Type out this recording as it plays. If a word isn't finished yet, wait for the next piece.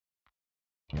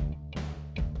This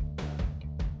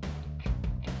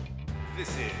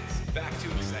is Back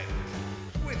to Excited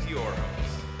with your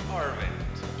hosts, Arvind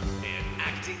and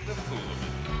Acting the Fool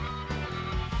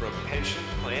from Pension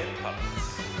Plan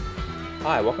Puppets.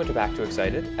 Hi, welcome to Back to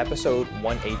Excited, episode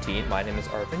 118. My name is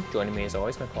Arvind. Joining me as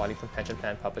always, my colleague from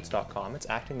PensionPlanPuppets.com. It's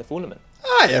Acting the Foolaman.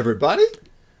 Hi, everybody.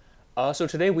 So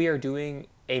today we are doing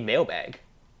a mailbag.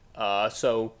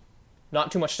 So not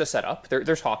too much to set up.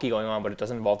 There's hockey going on, but it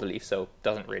doesn't involve the Leafs, so it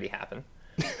doesn't really happen.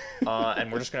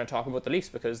 And we're just going to talk about the Leafs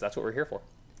because that's what we're here for.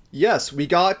 Yes, we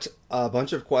got a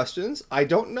bunch of questions. I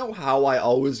don't know how I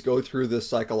always go through this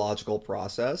psychological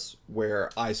process where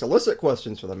I solicit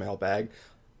questions for the mailbag,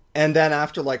 and then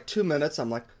after like 2 minutes, I'm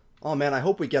like, oh man, I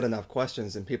hope we get enough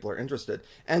questions and people are interested.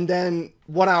 And then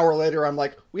 1 hour later, I'm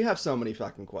like, we have so many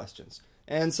fucking questions.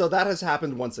 And so that has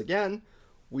happened once again.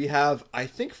 We have, I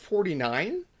think,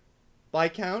 49 by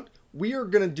count. We are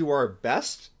going to do our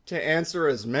best to answer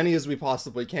as many as we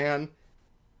possibly can.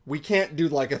 We can't do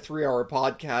like a 3-hour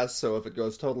podcast, so if it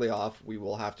goes totally off, we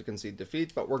will have to concede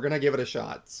defeat, but we're going to give it a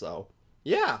shot. So,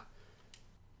 yeah.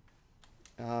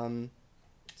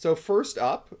 So first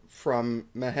up, from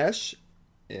Mahesh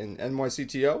in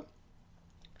NYCTO.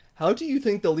 How do you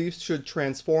think the Leafs should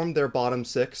transform their bottom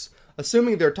six,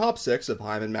 assuming their top six of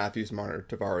Hyman, Matthews, Marner,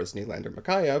 Tavares, Nylander,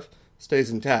 Mikheyev stays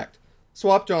intact?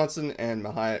 Swap Johnson and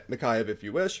Mikheyev if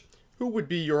you wish. Who would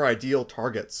be your ideal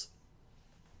targets?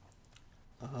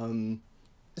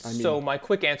 So my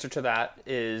quick answer to that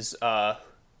is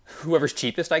whoever's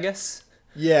cheapest, I guess.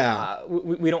 Yeah.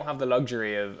 We don't have the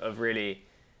luxury of really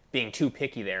being too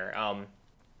picky there.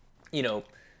 In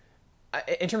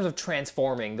terms of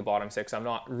transforming the bottom six, I'm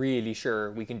not really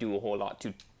sure we can do a whole lot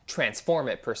to transform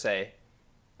it per se,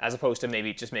 as opposed to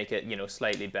maybe just make it,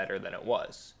 slightly better than it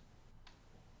was.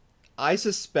 I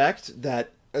suspect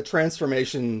that a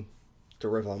transformation, to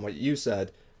riff on what you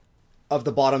said, of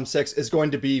the bottom six is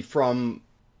going to be from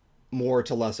more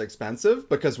to less expensive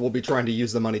because we'll be trying to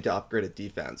use the money to upgrade a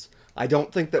defense. I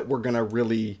don't think that we're going to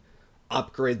really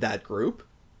upgrade that group.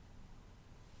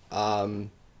 In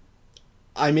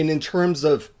terms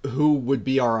of who would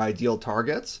be our ideal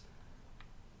targets,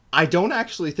 I don't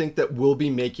actually think that we'll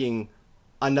be making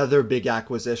another big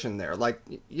acquisition there.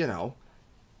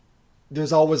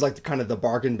 There's always the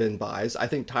bargain bin buys. I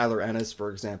think Tyler Ennis, for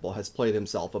example, has played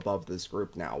himself above this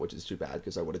group now, which is too bad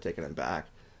because I would have taken him back.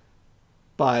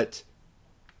 But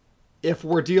if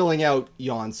we're dealing out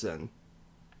Janssen,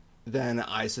 then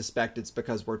I suspect it's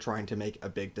because we're trying to make a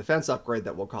big defense upgrade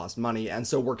that will cost money, and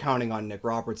so we're counting on Nick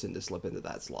Robertson to slip into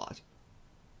that slot.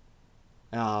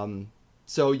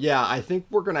 So yeah, I think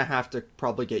we're going to have to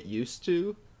probably get used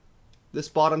to this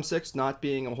bottom six not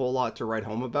being a whole lot to write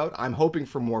home about. I'm hoping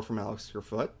for more from Alex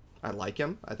Kerfoot. I like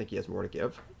him. I think he has more to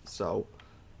give. So,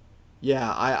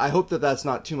 yeah, I hope that that's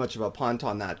not too much of a punt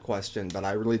on that question, but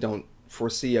I really don't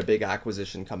foresee a big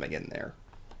acquisition coming in there.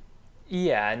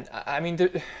 Yeah,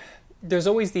 and there's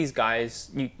always these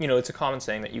guys, it's a common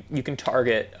saying that you can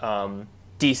target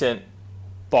decent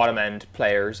bottom-end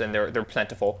players, and they're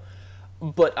plentiful.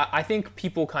 But I think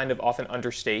people kind of often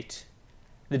understate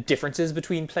the differences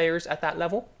between players at that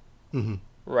level,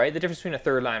 right? The difference between a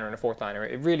third liner and a fourth liner,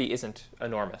 it really isn't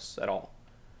enormous at all.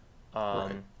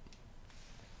 Right.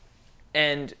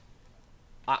 And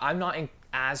I'm not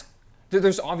as...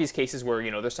 There's obvious cases where,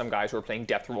 there's some guys who are playing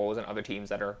depth roles in other teams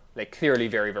that are clearly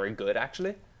very, very good,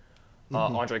 actually.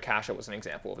 Andre Kasha was an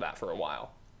example of that for a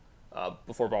while,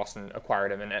 before Boston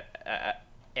acquired him and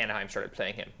Anaheim started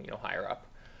playing him, higher up.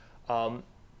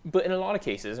 But in a lot of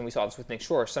cases, and we saw this with Nick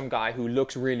Shore, some guy who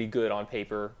looks really good on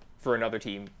paper for another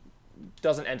team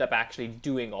doesn't end up actually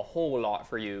doing a whole lot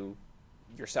for you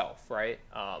yourself, right?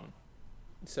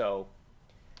 So,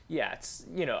 yeah, it's,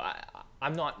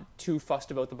 I'm not too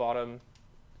fussed about the bottom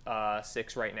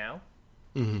six right now.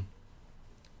 Mm-hmm.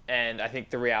 And I think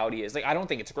the reality is, I don't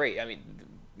think it's great. I mean,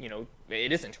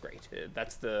 it isn't great.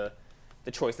 That's the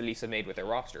choice the Leafs have made with their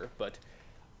roster, but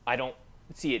I don't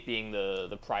see it being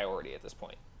the priority at this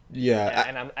point.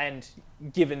 Yeah, and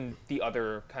given the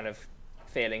other kind of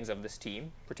failings of this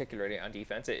team, particularly on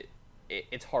defense,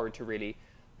 it's hard to really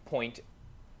point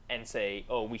and say,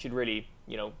 oh, we should really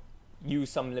use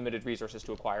some limited resources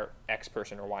to acquire X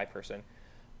person or Y person,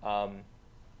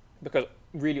 because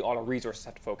really all our resources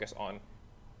have to focus on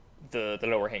the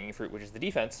lower hanging fruit, which is the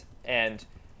defense. And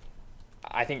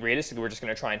I think realistically, we're just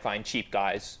going to try and find cheap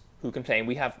guys who can play, and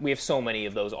we have so many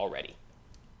of those already.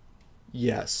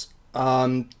 Yes.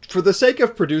 For the sake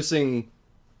of producing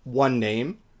one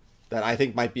name that I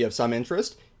think might be of some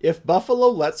interest, if Buffalo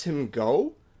lets him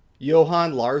go,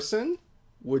 Johan Larsson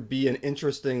would be an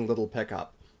interesting little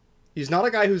pickup. He's not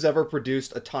a guy who's ever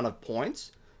produced a ton of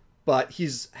points, but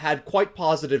he's had quite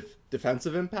positive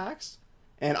defensive impacts,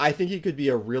 and I think he could be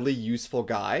a really useful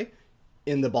guy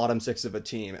in the bottom six of a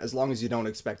team, as long as you don't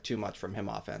expect too much from him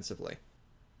offensively.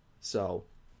 So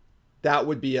that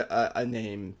would be a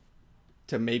name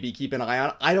to maybe keep an eye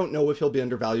on. I don't know if he'll be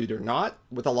undervalued or not.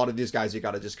 With a lot of these guys, you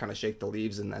got to just kind of shake the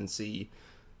leaves and then see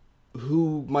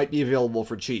who might be available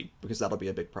for cheap, because that'll be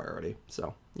a big priority.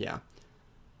 So, yeah.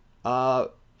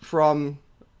 From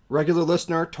regular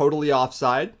listener, totally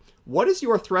offside. What is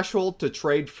your threshold to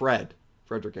trade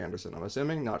Frederik Andersen, I'm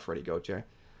assuming, not Freddie Gauthier.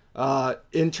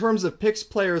 In terms of picks,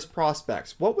 players,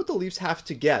 prospects, what would the Leafs have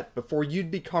to get before you'd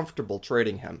be comfortable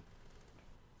trading him?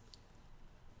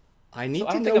 I need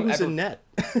to know who's in net.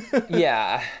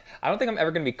 Yeah, I don't think I'm ever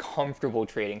going to be comfortable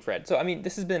trading Fred. So, I mean,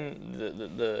 this has been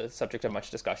the subject of much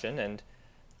discussion, and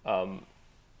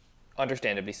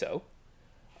understandably so.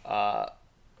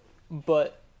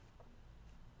 But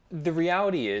the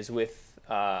reality is with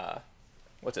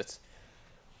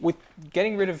with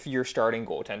getting rid of your starting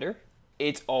goaltender,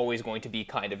 it's always going to be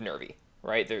kind of nervy,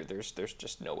 right? There's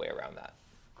just no way around that.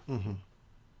 Mm-hmm.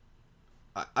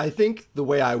 I think the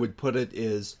way I would put it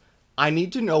is, I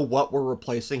need to know what we're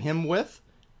replacing him with,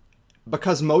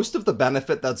 because most of the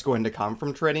benefit that's going to come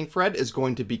from trading Fred is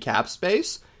going to be cap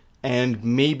space and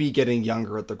maybe getting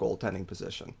younger at the goaltending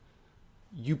position.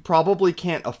 You probably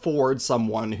can't afford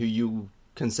someone who you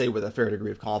can say with a fair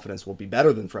degree of confidence will be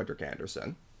better than Frederik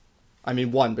Andersen. I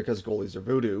mean, one, because goalies are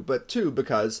voodoo, but two,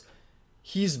 because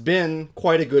he's been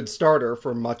quite a good starter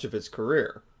for much of his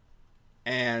career.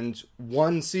 And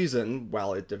one season,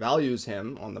 while it devalues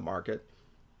him on the market,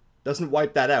 doesn't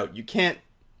wipe that out. You can't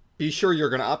be sure you're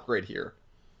going to upgrade here.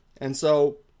 And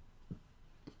so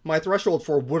my threshold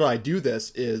for would I do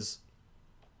this is,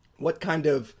 what kind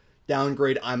of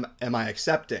downgrade am I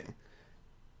accepting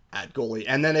at goalie?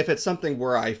 And then if it's something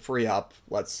where I free up,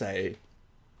 let's say,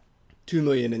 $2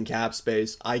 million in cap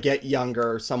space, I get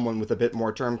younger, someone with a bit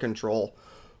more term control,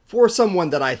 for someone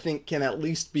that I think can at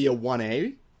least be a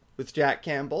 1A with Jack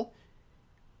Campbell,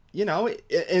 you know,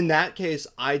 in that case,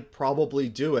 I'd probably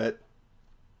do it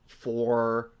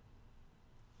for,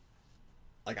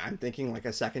 like, I'm thinking like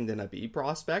a second and a B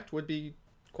prospect would be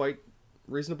quite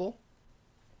reasonable.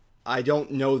 I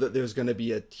don't know that there's going to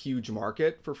be a huge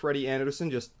market for Freddie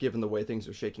Andersen, just given the way things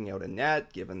are shaking out in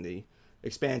net, given the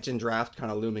expansion draft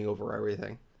kind of looming over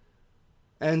everything.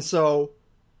 And so,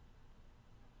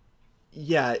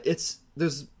 yeah,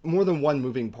 there's more than one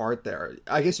moving part there.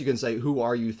 I guess you can say, who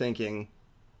are you thinking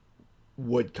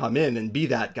would come in and be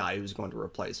that guy who's going to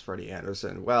replace Freddie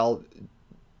Andersen? Well,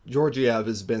 Georgiev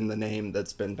has been the name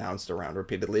that's been bounced around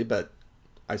repeatedly, but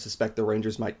I suspect the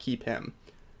Rangers might keep him.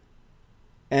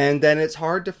 And then it's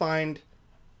hard to find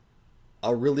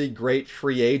a really great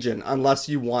free agent unless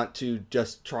you want to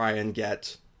just try and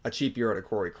get a cheap year out of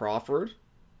Corey Crawford,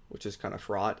 which is kind of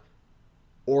fraught,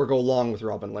 or go long with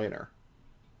Robin Lehner,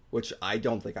 which I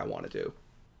don't think I want to do.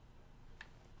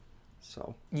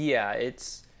 So yeah,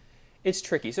 it's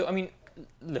tricky. So I mean,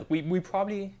 look, we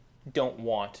probably don't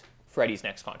want Freddie's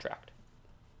next contract.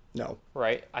 No.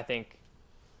 Right? I think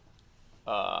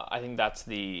that's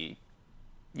the,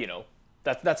 you know,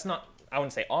 that's not, I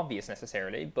wouldn't say obvious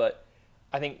necessarily, but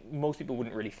I think most people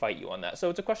wouldn't really fight you on that.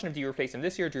 So it's a question of, do you replace him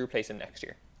this year or do you replace him next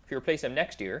year? If you replace him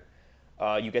next year,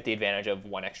 you get the advantage of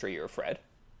one extra year of Fred.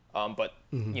 But,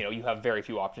 you know, you have very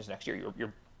few options next year.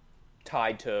 You're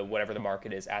tied to whatever the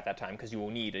market is at that time because you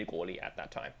will need a goalie at that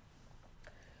time.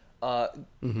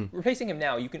 Replacing him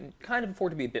now, you can kind of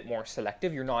afford to be a bit more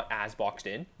selective. You're not as boxed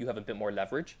in. You have a bit more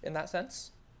leverage in that sense.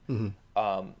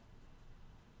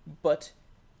 But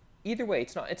either way,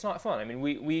 it's not fun. I mean,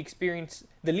 we experienced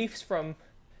the Leafs from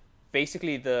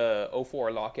basically the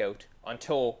 2004 lockout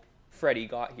until Freddie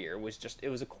got here it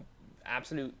was a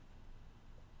absolute,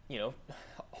 you know,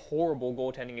 horrible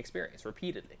goaltending experience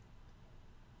repeatedly.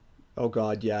 Oh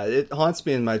God, yeah, it haunts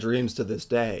me in my dreams to this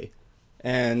day,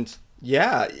 and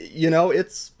yeah, you know,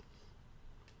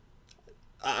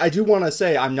 I do want to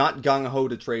say I'm not gung-ho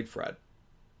to trade Fred.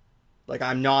 Like,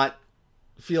 I'm not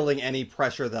feeling any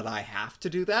pressure that I have to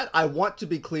do that. I want to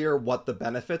be clear what the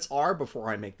benefits are before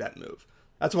I make that move.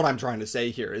 That's what I'm trying to say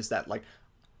here, is that, like,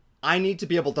 I need to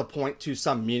be able to point to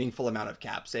some meaningful amount of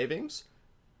cap savings.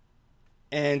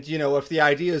 And, you know, if the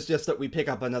idea is just that we pick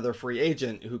up another free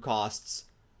agent who costs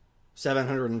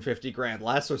 $750,000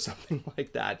 less or something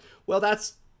like that, well,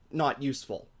 that's not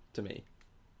useful to me.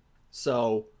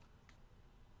 So,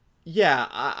 yeah,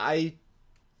 I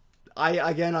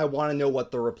again, I want to know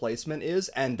what the replacement is,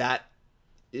 and that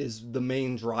is the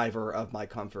main driver of my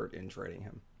comfort in trading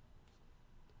him.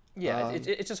 Yeah,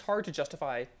 it's just hard to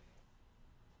justify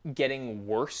getting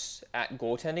worse at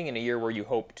goaltending in a year where you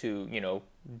hope to,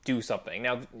 do something.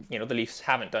 Now, the Leafs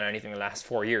haven't done anything the last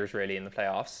 4 years really in the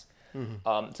playoffs.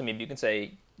 So maybe you can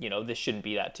say, this shouldn't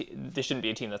be this shouldn't be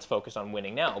a team that's focused on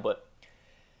winning now. But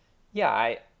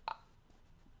yeah,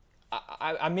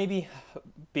 I may be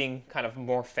being kind of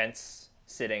more fence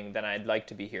sitting than I'd like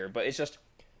to be here, but it's just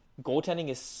goaltending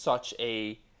is such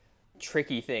a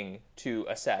tricky thing to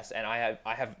assess, and I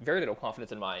have very little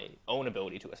confidence in my own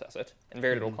ability to assess it, and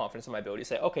very little confidence in my ability to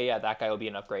say, okay, yeah, that guy will be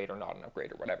an upgrade or not an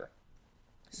upgrade or whatever.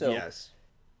 So yes,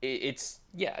 it's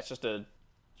just a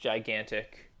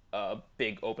gigantic,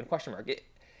 big open question mark.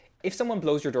 If someone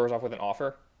blows your doors off with an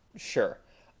offer, sure,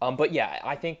 but yeah,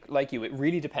 I think like you, it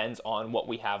really depends on what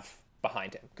we have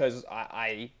behind him, because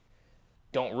I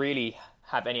don't really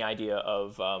have any idea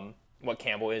of what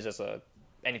Campbell is as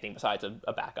anything besides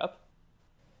a backup.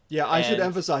 Yeah, I should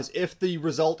emphasize, if the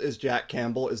result is Jack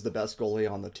Campbell is the best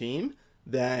goalie on the team,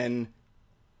 then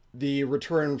the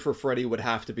return for Freddie would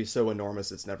have to be so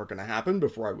enormous it's never going to happen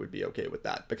before I would be okay with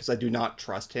that, because I do not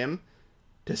trust him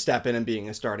to step in and being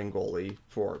a starting goalie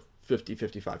for 50,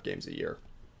 55 games a year.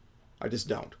 I just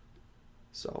don't.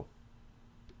 So,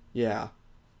 yeah.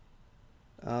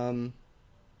 Are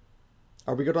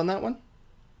we good on that one?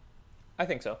 I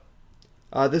think so.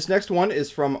 This next one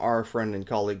is from our friend and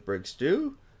colleague Briggs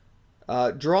Stew.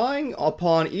 Drawing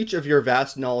upon each of your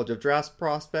vast knowledge of draft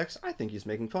prospects, I think he's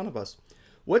making fun of us.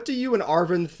 What do you and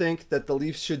Arvin think that the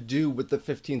Leafs should do with the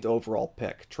 15th overall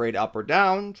pick? Trade up or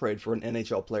down? Trade for an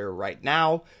NHL player right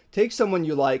now? Take someone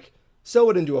you like? Sew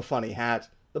it into a funny hat?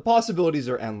 The possibilities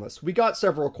are endless. We got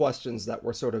several questions that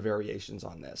were sort of variations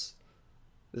on this.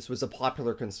 This was a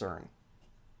popular concern.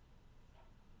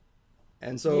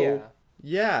 And so...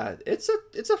 Yeah, it's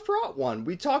a fraught one.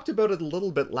 We talked about it a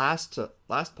little bit last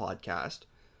podcast,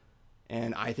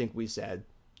 and I think we said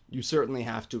you certainly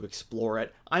have to explore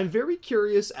it. I'm very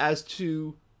curious as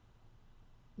to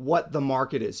what the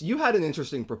market is. You had an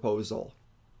interesting proposal.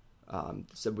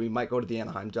 Said we might go to the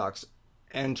Anaheim Ducks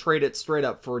and trade it straight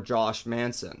up for Josh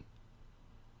Manson.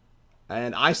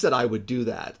 And I said I would do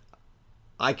that.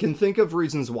 I can think of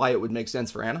reasons why it would make sense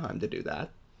for Anaheim to do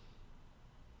that.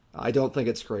 I don't think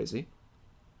it's crazy.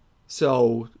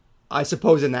 So, I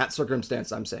suppose in that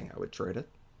circumstance, I'm saying I would trade it.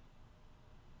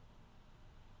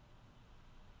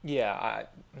 Yeah,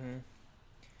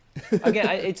 again,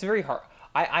 it's very hard.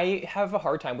 I have a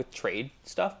hard time with trade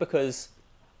stuff because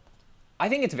I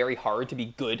think it's very hard to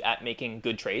be good at making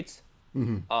good trades.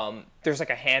 There's like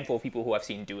a handful of people who I've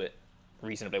seen do it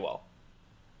reasonably well.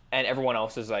 And everyone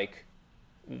else is like,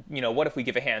 what if we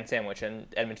give a hand sandwich and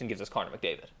Edmonton gives us Connor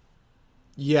McDavid?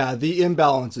 Yeah, the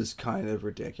imbalance is kind of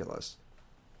ridiculous.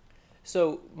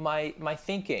 So my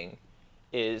thinking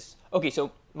is, okay,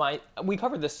 so we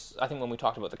covered this, I think, when we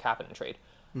talked about the Kapanen trade.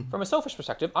 From a selfish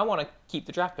perspective, I want to keep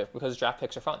the draft pick because draft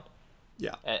picks are fun.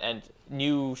 Yeah. And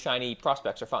new, shiny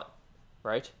prospects are fun,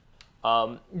 right?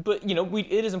 But,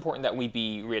 it is important that we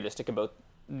be realistic about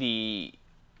the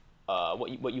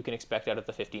what you can expect out of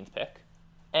the 15th pick.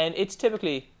 And it's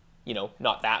typically,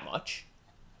 not that much.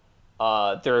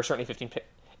 There are certainly 15 picks.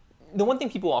 The one thing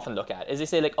people often look at is they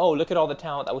say, like, oh, look at all the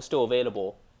talent that was still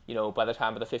available, by the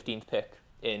time of the 15th pick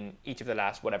in each of the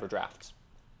last whatever drafts.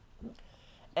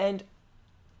 And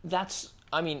that's,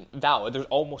 valid. There's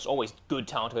almost always good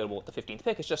talent available at the 15th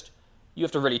pick. It's just you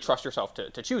have to really trust yourself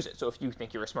to choose it. So if you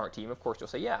think you're a smart team, of course you'll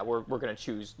say, yeah, we're going to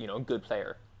choose, a good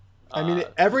player.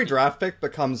 Every draft pick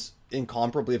becomes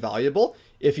incomparably valuable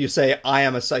if you say, I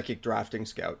am a psychic drafting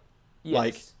scout. Yes.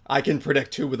 Like, I can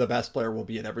predict who the best player will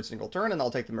be at every single turn, and I'll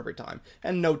take them every time.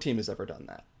 And no team has ever done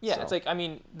that. Yeah, so. It's like,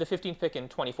 the 15th pick in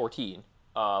 2014,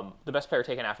 the best player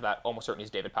taken after that almost certainly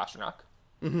is David Pastrnak.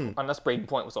 Unless Braden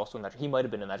Point was also in that. He might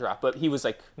have been in that draft, but he was,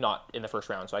 like, not in the first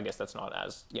round, so I guess that's not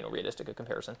as, realistic a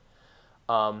comparison.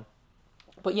 But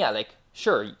yeah, like,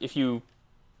 sure, if you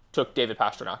took David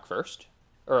Pastrnak first,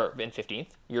 or in 15th,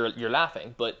 you're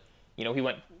laughing, but, he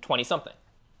went 20-something.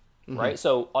 Right?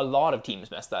 So a lot of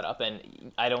teams mess that up,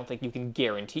 and I don't think you can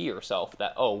guarantee yourself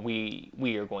that,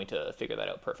 we are going to figure that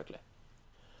out perfectly.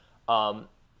 That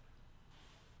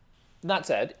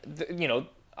said,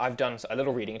 I've done a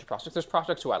little reading into prospects. There's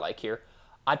prospects who I like here.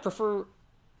 I'd prefer...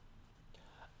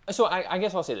 So I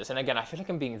guess I'll say this, and again, I feel like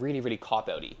I'm being really, really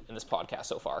cop-outy in this podcast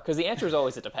so far, because the answer is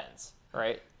always it depends,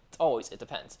 right? It's always it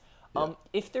depends. Yeah.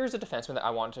 If there's a defenseman that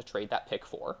I wanted to trade that pick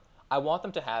for, I want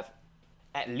them to have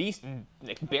at least,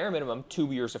 like, bare minimum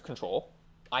 2 years of control,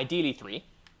 ideally 3.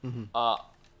 I'd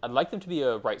like them to be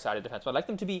a right-sided defenseman. I'd like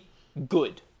them to be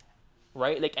good,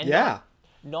 right? Like, and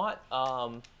not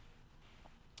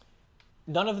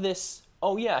none of this.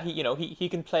 Oh yeah, he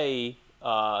can play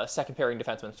second pairing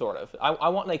defenseman, sort of. I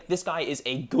want, like, this guy is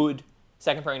a good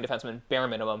second pairing defenseman, bare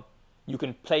minimum. You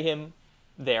can play him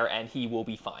there and he will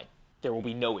be fine. There will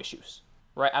be no issues,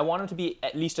 right? I want him to be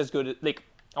at least as good, like,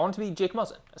 I want him to be Jake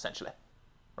Muzzin, essentially,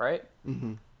 right?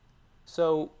 Mm-hmm.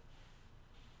 So,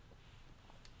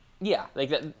 yeah, like,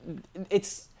 that,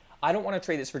 it's, I don't want to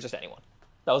trade this for just anyone.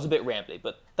 That was a bit rambly,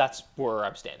 but that's where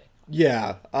I'm standing.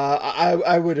 Yeah,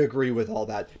 I would agree with all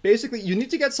that. Basically, you need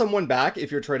to get someone back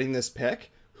if you're trading this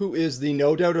pick who is the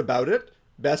no doubt about it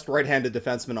best right-handed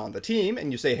defenseman on the team,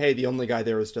 and you say, hey, the only guy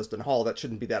there is Justin Hall. That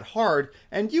shouldn't be that hard.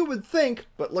 And you would think,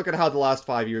 but look at how the last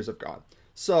 5 years have gone.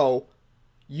 So,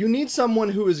 you need someone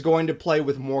who is going to play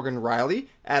with Morgan Rielly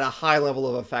at a high level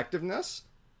of effectiveness,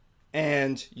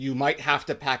 and you might have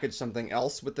to package something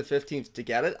else with the 15th to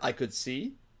get it. I could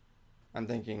see. I'm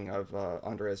thinking of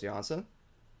Andreas Janssen.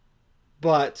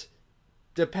 But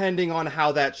depending on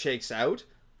how that shakes out,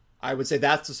 I would say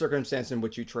that's the circumstance in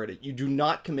which you trade it. You do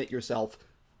not commit yourself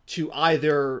to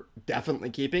either definitely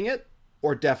keeping it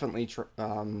or definitely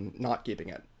not keeping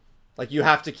it. Like, you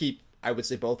have to keep, I would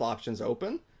say, both options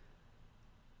open.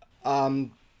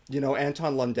 Anton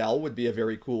Lundell would be a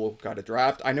very cool guy to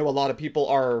draft. I know a lot of people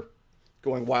are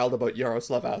going wild about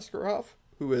Yaroslav Askarov,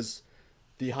 who is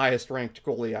the highest ranked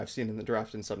goalie I've seen in the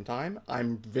draft in some time.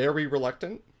 I'm very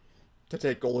reluctant to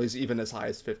take goalies even as high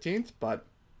as 15th, but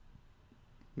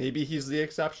maybe he's the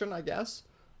exception, I guess.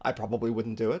 I probably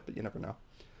wouldn't do it, but you never know.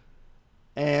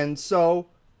 And so,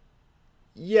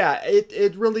 yeah,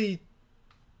 it really,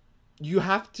 you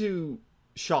have to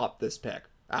shop this pick.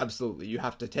 Absolutely. You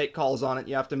have to take calls on it.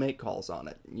 You have to make calls on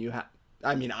it.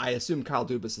 I assume Kyle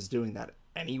Dubas is doing that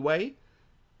anyway.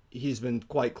 He's been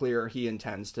quite clear he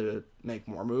intends to make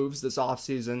more moves this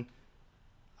offseason.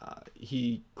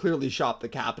 He clearly shopped the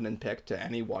Kapanen pick to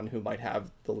anyone who might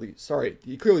have the least... Sorry,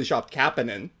 he clearly shopped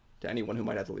Kapanen to anyone who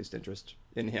might have the least interest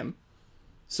in him.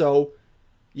 So,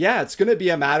 yeah, it's going to be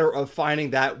a matter of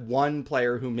finding that one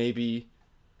player who may be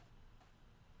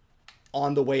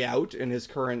on the way out in his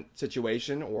current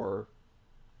situation or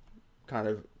kind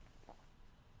of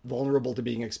vulnerable to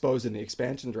being exposed in the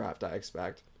expansion draft, I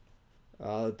expect.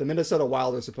 The Minnesota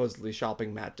Wild are supposedly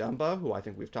shopping Matt Dumba, who I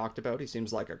think we've talked about. He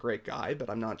seems like a great guy,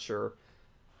 but I'm not sure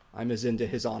I'm as into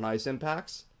his on-ice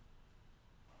impacts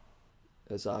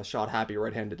as a shot-happy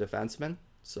right-handed defenseman.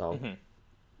 So,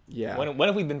 yeah. When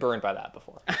have we been burned by that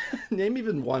before? Name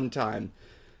even one time.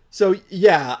 So,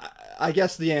 yeah, I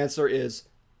guess the answer is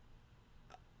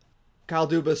Kyle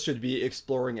Dubas should be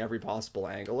exploring every possible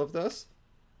angle of this.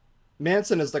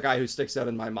 Manson is the guy who sticks out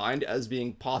in my mind as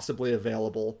being possibly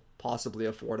available, possibly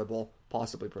affordable,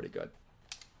 possibly pretty good.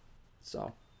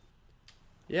 So,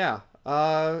 yeah.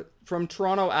 From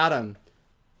Toronto, Adam.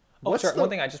 One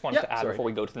thing I just wanted to add before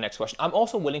we go to the next question. I'm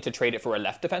also willing to trade it for a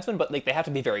left defenseman, but like they have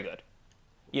to be very good.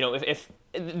 You know, if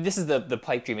this is the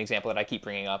pipe dream example that I keep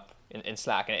bringing up in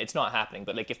Slack, and it's not happening,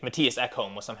 but like if Matthias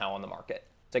Ekholm was somehow on the market,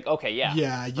 it's like, okay, yeah.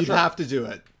 Yeah, you'd have to do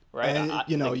it. Right? And,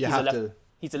 you have to...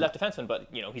 He's a left defenseman, but,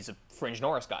 he's a fringe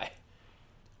Norris guy.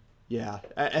 Yeah,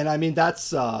 and I mean,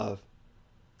 that's... I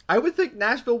would think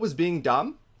Nashville was being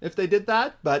dumb if they did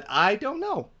that, but I don't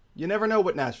know. You never know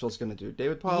what Nashville's going to do.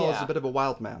 David Poile is a bit of a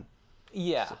wild man.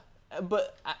 Yeah,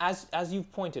 but as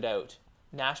you've pointed out,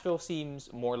 Nashville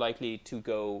seems more likely to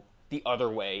go the other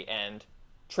way and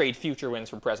trade future wins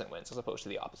for present wins as opposed to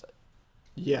the opposite.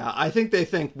 Yeah, I think they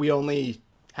think we only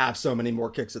have so many more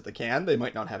kicks at the can. They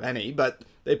might not have any, but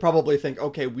they probably think,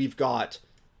 okay, we've got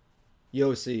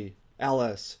Yossi,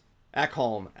 Ellis,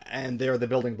 Ekholm, and they're the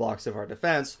building blocks of our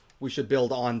defense. We should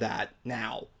build on that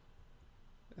now.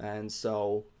 And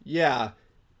so, yeah.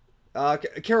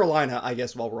 Carolina, I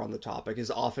guess, while we're on the topic, is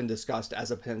often discussed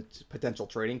as a potential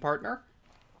trading partner.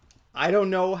 I don't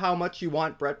know how much you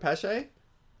want Brett Pesce.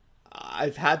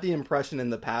 I've had the impression in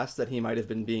the past that he might have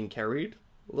been being carried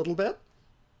a little bit,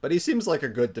 but he seems like a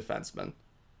good defenseman.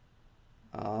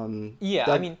 I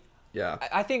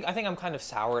think I'm kind of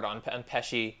soured on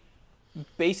Pesce,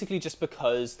 basically just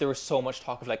because there was so much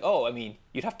talk of like,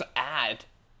 you'd have to add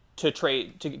to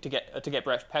trade to get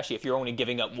Brett Pesce if you're only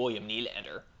giving up William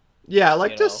Nylander. Yeah,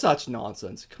 just such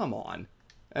nonsense. Come on.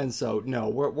 And so, no,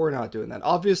 we're not doing that.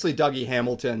 Obviously, Dougie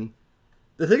Hamilton.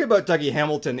 The thing about Dougie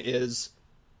Hamilton is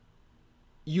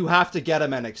you have to get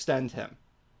him and extend him.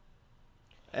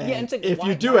 And it's like, if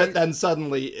you do it, then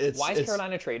suddenly it's... Why is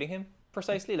Carolina trading him,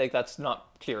 precisely? Like, that's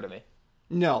not clear to me.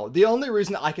 No, the only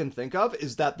reason I can think of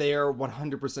is that they are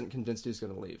 100% convinced he's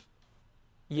going to leave.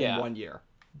 In 1 year.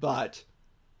 But...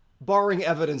 barring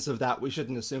evidence of that, we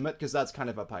shouldn't assume it, because that's kind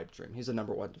of a pipe dream. He's a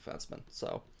number one defenseman,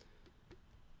 so...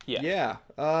 Yeah.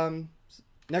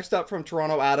 Next up from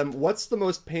Toronto Adam, what's the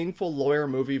most painful lawyer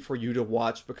movie for you to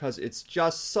watch because it's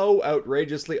just so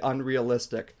outrageously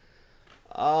unrealistic?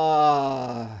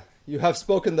 You have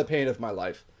spoken the pain of my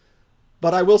life.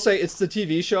 But I will say it's the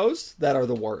TV shows that are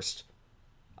the worst.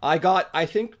 I got, I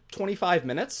think, 25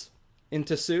 minutes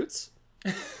into Suits.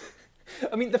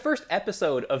 I mean, the first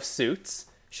episode of Suits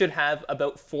should have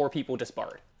about 4 people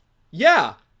disbarred.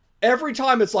 Yeah. Every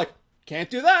time it's like, can't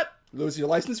do that. Lose your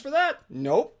license for that.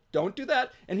 Nope. Don't do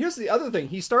that. And here's the other thing.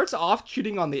 He starts off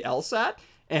cheating on the LSAT.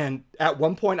 And at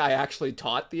one point, I actually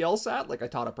taught the LSAT. Like, I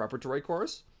taught a preparatory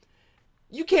course.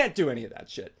 You can't do any of that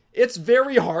shit. It's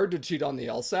very hard to cheat on the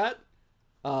LSAT.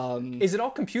 Is it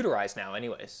all computerized now,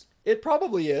 anyways? It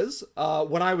probably is.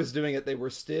 When I was doing it, they were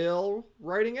still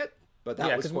writing it. But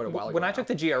that was quite a while ago. When I took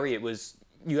the GRE, it was,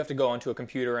 you have to go onto a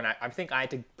computer, and I think I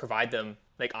had to provide them,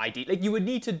 like, ID. Like, you would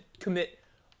need to commit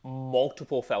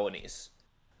multiple felonies.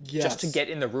 Yes. Just to get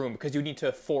in the room, because you need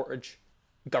to forge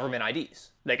government IDs.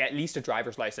 Like, at least a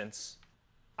driver's license.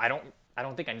 I don't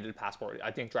think I needed a passport. I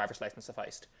think driver's license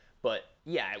sufficed. But,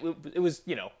 yeah, it was,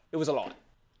 you know, it was a lot.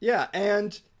 Yeah,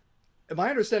 and my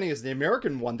understanding is the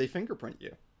American one, they fingerprint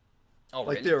you. Oh,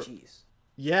 like really? Jeez.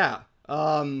 Yeah.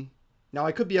 Now,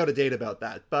 I could be out of date about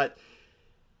that, but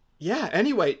yeah,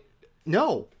 anyway,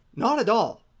 no, not at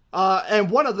all. And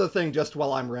one other thing, just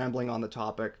while I'm rambling on the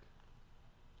topic.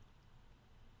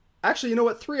 Actually, you know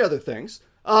what? 3 other things.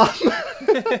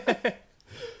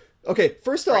 Okay,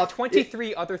 first off...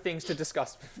 23 other things to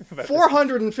discuss.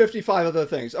 455 other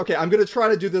things. Okay, I'm going to try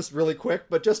to do this really quick,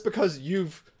 but just because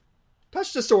you've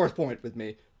touched a sore point with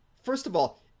me. First of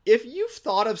all, if you've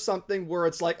thought of something where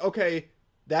it's like, okay,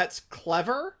 that's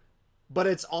clever, but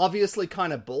it's obviously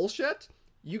kind of bullshit,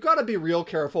 you got to be real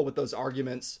careful with those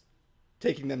arguments,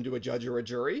 taking them to a judge or a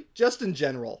jury, just in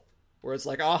general. Where it's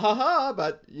like, ah ha ha,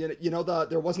 but you know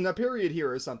there wasn't a period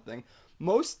here or something.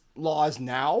 Most laws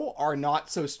now are not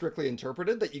so strictly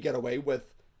interpreted that you get away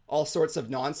with all sorts of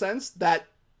nonsense that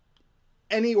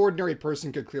any ordinary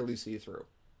person could clearly see through.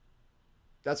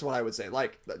 That's what I would say.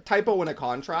 Like, the typo in a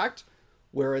contract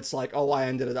where it's like, oh, I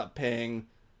ended up paying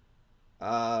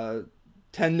 $10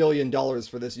 million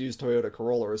for this used Toyota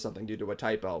Corolla or something due to a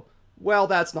typo. Well,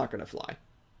 that's not going to fly.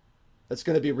 That's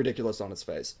going to be ridiculous on its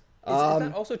face. Is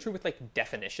that also true with, like,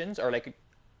 definitions? Or, like...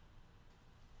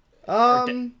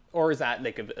 or is that,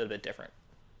 like, a bit different?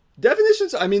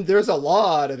 Definitions, I mean, there's a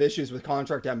lot of issues with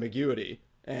contract ambiguity.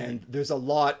 And there's a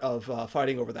lot of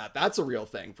fighting over that. That's a real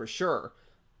thing, for sure.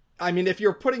 I mean, if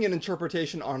you're putting an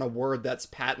interpretation on a word that's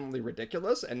patently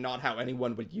ridiculous and not how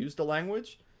anyone would use the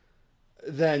language,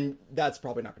 then that's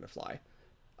probably not going to fly.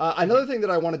 Another thing that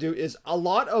I want to do is a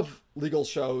lot of legal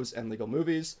shows and legal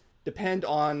movies depend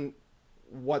on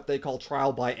what they call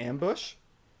trial by ambush,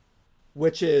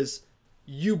 which is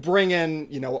you bring in,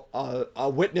 you know, a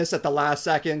witness at the last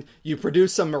second, you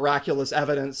produce some miraculous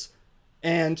evidence,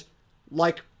 and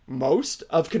like most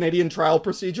of Canadian trial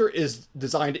procedure is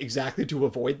designed exactly to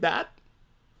avoid that.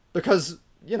 Because,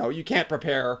 you know, you can't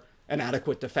prepare an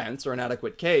adequate defense or an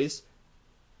adequate case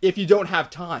if you don't have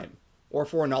time or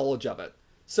foreknowledge of it.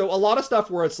 So a lot of stuff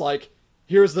where it's like,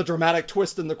 here's the dramatic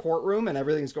twist in the courtroom and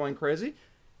everything's going crazy,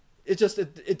 it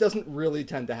doesn't really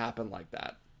tend to happen like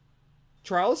that.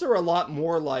 Trials are a lot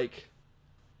more like,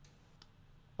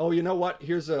 oh, you know what?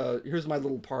 Here's my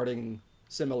little parting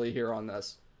simile here on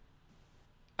this.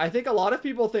 I think a lot of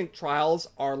people think trials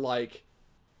are like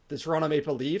the Toronto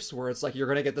Maple Leafs, where it's like you're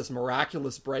going to get this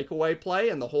miraculous breakaway play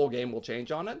and the whole game will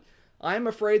change on it. I'm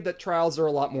afraid that trials are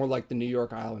a lot more like the New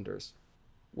York Islanders,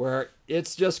 where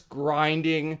it's just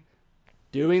grinding,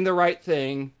 doing the right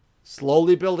thing,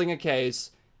 slowly building a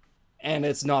case, and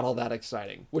it's not all that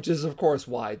exciting, which is, of course,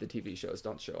 why the TV shows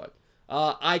don't show it.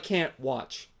 I can't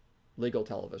watch legal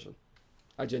television.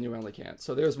 I genuinely can't.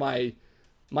 So there's my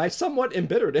somewhat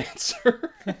embittered answer.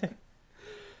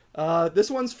 This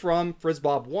one's from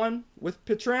FrizzBob1. With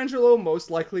Pietrangelo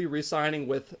most likely re-signing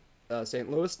with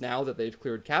St. Louis now that they've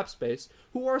cleared cap space,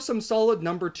 who are some solid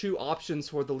number 2 options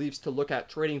for the Leafs to look at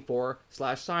trading for /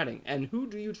 signing? And who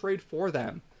do you trade for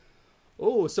them?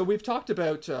 Oh, so we've talked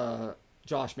about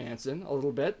Josh Manson a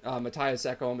little bit. Matthias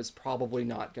Ekholm is probably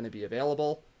not going to be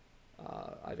available.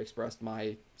 I've expressed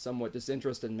my somewhat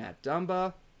disinterest in Matt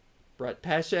Dumba. Brett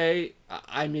Pesce,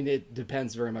 I mean, it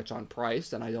depends very much on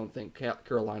price, and I don't think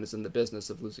Carolina's in the business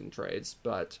of losing trades,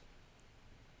 but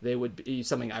they would be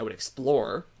something I would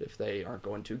explore if they aren't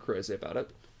going too crazy about it.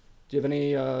 Do you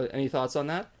have any thoughts on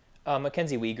that?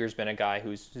 Mackenzie Weegar's been a guy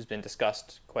who's been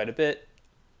discussed quite a bit.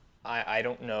 I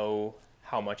don't know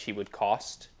how much he would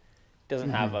cost.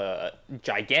 Doesn't have a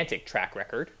gigantic track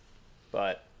record,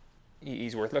 but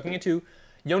he's worth looking into.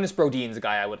 Jonas Brodin's a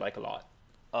guy I would like a lot.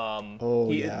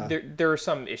 Yeah. There are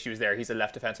some issues there. He's a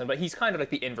left defenseman, but he's kind of like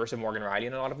the inverse of Morgan Rielly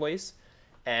in a lot of ways.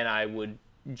 And I would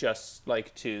just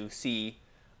like to see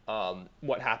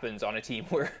what happens on a team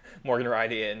where Morgan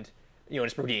Rielly and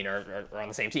Jonas Brodin are on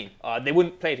the same team. They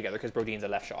wouldn't play together because Brodin's a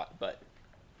left shot, but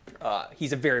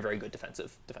he's a very, very good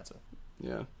defenseman.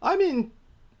 Yeah. I mean,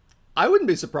 I wouldn't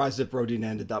be surprised if Brodin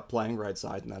ended up playing right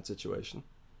side in that situation.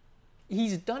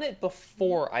 He's done it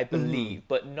before, I believe,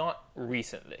 but not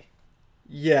recently.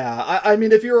 Yeah, I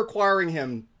mean, if you're acquiring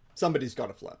him, somebody's got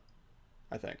to flip,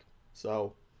 I think.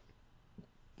 So,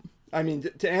 I mean,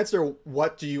 to answer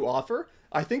what do you offer,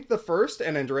 I think the first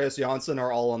and Andreas Janssen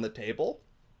are all on the table.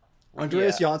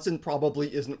 Andreas Janssen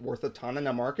probably isn't worth a ton in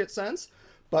a market sense,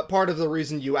 but part of the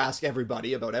reason you ask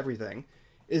everybody about everything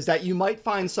is that you might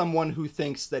find someone who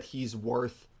thinks that he's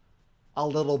worth a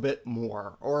little bit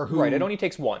more, or who... Right, it only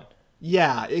takes one.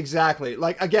 Yeah, exactly.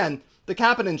 Like, again, the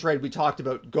Kapanen trade we talked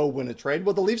about, go win a trade.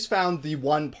 Well, the Leafs found the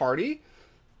one party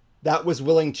that was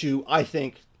willing to, I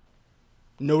think,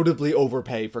 notably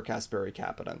overpay for Kasperi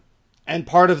Kapanen. And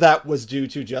part of that was due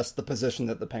to just the position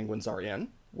that the Penguins are in,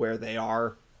 where they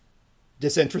are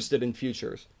disinterested in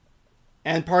futures.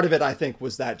 And part of it, I think,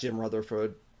 was that Jim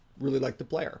Rutherford really liked the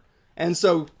player. And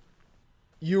so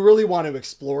you really want to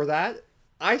explore that.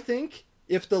 I think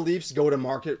if the Leafs go to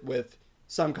market with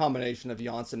some combination of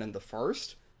Janssen and the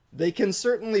first, they can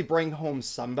certainly bring home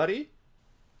somebody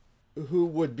who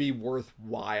would be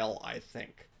worthwhile, I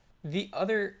think. The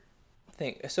other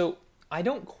thing, so I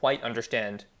don't quite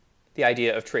understand the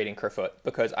idea of trading Kerfoot,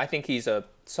 because I think he's a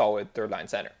solid third-line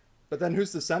center. But then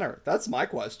who's the center? That's my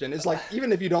question. It's like,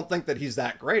 even if you don't think that he's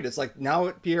that great, it's like, now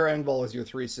Pierre Engvall is your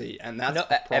 3C, and that's the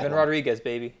problem. Evan Rodriguez,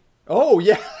 baby. Oh,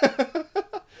 yeah.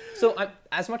 So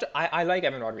I like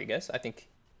Evan Rodriguez. I think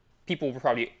people were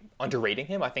probably underrating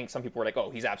him. I think some people were like, oh,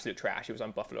 he's absolute trash. He was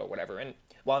on Buffalo or whatever. And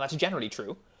while that's generally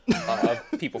true of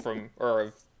people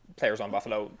of players on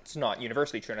Buffalo, it's not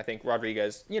universally true. And I think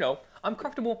Rodriguez,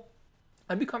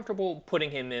 I'd be comfortable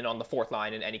putting him in on the fourth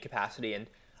line in any capacity, and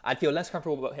I'd feel less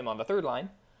comfortable about him on the third line.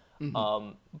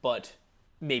 But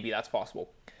maybe that's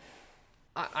possible.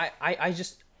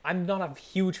 I'm not a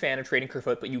huge fan of trading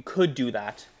Kerfoot, but you could do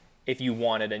that if you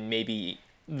wanted, and maybe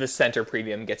the center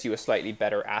premium gets you a slightly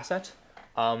better asset.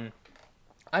 I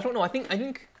don't know. I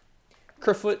think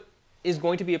Kerfoot is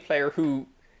going to be a player who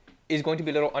is going to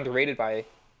be a little underrated by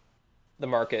the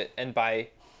market and by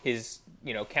his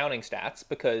counting stats,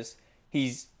 because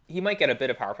he might get a bit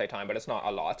of power play time, but it's not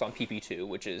a lot. It's on PP2,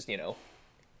 which is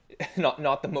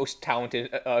not the most talented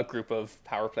group of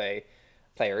power play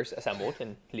players assembled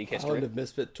in league history. Island of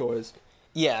misfit toys.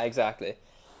 Yeah, exactly.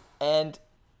 And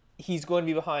he's going to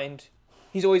be behind.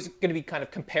 He's always going to be kind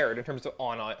of compared in terms of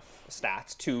on-off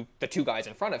stats to the two guys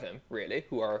in front of him, really,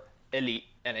 who are elite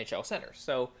NHL centers.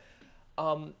 So,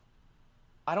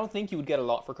 I don't think you would get a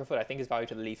lot for Kerfoot. I think his value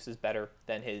to the Leafs is better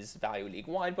than his value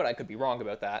league-wide, but I could be wrong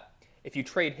about that. If you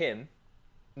trade him,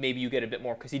 maybe you get a bit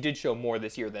more, because he did show more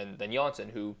this year than Janssen,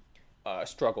 who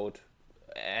struggled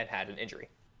and had an injury.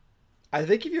 I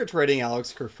think if you're trading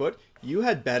Alex Kerfoot, you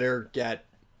had better get,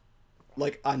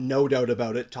 like, a no doubt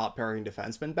about it top pairing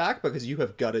defenseman back, because you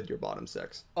have gutted your bottom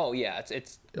six. Oh yeah,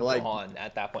 it's like, gone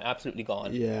at that point, absolutely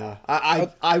gone. Yeah,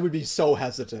 I would be so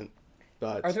hesitant.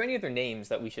 But are there any other names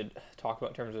that we should talk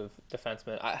about in terms of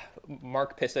defensemen?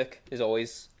 Mark Pysyk is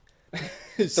always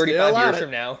 35 years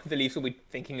from now, the Leafs will be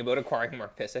thinking about acquiring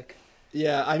Mark Pysyk.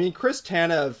 Yeah, I mean, Chris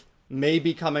Tanev may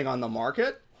be coming on the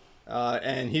market,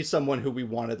 and he's someone who we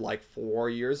wanted like 4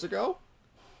 years ago,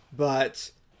 but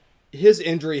his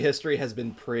injury history has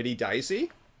been pretty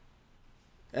dicey,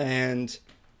 and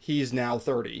he's now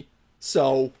 30.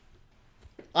 So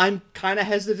I'm kind of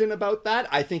hesitant about that.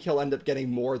 I think he'll end up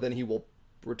getting more than he will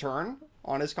return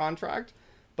on his contract,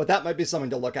 but that might be something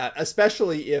to look at,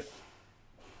 especially if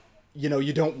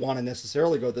you don't want to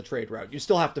necessarily go the trade route. You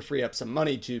still have to free up some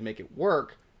money to make it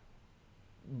work,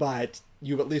 but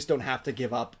you at least don't have to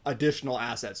give up additional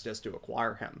assets just to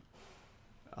acquire him.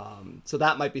 So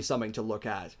that might be something to look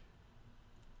at.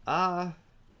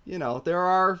 There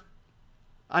are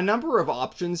a number of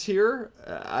options here.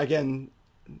 Again,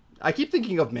 I keep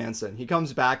thinking of Manson. He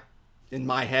comes back in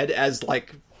my head as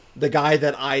like the guy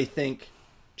that I think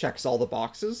checks all the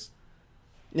boxes.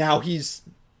 Now, he's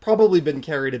probably been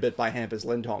carried a bit by Hampus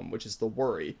Lindholm, which is the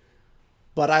worry.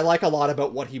 But I like a lot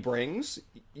about what he brings.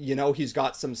 He's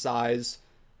got some size,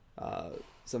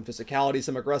 some physicality,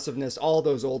 some aggressiveness, all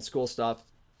those old school stuff,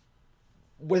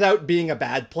 without being a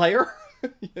bad player.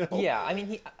 Yeah, I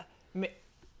mean,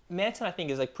 Manson, I think,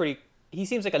 is like pretty... He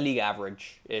seems like a league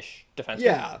average-ish defenseman.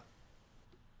 Yeah.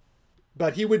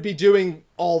 But he would be doing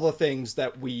all the things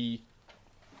that we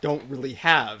don't really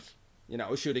have,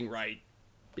 shooting right,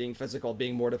 being physical,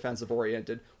 being more defensive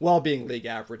oriented, while being league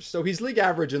average. So he's league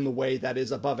average in the way that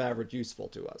is above average useful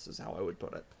to us, is how I would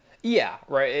put it. Yeah,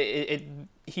 right.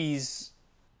 It's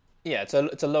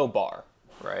a low bar,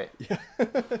 right? Yeah,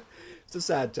 it's a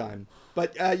sad time,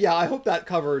 but I hope that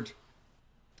covered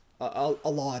a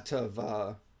lot of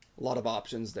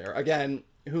options there. Again,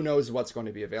 who knows what's going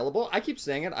to be available? I keep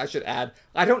saying it. I should add,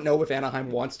 I don't know if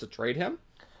Anaheim wants to trade him.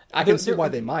 I can see why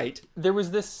they might. There was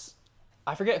this,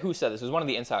 I forget who said this. It was one of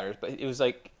the insiders, but it was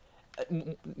like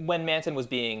when Manson was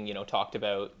being, talked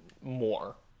about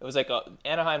more. It was like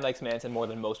Anaheim likes Manson more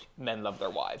than most men love their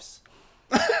wives,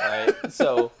 right?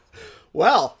 So,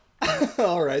 well,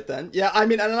 all right then. Yeah, I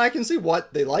mean, and I can see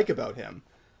what they like about him.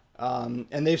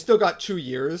 And they've still got 2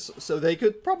 years, so they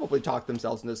could probably talk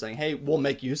themselves into saying, hey, we'll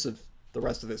make use of the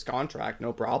rest of this contract,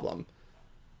 no problem.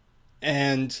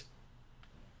 And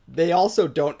they also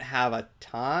don't have a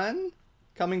ton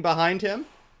coming behind him.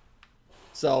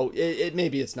 So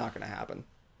maybe it's not going to happen.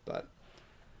 But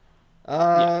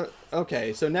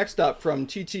okay, so next up from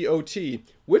TTOT,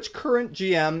 which current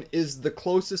GM is the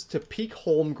closest to peak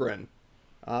Holmgren?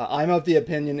 I'm of the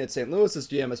opinion it's St. Louis's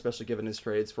GM, especially given his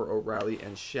trades for O'Reilly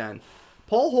and Shen.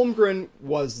 Paul Holmgren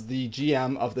was the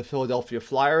GM of the Philadelphia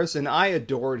Flyers, and I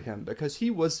adored him because he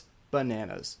was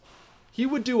bananas. He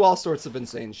would do all sorts of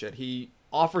insane shit. He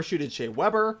offer-sheeted Shea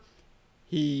Weber.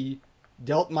 He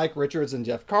dealt Mike Richards and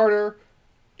Jeff Carter.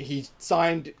 He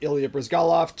signed Ilya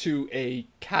Bryzgalov to a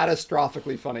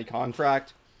catastrophically funny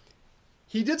contract.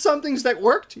 He did some things that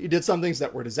worked. He did some things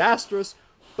that were disastrous,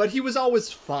 but he was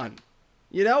always fun.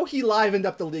 He livened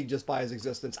up the league just by his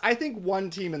existence. I think one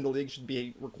team in the league should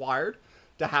be required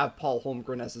to have Paul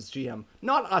Holmgren as his GM.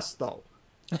 Not us, though.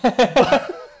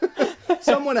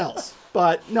 Someone else,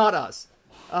 but not us.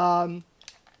 I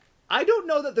don't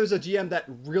know that there's a GM that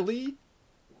really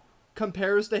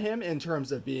compares to him in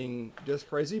terms of being just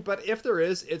crazy, but if there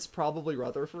is, it's probably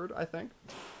Rutherford, I think.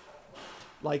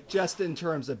 Like, just in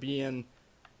terms of being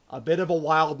a bit of a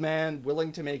wild man,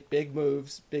 willing to make big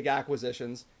moves, big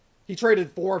acquisitions. He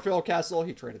traded for Phil Kessel.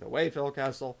 He traded away Phil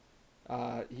Kessel.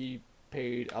 He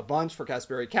paid a bunch for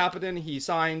Kasperi Kapanen. He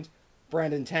signed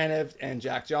Brandon Tanev and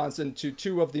Jack Johnson to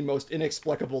two of the most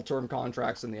inexplicable term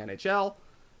contracts in the NHL.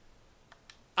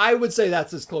 I would say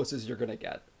that's as close as you're going to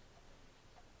get.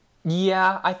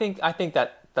 Yeah, I think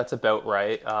that's about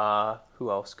right.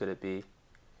 Who else could it be?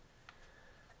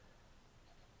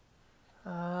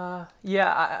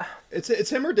 It's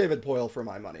him or David Poile for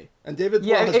my money. And David Poile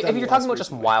yeah, has if done you're less talking about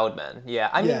just recently. wild men, yeah.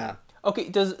 I mean, Yeah. okay.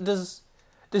 Does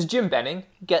Jim Benning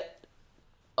get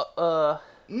a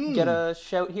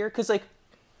shout here? Because like,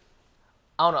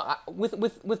 I don't know.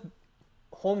 With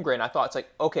Holmgren, I thought it's like,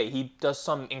 okay, he does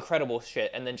some incredible shit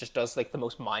and then just does like the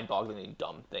most mind-bogglingly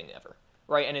dumb thing ever,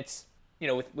 right? And it's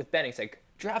with Benning, it's like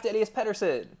draft Elias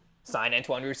Pettersson, sign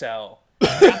Antoine Roussel,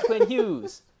 draft Quinn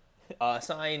Hughes.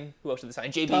 Sign, who else did they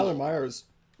sign? JB. Tyler Myers.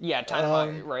 Yeah, Tyler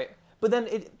Myers, right. But then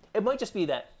it might just be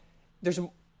that there's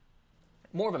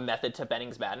more of a method to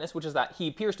Benning's madness, which is that he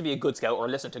appears to be a good scout or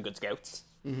listen to good scouts,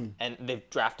 and they've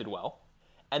drafted well.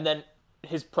 And then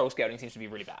his pro scouting seems to be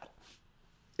really bad.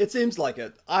 It seems like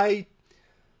it. I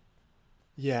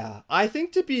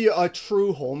think to be a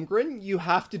true Holmgren, you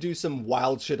have to do some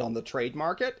wild shit on the trade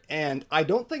market, and I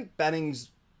don't think Benning's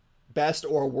best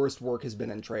or worst work has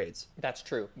been in trades. That's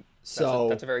true. So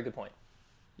that's a very good point.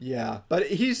 Yeah, but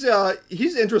he's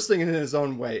interesting in his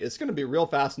own way. It's going to be real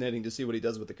fascinating to see what he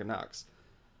does with the Canucks,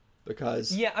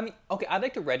 because Yeah, I mean, okay, I'd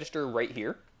like to register right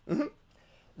here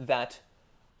that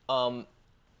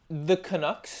the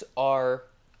Canucks are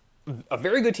a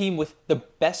very good team with the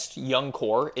best young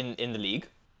core in the league.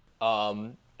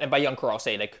 And by young core, I'll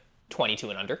say like 22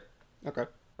 and under. Okay.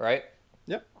 Right?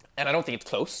 Yep. And I don't think it's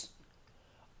close.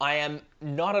 I am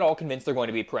not at all convinced they're going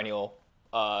to be a perennial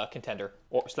contender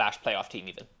or / playoff team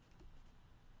even.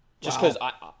 Just because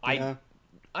Yeah.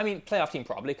 I mean, playoff team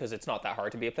probably because it's not that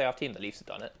hard to be a playoff team. The Leafs have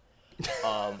done it.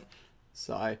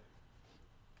 Sigh.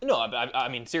 No, I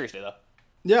mean seriously though.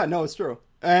 Yeah, no, it's true.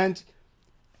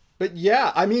 But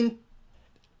yeah, I mean,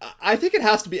 I think it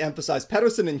has to be emphasized.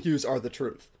 Pettersson and Hughes are the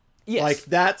truth. Yes. Like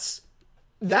that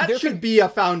There should could- be a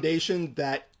foundation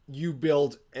that you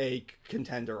build a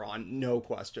contender on, no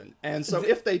question. And so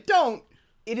if they don't,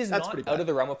 It is That's not pretty out bad. of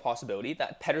the realm of possibility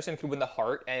that Pettersson could win the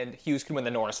Hart and Hughes could win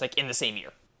the Norris like in the same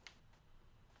year.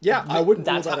 yeah, I wouldn't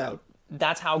rule That's that how, out.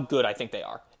 That's how good I think they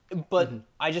are. But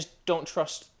I just don't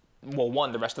trust,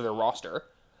 the rest of their roster.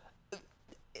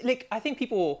 Like, I think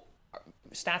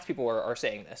stats people are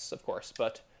saying this, of course,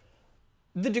 but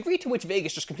the degree to which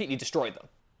Vegas just completely destroyed them.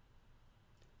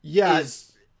 Yeah,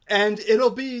 is- and it'll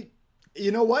be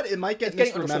You know what? It might get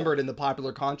getting misremembered in the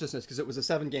popular consciousness because it was a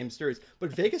 7-game series,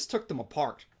 but Vegas took them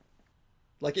apart.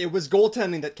 Like, it was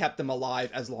goaltending that kept them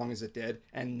alive as long as it did,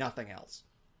 and nothing else.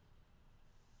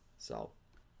 So,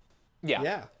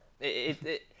 yeah.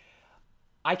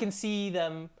 I can see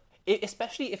them,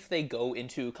 especially if they go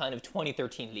into kind of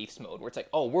 2013 Leafs mode, where it's like,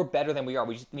 oh, we're better than we are.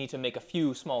 We just need to make a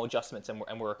few small adjustments, and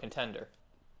we're a contender.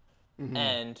 Mm-hmm.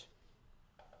 And,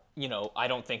 I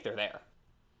don't think they're there.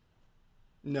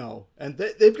 No, and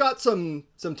they've got some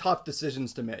tough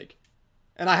decisions to make.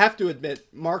 And I have to admit,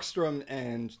 Markstrom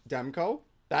and Demko,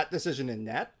 that decision in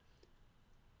net,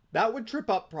 that would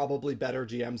trip up probably better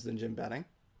GMs than Jim Benning.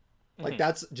 Like,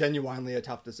 that's genuinely a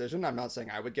tough decision. I'm not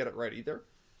saying I would get it right either.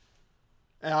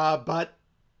 But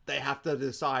they have to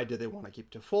decide, do they want to keep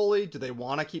Toffoli? Do they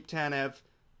want to keep Tanev?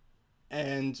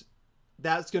 And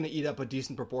that's going to eat up a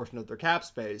decent proportion of their cap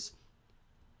space.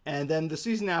 And then the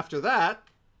season after that,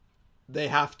 they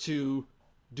have to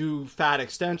do fat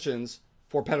extensions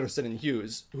for Pettersson and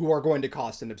Hughes, who are going to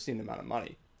cost an obscene amount of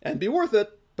money. And be worth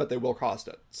it, but they will cost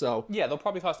it. So yeah, they'll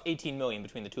probably cost $18 million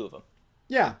between the two of them.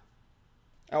 Yeah.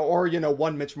 Or,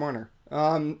 one Mitch Marner.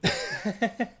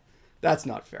 That's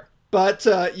not fair. But,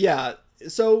 yeah,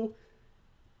 so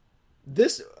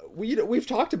this, we've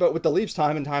talked about with the Leafs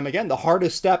time and time again, the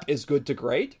hardest step is good to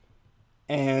great.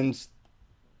 And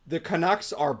the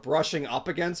Canucks are brushing up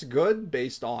against good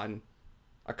based on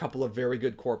a couple of very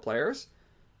good core players.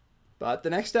 But the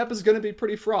next step is going to be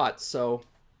pretty fraught. So,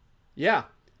 yeah.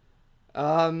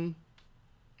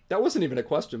 That wasn't even a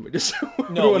question. We just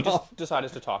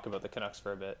decided to talk about the Canucks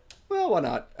for a bit. Well, why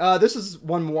not? This is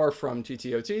one more from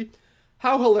TTOT.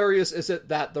 How hilarious is it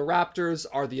that the Raptors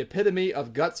are the epitome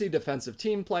of gutsy defensive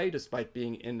team play despite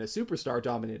being in a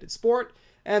superstar-dominated sport,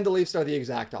 and the Leafs are the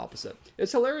exact opposite?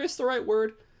 Is hilarious the right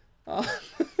word? I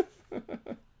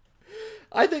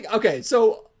think, okay,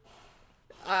 so,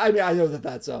 I mean, I know that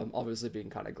that's obviously being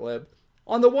kind of glib.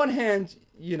 On the one hand,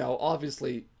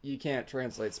 obviously you can't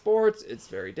translate sports. It's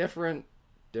very different.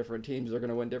 Different teams are going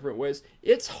to win different ways.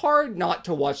 It's hard not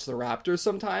to watch the Raptors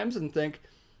sometimes and think,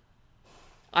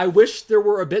 I wish there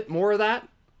were a bit more of that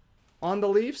on the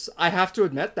Leafs. I have to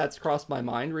admit that's crossed my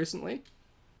mind recently.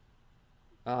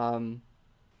 And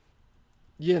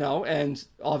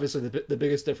obviously the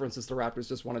biggest difference is the Raptors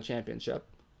just won a championship,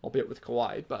 albeit with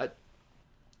Kawhi, but...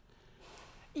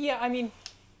 Yeah, I mean...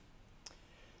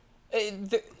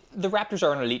 The Raptors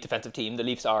are an elite defensive team. The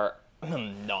Leafs are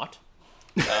not,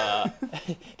 to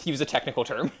use a technical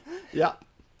term. Yeah.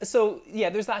 So, yeah,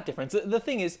 there's that difference. The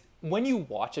thing is, when you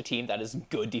watch a team that is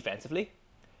good defensively,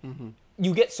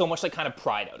 you get so much kind of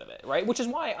pride out of it, right? Which is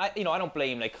why I don't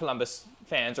blame Columbus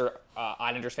fans or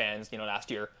Islanders fans, last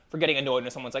year for getting annoyed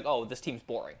when someone's like, "Oh, this team's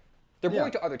boring." They're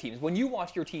boring to other teams. When you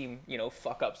watch your team,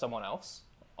 fuck up someone else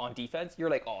on defense, you're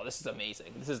like, "Oh, this is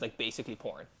amazing. This is basically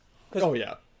porn." Oh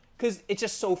yeah. Because it's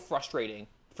just so frustrating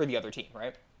for the other team,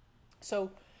 right?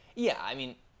 So, yeah, I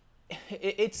mean,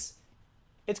 it's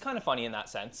kind of funny in that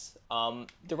sense.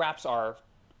 The Raps are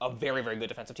a very, very good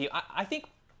defensive team. I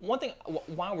think one thing,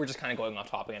 while we're just kind of going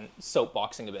off topic and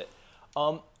soapboxing a bit,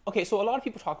 okay, so a lot of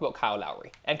people talk about Kyle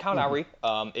Lowry. And Kyle Lowry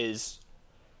is,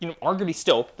 arguably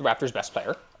still the Raptors' best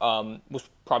player. Was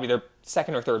probably their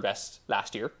second or third best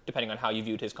last year, depending on how you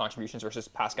viewed his contributions versus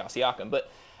Pascal Siakam.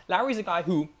 But Lowry's a guy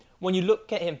who... When you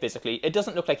look at him physically, it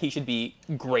doesn't look like he should be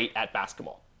great at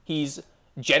basketball. He's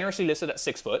generously listed at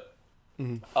 6 foot.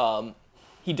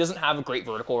 He doesn't have a great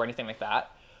vertical or anything like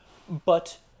that.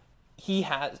 But he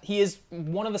is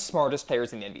one of the smartest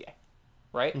players in the NBA,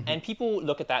 right? And people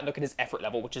look at that, look at his effort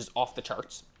level, which is off the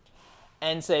charts,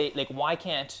 and say, why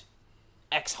can't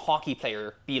X hockey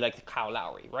player be like Kyle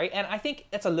Lowry, right? And I think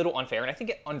that's a little unfair, and I think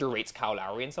it underrates Kyle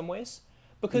Lowry in some ways,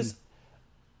 because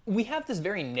we have this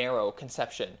very narrow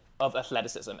conception of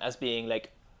athleticism as being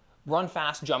run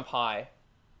fast, jump high,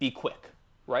 be quick,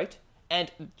 right?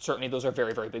 And certainly those are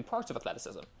very, very big parts of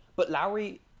athleticism. But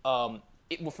Lowry,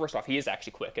 first off, he is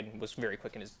actually quick and was very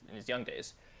quick in his young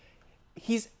days.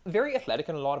 He's very athletic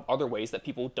in a lot of other ways that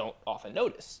people don't often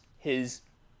notice. His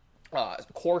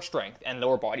core strength and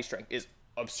lower body strength is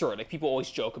absurd. People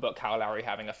always joke about Kyle Lowry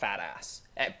having a fat ass,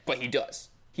 but he does.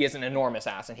 He has an enormous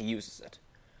ass and he uses it.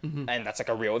 And that's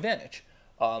a real advantage.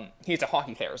 He's a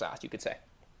hockey player's ass, you could say.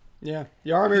 Yeah.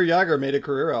 Jaromir Jagr made a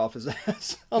career off his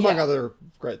ass, among other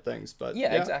great things. But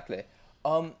yeah, exactly.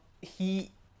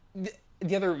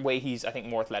 The other way he's, I think,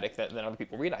 more athletic than other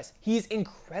people realize, he's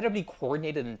incredibly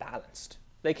coordinated and balanced.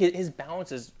 His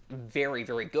balance is very,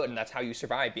 very good, and that's how you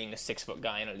survive being a 6 foot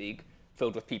guy in a league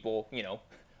filled with people,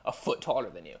 a foot taller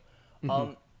than you.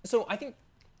 So I think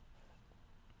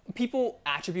people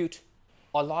attribute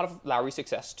a lot of Lowry's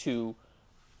success to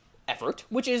effort,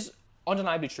 which is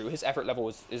undeniably true. His effort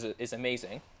level is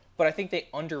amazing. But I think they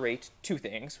underrate two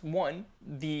things. One,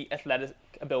 the athletic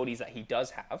abilities that he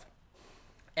does have.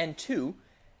 And two,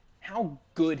 how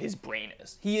good his brain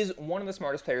is. He is one of the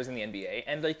smartest players in the NBA.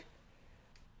 And, like,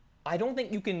 I don't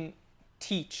think you can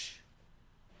teach,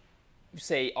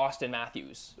 say, Austin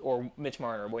Matthews or Mitch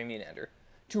Marner or William Nylander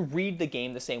to read the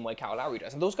game the same way Kyle Lowry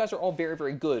does. And those guys are all very,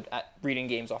 very good at reading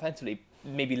games offensively,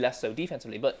 maybe less so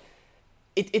defensively. But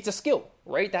it's a skill,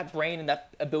 right? That brain and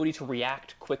that ability to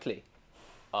react quickly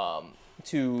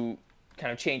to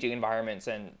kind of changing environments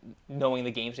and knowing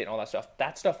the game state and all that stuff.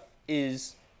 That stuff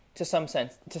is, to some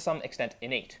extent,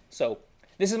 innate. So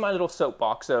this is my little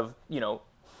soapbox of,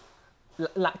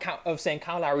 of saying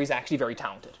Kyle Lowry is actually very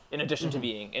talented, in addition to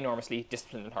being enormously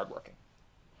disciplined and hardworking.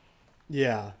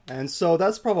 Yeah, and so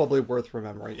that's probably worth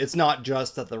remembering. It's not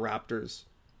just that the Raptors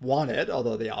want it,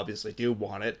 although they obviously do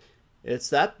want it. It's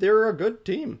that they're a good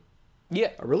team. Yeah.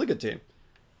 A really good team.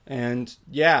 And,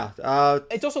 yeah.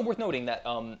 It's also worth noting that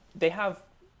they have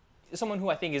someone who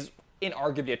I think is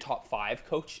inarguably a top 5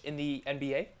 coach in the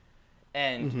NBA.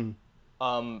 And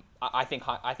I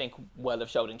think well of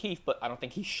Sheldon Keefe, but I don't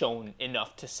think he's shown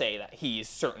enough to say that he's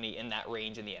certainly in that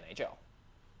range in the NHL.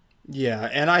 Yeah,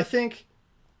 and I think,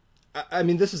 I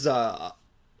mean, this is a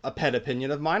pet opinion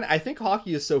of mine. I think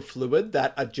hockey is so fluid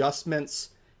that adjustments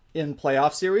in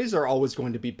playoff series are always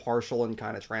going to be partial and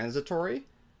kind of transitory.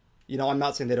 I'm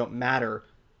not saying they don't matter.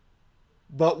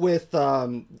 But with,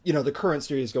 the current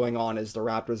series going on is the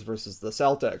Raptors versus the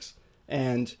Celtics.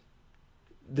 And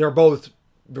they're both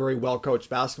very well-coached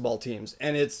basketball teams.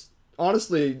 And it's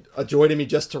honestly a joy to me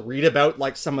just to read about,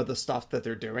 like, some of the stuff that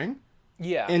they're doing.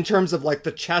 Yeah. In terms of, like,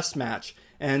 the chess match.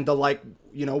 And the, like,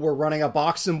 we're running a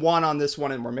box and one on this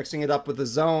one and we're mixing it up with the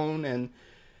zone. And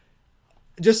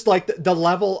just, like, the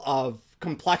level of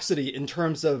complexity in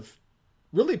terms of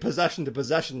really possession to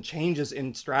possession changes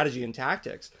in strategy and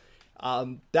tactics.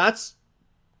 That's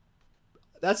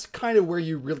kind of where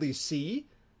you really see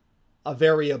a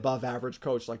very above average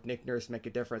coach like Nick Nurse make a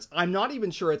difference. I'm not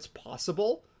even sure it's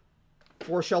possible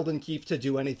for Sheldon Keefe to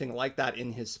do anything like that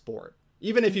in his sport,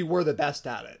 even if he were the best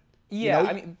at it. Yeah,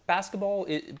 I mean, basketball,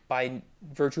 by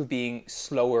virtue of being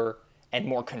slower and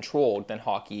more controlled than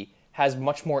hockey, has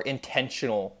much more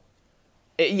intentional.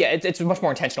 It's much more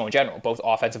intentional in general, both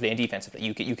offensively and defensively.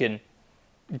 You can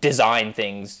design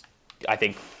things, I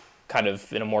think, kind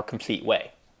of in a more complete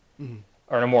way,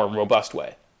 or in a more robust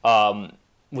way,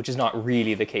 which is not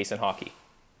really the case in hockey.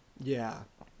 Yeah.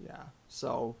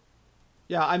 So,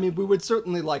 yeah, I mean, we would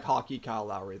certainly like hockey Kyle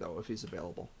Lowry, though, if he's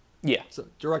available. Yeah. So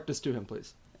direct us to him,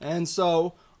 please. And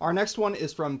so our next one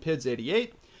is from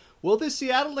Pids88. Will the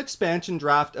Seattle expansion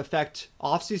draft affect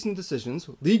offseason decisions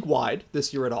league-wide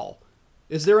this year at all?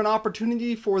 Is there an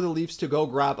opportunity for the Leafs to go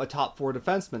grab a top 4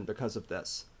 defenseman because of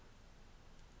this?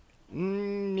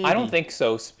 Maybe. I don't think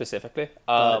so specifically.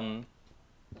 Well,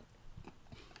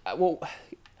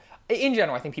 in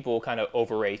general, I think people will kind of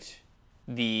overrate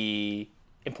the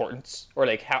importance or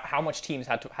like how much teams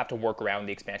have to work around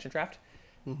the expansion draft.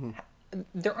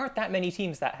 There aren't that many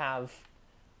teams that have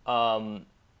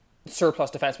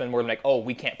surplus defensemen more than like, oh,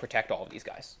 we can't protect all of these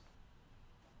guys.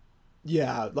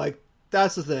 Yeah, like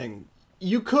that's the thing.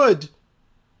 You could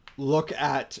look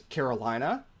at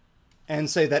Carolina and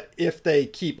say that if they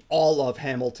keep all of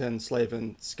Hamilton,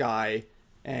 Slavin, Sky,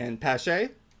 and Pache,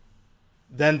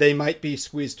 then they might be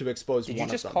squeezed to expose one of them.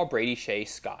 Did you just call Brady Shea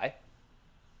Sky?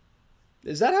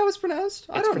 Is that how it's pronounced?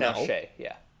 I don't know. It's pronounced Shea,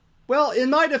 yeah. Well, in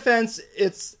my defense,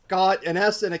 it's got an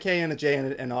S and a K and a J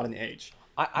and not an H.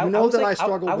 I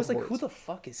struggle with words. Who the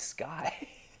fuck is Sky?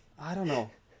 I don't know.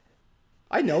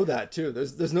 I know that, too.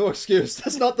 There's no excuse.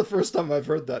 That's not the first time I've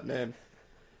heard that name.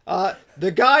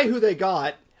 The guy who they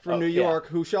got from New York,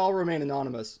 who shall remain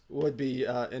anonymous, would be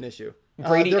an issue.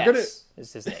 Brady S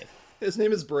is his name. His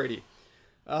name is Brady.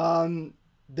 They'll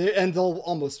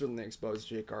almost certainly expose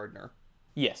Jake Gardner.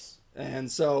 Yes.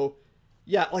 And so,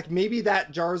 yeah, like maybe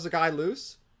that jars a guy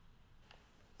loose.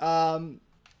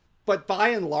 But by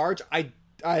and large, I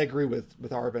agree with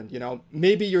Arvind.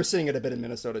 Maybe you're seeing it a bit in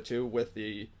Minnesota, too, with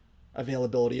the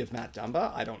availability of Matt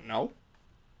Dumba. I don't know.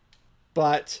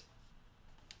 But,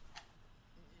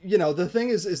 the thing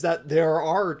is that there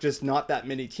are just not that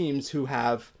many teams who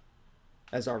have,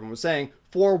 as Arvind was saying,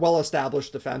 4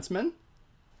 well-established defensemen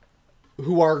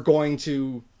who are going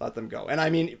to let them go. And I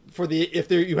mean,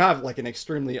 if you have like an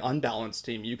extremely unbalanced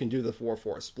team, you can do the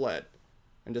 4-4 split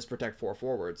and just protect 4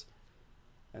 forwards.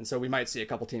 And so we might see a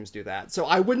couple teams do that. So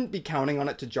I wouldn't be counting on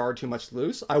it to jar too much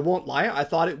loose. I won't lie. I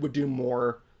thought it would do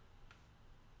more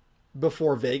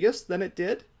before Vegas than it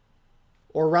did.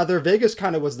 Or rather, Vegas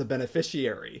kind of was the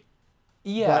beneficiary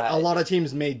Yeah. But a lot of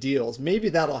teams made deals. Maybe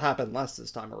that'll happen less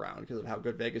this time around because of how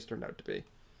good Vegas turned out to be.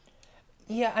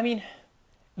 Yeah, I mean,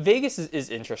 Vegas is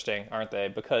interesting, aren't they?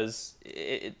 Because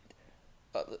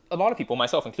a lot of people,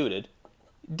 myself included,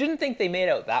 didn't think they made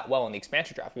out that well in the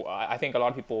expansion draft. Well, I think a lot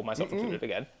of people, myself included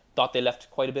again, thought they left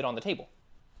quite a bit on the table.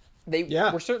 They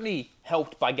were certainly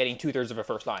helped by getting 2/3 of a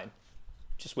first line,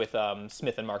 just with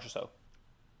Smith and Marchessault,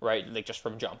 right? Like just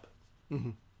from jump.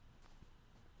 Mm-hmm.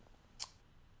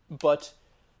 But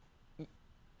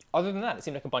other than that, it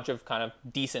seemed like a bunch of kind of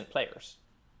decent players.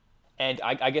 And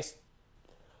I guess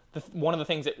one of the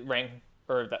things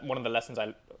one of the lessons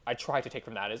I try to take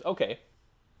from that is, okay,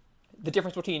 the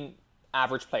difference between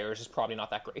average players is probably not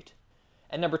that great.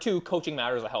 And number two, coaching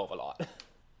matters a hell of a lot.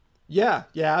 Yeah,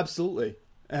 absolutely.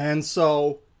 And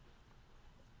so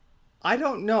I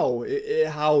don't know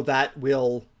how that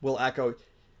will echo.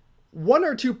 One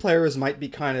or two players might be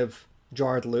kind of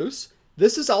jarred loose.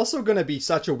 This is also going to be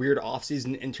such a weird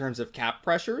offseason in terms of cap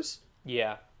pressures.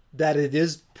 Yeah. That it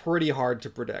is pretty hard to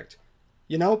predict.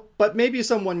 You know, but maybe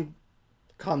someone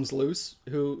comes loose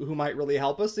who might really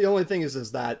help us. The only thing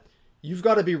is that you've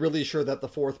got to be really sure that the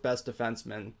fourth best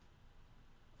defenseman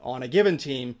on a given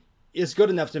team is good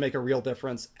enough to make a real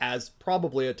difference as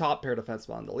probably a top pair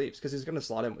defenseman on the Leafs, because he's going to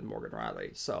slot in with Morgan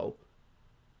Rielly. So,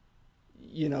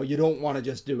 you know, you don't want to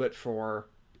just do it for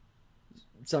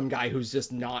some guy who's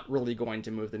just not really going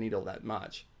to move the needle that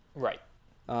much. Right.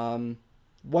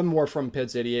 One more from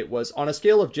Pids Idiot was, on a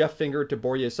scale of Jeff Finger to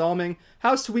Borje Salming,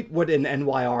 how sweet would an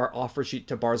NYR offer sheet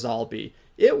to Barzal be?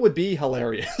 It would be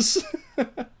hilarious.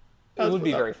 It would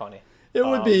be very funny. It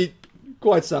would be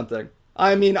quite something.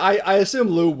 I mean, I assume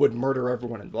Lou would murder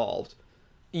everyone involved.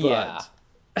 Yeah.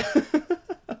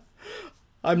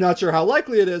 I'm not sure how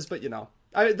likely it is, but, you know,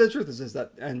 the truth is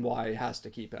that NY has to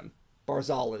keep him.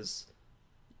 Barzal is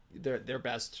their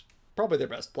best, probably their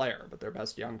best player, but their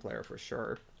best young player for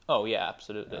sure. Oh, yeah,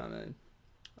 absolutely.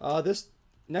 This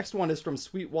next one is from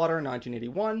Sweetwater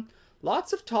 1981.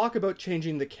 Lots of talk about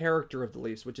changing the character of the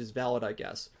Leafs, which is valid, I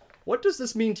guess. What does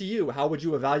this mean to you? How would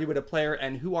you evaluate a player,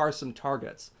 and who are some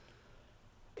targets?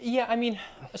 Yeah, I mean,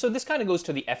 so this kind of goes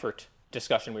to the effort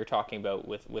discussion we were talking about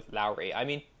with Lowry. I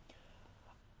mean,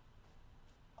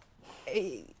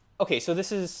 okay, so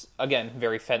this is, again,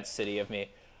 very fence city of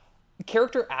me.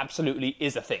 Character absolutely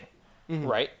is a thing,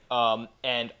 right?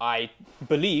 And I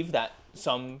believe that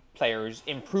some players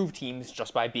improve teams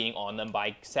just by being on them,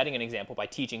 by setting an example, by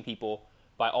teaching people,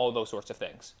 by all those sorts of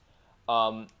things.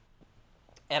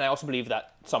 And I also believe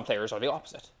that some players are the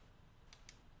opposite,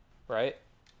 right?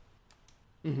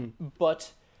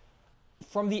 But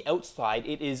from the outside,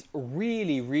 it is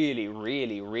really, really,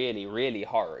 really, really, really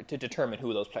hard to determine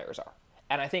who those players are.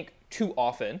 And I think too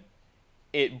often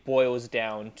it boils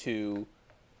down to,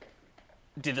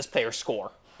 did this player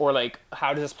score? Or like,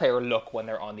 how does this player look when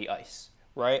they're on the ice,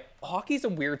 right? Hockey's a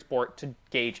weird sport to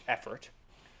gauge effort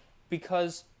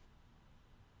because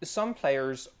some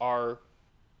players are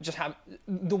just have,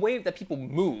 the way that people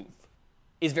move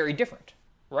is very different,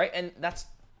 right? And that's,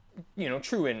 you know,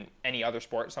 true in any other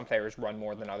sport. Some players run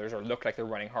more than others or look like they're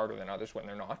running harder than others when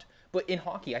they're not. But in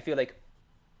hockey, I feel like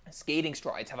skating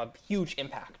strides have a huge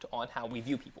impact on how we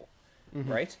view people,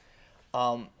 right?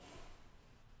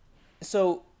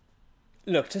 So,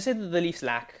 look, to say that the Leafs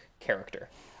lack character,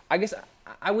 I guess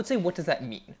I would say, what does that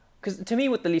mean? Because to me,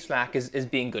 what the Leafs lack is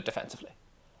being good defensively.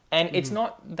 And it's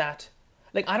not that,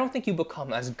 like, I don't think you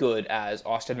become as good as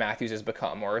Austin Matthews has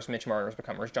become, or as Mitch Marner has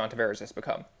become, or as John Tavares has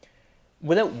become,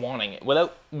 without wanting it,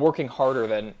 without working harder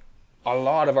than a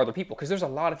lot of other people. Because there's a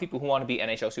lot of people who want to be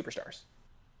NHL superstars.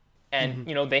 And,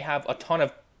 you know, they have a ton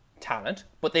of talent,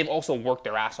 but they've also worked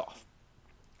their ass off.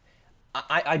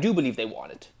 I do believe they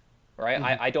want it, right?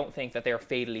 I don't think that they're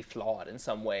fatally flawed in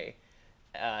some way,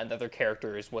 and that their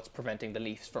character is what's preventing the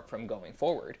Leafs from going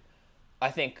forward.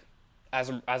 I think as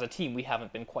a team, we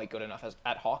haven't been quite good enough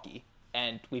at hockey,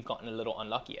 and we've gotten a little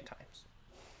unlucky at times.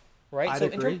 Right? I'd so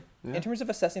agree. In terms of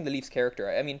assessing the Leafs' character,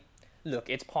 I mean, look,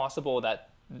 it's possible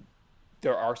that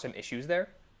there are some issues there,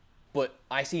 but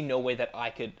I see no way that I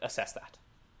could assess that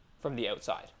from the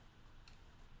outside.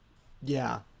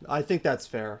 Yeah, I think that's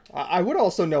fair. I would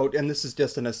also note, and this is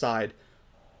just an aside,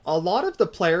 a lot of the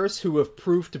players who have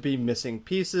proved to be missing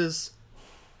pieces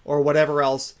or whatever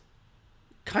else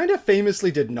kind of famously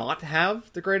did not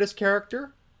have the greatest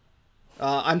character.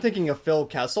 I'm thinking of Phil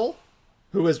Kessel,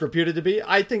 who is reputed to be.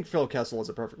 I think Phil Kessel is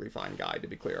a perfectly fine guy, to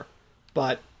be clear.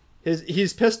 But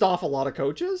he's pissed off a lot of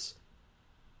coaches.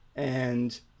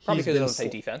 And probably because he doesn't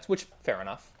play defense, which, fair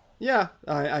enough. Yeah,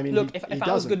 I mean, look, if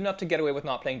I was good enough to get away with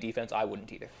not playing defense, I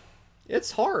wouldn't either. It's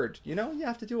hard, you know? You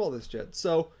have to do all this shit.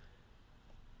 So,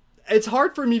 it's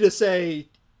hard for me to say,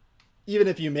 even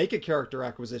if you make a character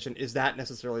acquisition, is that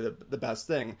necessarily the best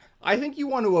thing? I think you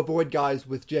want to avoid guys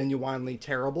with genuinely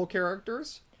terrible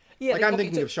characters. Yeah, like I'm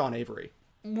thinking of Sean Avery.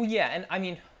 Well, yeah, and I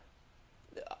mean,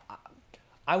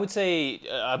 I would say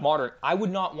modern. I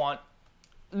would not want.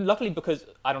 Luckily, because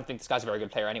I don't think this guy's a very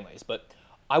good player, anyways. But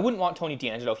I wouldn't want Tony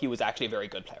D'Angelo if he was actually a very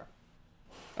good player.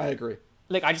 I agree.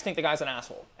 Like, I just think the guy's an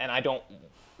asshole, and I don't.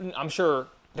 I'm sure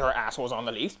there are assholes on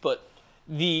the Leafs, but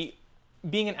being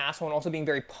an asshole and also being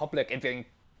very public and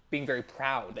being very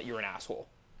proud that you're an asshole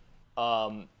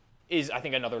is, I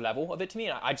think, another level of it to me.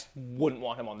 And I just wouldn't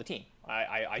want him on the team.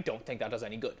 I don't think that does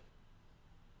any good.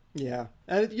 Yeah,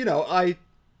 and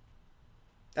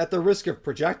at the risk of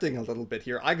projecting a little bit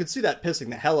here, I could see that pissing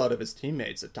the hell out of his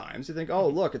teammates at times. You think, oh,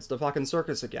 look, it's the fucking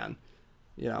circus again.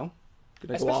 Gonna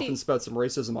go off and spout some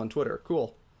racism on Twitter.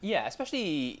 Cool. Yeah,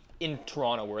 especially in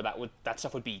Toronto, where that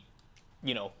stuff would be,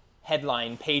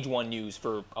 headline page 1 news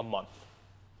for a month.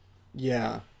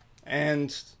 Yeah,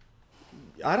 and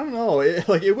I don't know.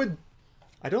 It would.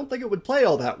 I don't think it would play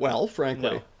all that well,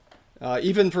 frankly. No.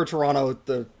 Even for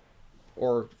Toronto,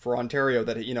 or for Ontario,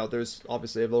 that there's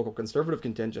obviously a vocal conservative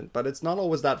contingent, but it's not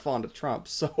always that fond of Trump.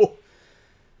 So,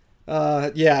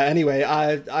 yeah. Anyway,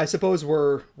 I suppose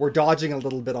we're dodging a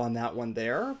little bit on that one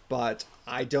there, but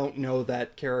I don't know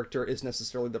that character is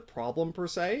necessarily the problem per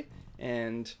se,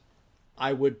 and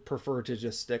I would prefer to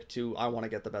just stick to I want to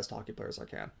get the best hockey players I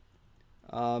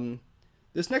can.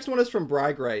 This next one is from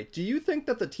Brygray. Do you think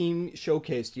that the team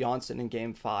showcased Johnsson in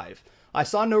Game 5? I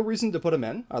saw no reason to put him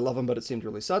in. I love him, but it seemed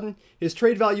really sudden. His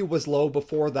trade value was low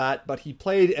before that, but he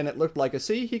played and it looked like a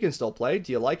C. He can still play.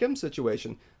 Do you like him?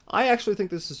 Situation. I actually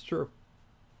think this is true.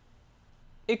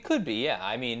 It could be, yeah.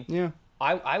 I mean, yeah.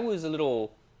 I was a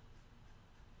little...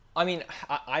 I mean,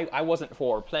 I wasn't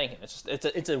for playing him.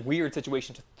 It's a weird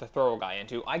situation to throw a guy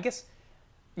into. I guess,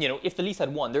 if the Leafs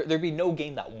had won, there'd be no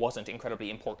game that wasn't incredibly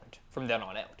important from then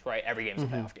on out, right? Every game's a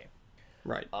playoff game.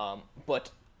 Right.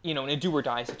 But, in a do or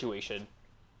die situation,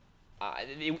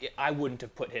 I wouldn't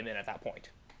have put him in at that point.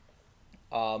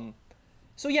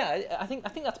 So yeah, I think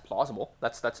that's plausible.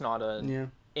 That's not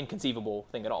an inconceivable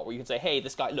thing at all. Where you can say, hey,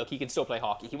 this guy, look, he can still play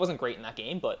hockey. He wasn't great in that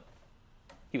game, but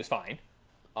he was fine.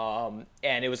 And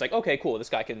it was like, okay, cool, this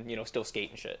guy can, still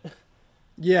skate and shit.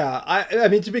 Yeah, I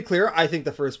mean, to be clear, I think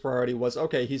the first priority was,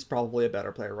 okay, he's probably a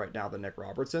better player right now than Nick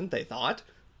Robertson, they thought.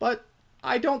 But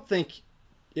I don't think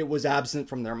it was absent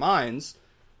from their minds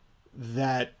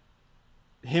that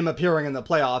him appearing in the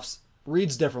playoffs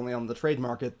reads differently on the trade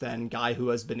market than guy who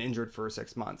has been injured for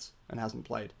 6 months and hasn't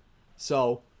played.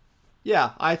 So,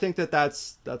 yeah, I think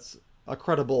that's a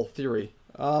credible theory.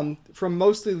 From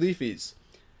Mostly Leafies.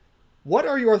 What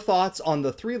are your thoughts on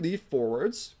the 3 Leaf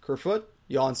forwards, Kerfoot,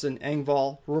 Johnsson,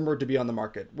 Engvall, rumored to be on the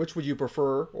market? Which would you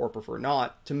prefer, or prefer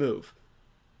not, to move?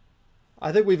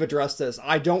 I think we've addressed this.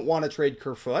 I don't want to trade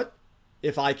Kerfoot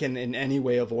if I can in any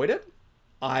way avoid it.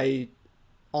 I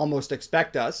almost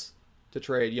expect us to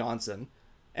trade Johnsson.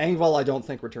 Engvall, I don't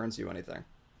think returns you anything.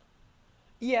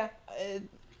 Yeah,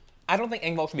 I don't think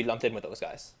Engvall should be lumped in with those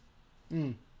guys.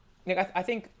 I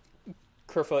think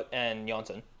Kerfoot and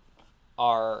Johnsson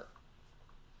are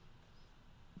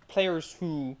players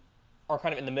who are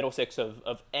kind of in the middle six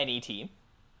of any team.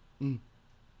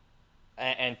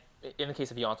 And in the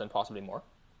case of Johnsson, possibly more.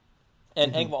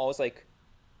 And Engvall is like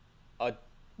a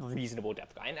reasonable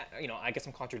depth guy. And, I guess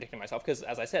I'm contradicting myself because,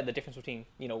 as I said, the difference between,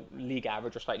 league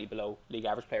average or slightly below league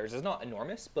average players is not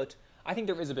enormous, but I think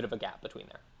there is a bit of a gap between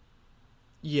there.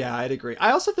 Yeah, I'd agree.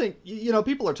 I also think,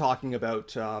 people are talking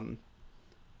about,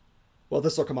 well,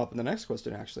 this will come up in the next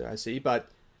question, actually, I see, but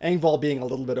Engvall being a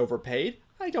little bit overpaid,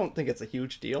 I don't think it's a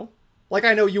huge deal. Like,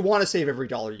 I know you want to save every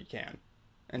dollar you can,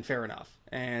 and fair enough.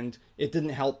 And it didn't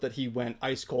help that he went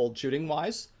ice cold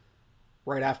shooting-wise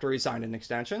right after he signed an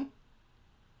extension.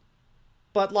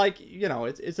 But, like,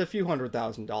 it's a few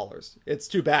 $100,000. It's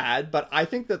too bad, but I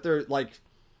think that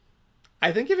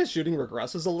I think if his shooting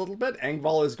regresses a little bit,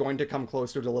 Engvall is going to come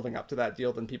closer to living up to that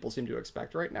deal than people seem to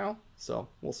expect right now. So,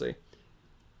 we'll see.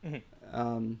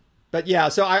 But yeah,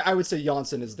 so I would say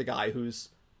Johnsson is the guy who's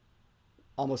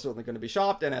almost certainly going to be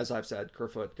shopped, and as I've said,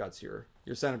 Kerfoot guts your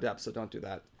center depth, so don't do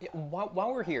that. Yeah,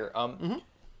 while we're here,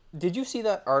 did you see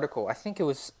that article? I think it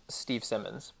was Steve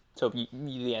Simmons. So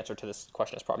the answer to this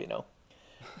question is probably no.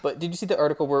 But did you see the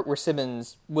article where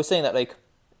Simmons was saying that, like,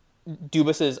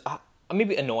 Dubas is,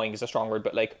 maybe annoying is a strong word,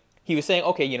 but, like, he was saying,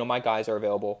 okay, my guys are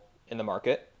available in the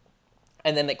market,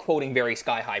 and then, like, quoting very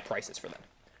sky-high prices for them.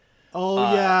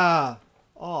 Oh, yeah.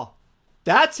 Oh,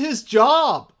 that's his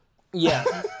job. Yeah.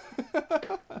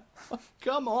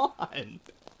 Come on.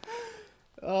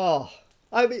 Oh,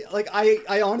 I mean, like,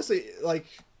 I honestly, like,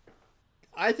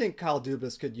 I think Kyle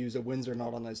Dubas could use a Windsor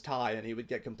knot on his tie and he would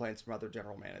get complaints from other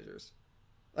general managers.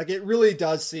 Like, it really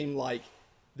does seem like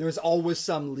there's always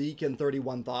some leak in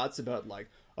 31 Thoughts about, like,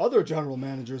 other general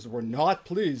managers were not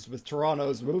pleased with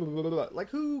Toronto's blah, blah, blah, blah. Like,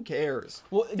 who cares?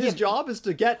 Well, his job is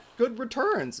to get good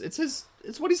returns. It's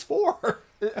what he's for.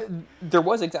 There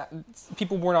was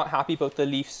people were not happy about the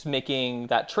Leafs making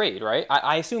that trade, right?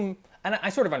 I assume, and I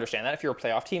sort of understand that if you're a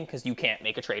playoff team, because you can't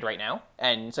make a trade right now,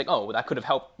 and it's like, oh, well, that could have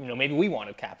helped. Maybe we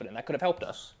wanted Kapanen, that could have helped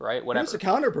us, right? Whatever. Here's a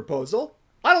counter proposal.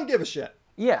 I don't give a shit.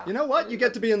 Yeah. You know what? You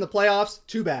get to be in the playoffs.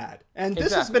 Too bad. And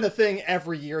this has been a thing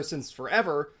every year since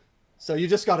forever. So you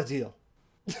just got to deal.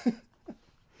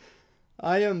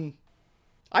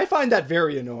 I find that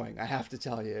very annoying, I have to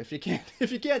tell you. If you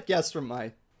can't guess from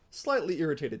my slightly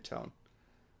irritated tone.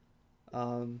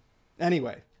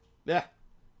 Anyway, yeah.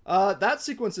 That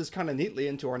sequences kind of neatly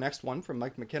into our next one from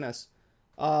Mike McInnes.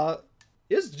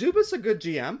 Is Dubas a good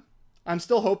GM? I'm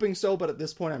still hoping so, but at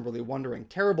this point I'm really wondering.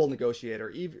 Terrible negotiator.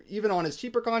 Even on his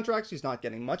cheaper contracts, he's not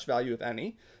getting much value, if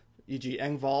any. E.g.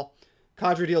 Engvall.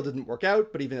 Kadri deal didn't work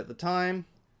out, but even at the time,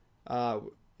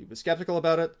 he was skeptical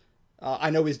about it. I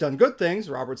know he's done good things.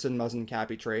 Robertson, Muzzin,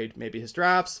 Cappy trade, maybe his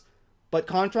drafts. But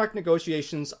contract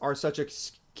negotiations are such a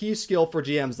key skill for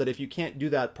GMs that if you can't do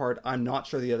that part, I'm not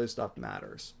sure the other stuff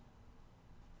matters.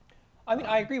 I mean,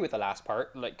 I agree with the last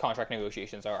part. Like, contract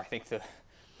negotiations are, I think,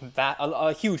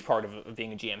 a huge part of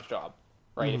being a GM's job,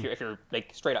 right? Mm-hmm. If you're like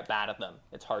straight up bad at them,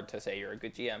 it's hard to say you're a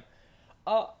good GM.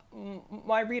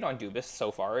 My read on Dubas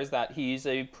so far is that he's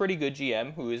a pretty good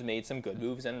GM who has made some good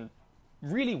moves and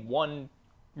really one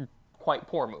quite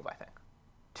poor move, I think.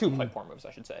 Two quite poor moves,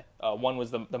 I should say. One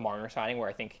was the Marner signing, where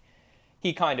I think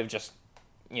he kind of just,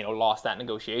 lost that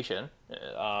negotiation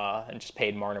and just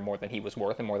paid Marner more than he was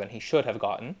worth and more than he should have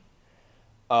gotten.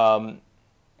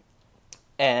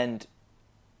 And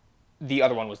the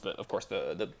other one was, of course,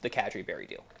 the Kadri Barrie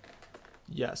deal.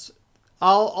 Yes.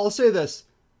 I'll say this.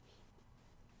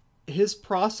 His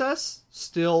process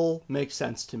still makes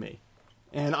sense to me.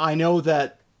 And I know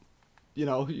that,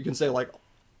 you can say, like,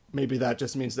 maybe that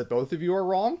just means that both of you are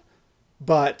wrong.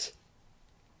 But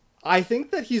I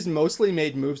think that he's mostly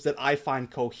made moves that I find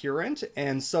coherent.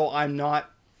 And so I'm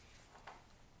not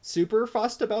super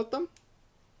fussed about them.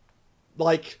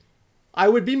 Like, I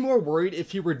would be more worried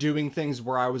if he were doing things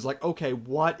where I was like, okay,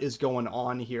 what is going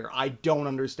on here? I don't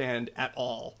understand at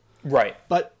all. Right.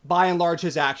 But by and large,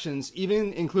 his actions,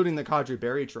 even including the Kadri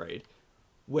Barrie trade,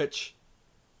 which,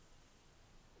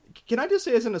 can I just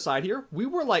say as an aside here, we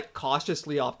were like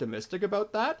cautiously optimistic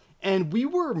about that. And we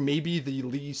were maybe the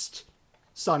least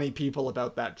sunny people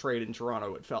about that trade in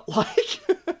Toronto, it felt like.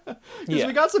 Because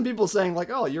we got some people saying like,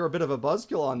 oh, you're a bit of a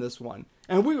buzzkill on this one.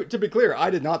 And to be clear,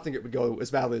 I did not think it would go as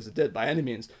badly as it did by any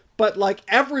means. But like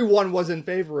everyone was in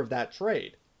favor of that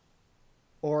trade.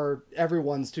 Or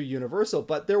everyone's too universal.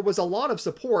 But there was a lot of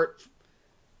support.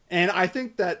 And I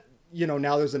think that,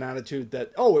 now there's an attitude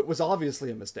that, oh, it was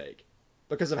obviously a mistake.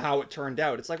 Because of how it turned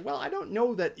out. It's like, well, I don't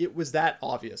know that it was that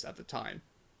obvious at the time.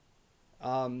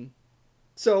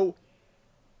 So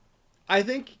I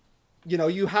think,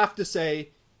 you have to say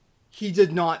he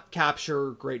did not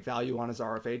capture great value on his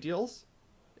RFA deals.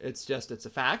 It's a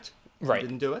fact. Right. He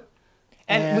didn't do it.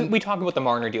 And we talk about the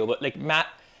Marner deal, but like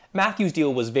Matthews'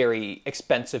 deal was very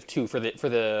expensive too for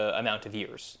the amount of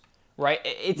years, right?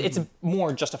 It's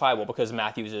more justifiable because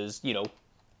Matthews is,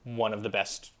 one of the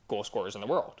best goal scorers in the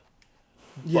world.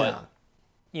 Yeah.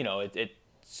 But,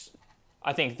 it's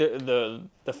I think the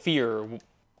fear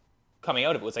coming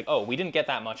out of it was like, oh, we didn't get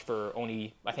that much for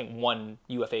only, I think, one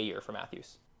UFA year for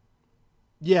Matthews.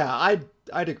 Yeah,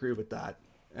 I'd agree with that.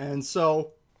 And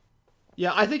so,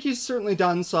 yeah, I think he's certainly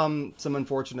done some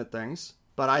unfortunate things,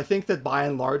 but I think that by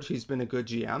and large he's been a good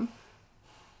GM.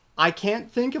 I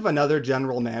can't think of another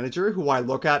general manager who I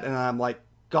look at and I'm like,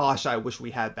 gosh, I wish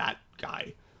we had that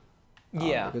guy.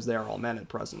 Yeah. Because they are all men at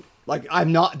present. Like,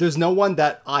 there's no one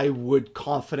that I would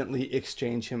confidently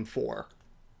exchange him for.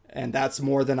 And that's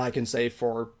more than I can say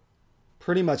for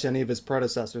pretty much any of his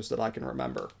predecessors that I can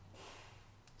remember.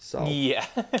 So. Yeah.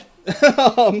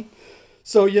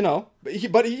 So,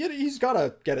 but he's got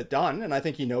to get it done. And I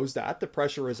think he knows that. The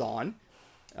pressure is on.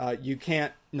 You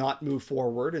can't not move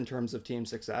forward in terms of team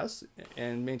success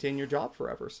and maintain your job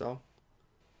forever. So,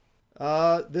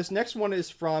 this next one is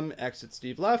from Exit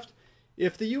Steve Left.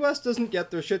 If the U.S. doesn't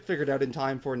get their shit figured out in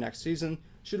time for next season,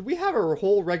 should we have a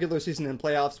whole regular season and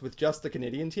playoffs with just the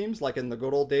Canadian teams, like in the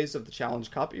good old days of the Challenge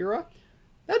Cup era?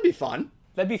 That'd be fun.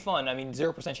 That'd be fun. I mean,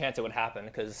 0% chance it would happen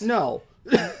because no,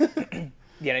 the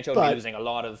NHL would be losing a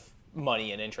lot of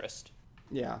money and interest.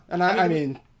 Yeah, and I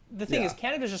mean the thing is,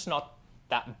 Canada's just not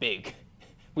that big.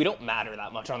 we don't matter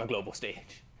that much on a global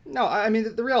stage. No, I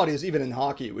mean, the reality is, even in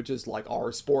hockey, which is like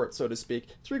our sport, so to speak,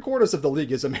 3/4 of the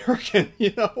league is American,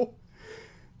 you know?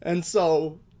 And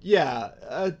so,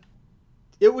 yeah,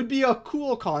 it would be a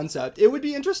cool concept. It would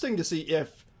be interesting to see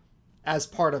if, as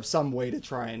part of some way to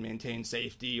try and maintain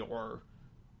safety or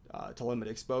to limit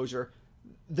exposure,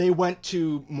 they went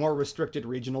to more restricted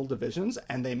regional divisions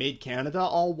and they made Canada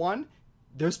all one.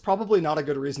 There's probably not a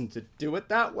good reason to do it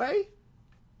that way.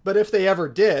 But if they ever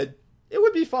did, it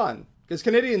would be fun. Because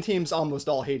Canadian teams almost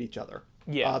all hate each other.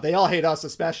 Yeah. They all hate us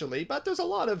especially, but there's a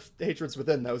lot of hatreds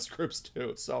within those groups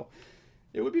too. So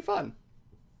it would be fun.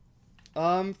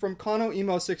 From Kono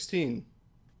Emo 16.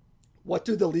 What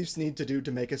do the Leafs need to do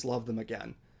to make us love them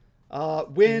again?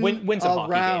 Win some a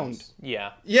hockey round. games.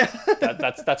 Yeah. Yeah.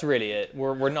 That's really it.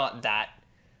 We're not that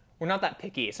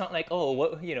picky. It's not like, oh,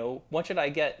 what should I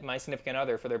get my significant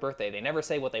other for their birthday? They never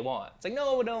say what they want. It's like,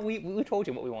 no, we told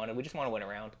you what we wanted. We just want to win a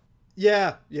round.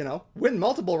 Yeah, win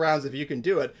multiple rounds if you can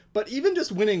do it. But even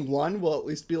just winning one will at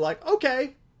least be like,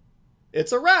 okay,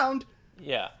 it's a round.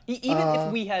 Yeah. Even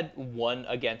if we had won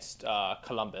against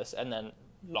Columbus and then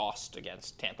lost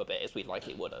against Tampa Bay, as we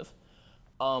likely would have,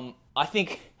 I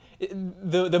think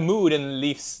the mood in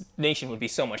Leafs Nation would be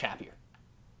so much happier.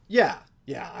 Yeah,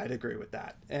 I'd agree with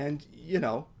that. And,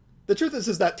 the truth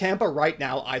is that Tampa right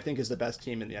now, I think, is the best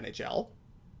team in the NHL.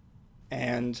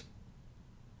 And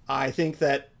I think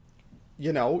that,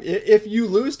 if you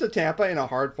lose to Tampa in a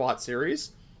hard-fought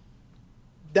series,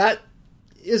 that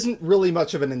isn't really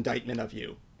much of an indictment of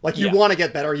you. Like, you want to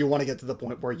get better, you want to get to the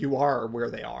point where you are where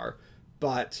they are.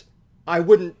 But I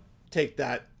wouldn't take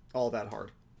that all that hard.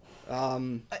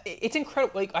 It's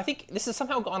incredible. Like, I think this has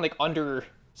somehow gone,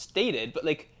 understated, but,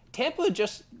 Tampa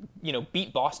just,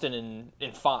 beat Boston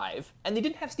in 5, and they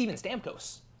didn't have Steven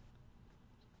Stamkos.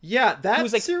 Yeah, that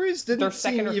series didn't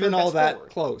seem even all that forward.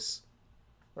 Close.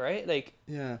 Right?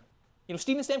 Yeah.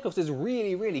 Steven Stamkos is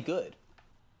really, really good.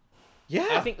 Yeah.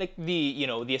 And I think,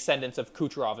 the ascendance of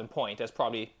Kucherov and Point as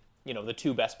probably, the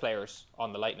two best players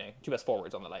on the Lightning, two best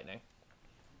forwards on the Lightning,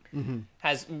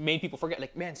 has made people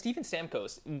forget, man, Steven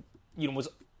Stamkos,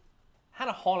 had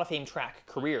a Hall of Fame track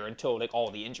career until,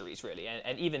 all the injuries, really.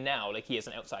 And even now, he has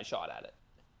an outside shot at it.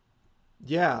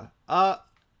 Yeah.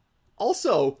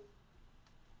 Also,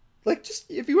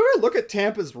 just if you ever look at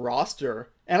Tampa's roster,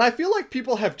 and I feel like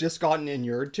people have just gotten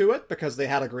inured to it because they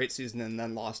had a great season and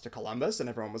then lost to Columbus, and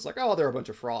everyone was like, oh, they're a bunch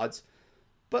of frauds.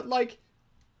 But,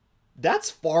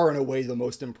 that's far and away the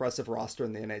most impressive roster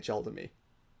in the NHL to me.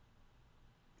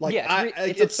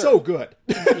 It's so good.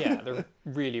 Yeah, they're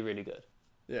really, really good.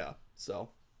 Yeah, so,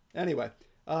 anyway.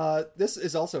 This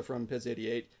is also from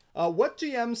Piz88. What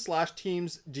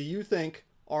GM/teams do you think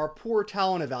are poor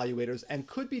talent evaluators and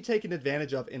could be taken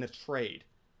advantage of in a trade?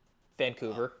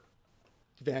 Vancouver.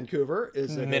 Vancouver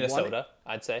is a Minnesota,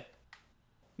 I'd say.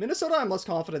 Minnesota I'm less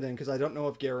confident in because I don't know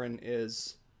if Guerin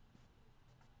is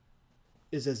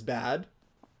as bad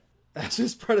as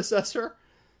his predecessor.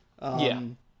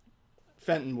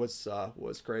 Fenton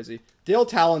was crazy. Dale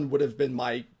Talon would have been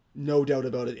my no doubt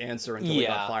about it answer until he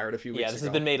got fired a few weeks ago. Yeah, this has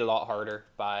been made a lot harder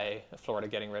by Florida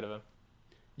getting rid of him.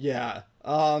 Yeah.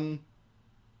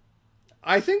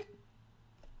 I think,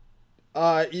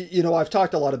 I've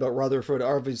talked a lot about Rutherford.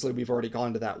 Obviously, we've already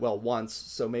gone to that well once,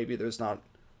 so maybe there's not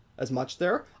as much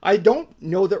there. I don't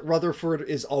know that Rutherford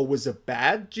is always a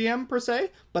bad GM, per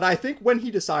se, but I think when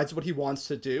he decides what he wants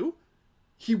to do,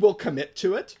 he will commit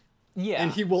to it,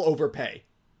 and he will overpay.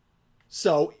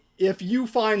 So, if you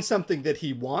find something that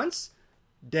he wants,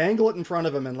 dangle it in front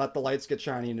of him and let the lights get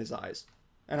shiny in his eyes.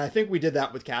 And I think we did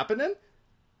that with Kapanen.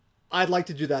 I'd like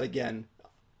to do that again.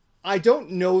 I don't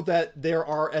know that there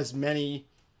are as many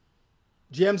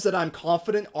GMs that I'm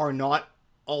confident are not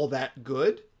all that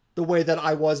good, the way that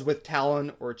I was with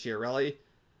Talon or Chiarelli.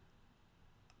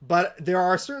 But there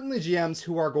are certainly GMs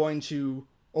who are going to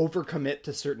overcommit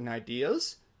to certain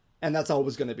ideas, and that's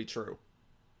always going to be true.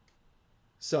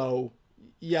 So,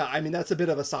 yeah, I mean, that's a bit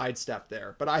of a sidestep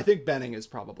there. But I think Benning is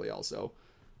probably also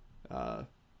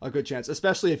a good chance,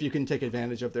 especially if you can take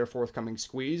advantage of their forthcoming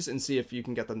squeeze and see if you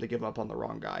can get them to give up on the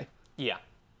wrong guy. Yeah.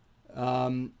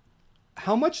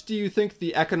 How much do you think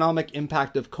the economic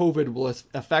impact of COVID will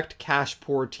affect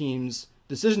cash-poor teams'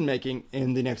 decision-making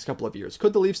in the next couple of years?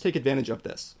 Could the Leafs take advantage of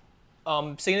this?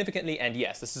 Significantly, and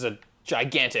yes, this is a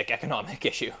gigantic economic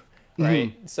issue, right?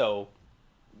 Mm-hmm. So,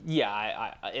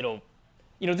 yeah, it'll...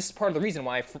 this is part of the reason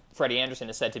why Freddie Anderson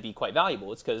is said to be quite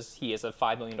valuable. It's because he has a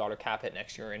 $5 million cap hit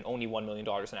next year and only $1 million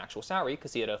in actual salary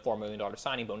because he had a $4 million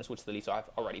signing bonus, which the Leafs have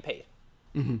already paid.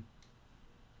 Mm-hmm.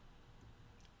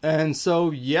 And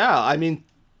so, yeah, I mean,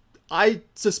 I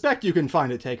suspect you can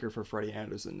find a taker for Freddie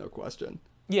Anderson, no question.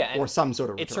 Yeah, or some sort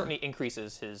of return. It certainly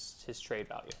increases his trade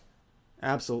value.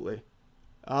 Absolutely.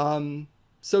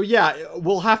 So yeah,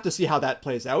 we'll have to see how that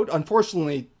plays out.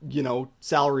 Unfortunately,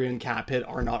 salary and cap hit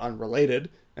are not unrelated,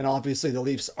 and obviously the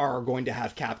Leafs are going to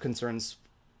have cap concerns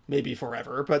maybe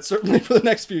forever, but certainly for the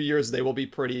next few years they will be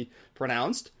pretty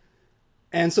pronounced.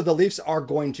 And so the Leafs are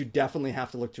going to definitely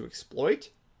have to look to exploit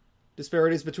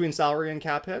disparities between salary and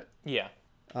cap hit. Yeah.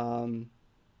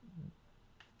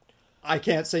 I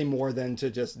can't say more than to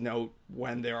just note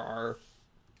when there are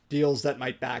deals that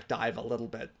might backdive a little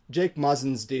bit. Jake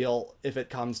Muzzin's deal, if it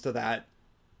comes to that,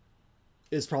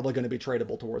 is probably going to be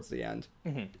tradable towards the end.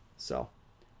 Mm-hmm. So,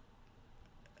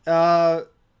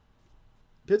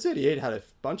 Pids88 had a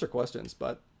bunch of questions,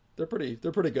 but they're pretty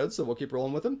good, so we'll keep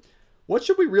rolling with them. What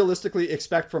should we realistically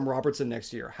expect from Robertson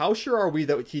next year? How sure are we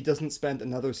that he doesn't spend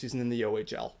another season in the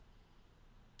OHL?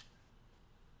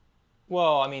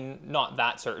 Well, I mean, not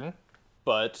that certain,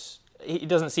 but it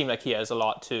doesn't seem like he has a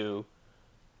lot to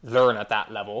learn at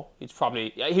that level. He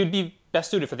would be best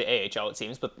suited for the AHL, it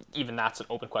seems, but even that's an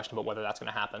open question about whether that's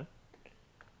going to happen.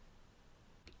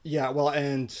 Yeah, well,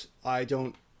 and I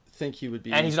don't think he would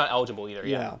be... And he's not eligible either,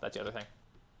 yeah. That's the other thing.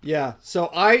 Yeah, so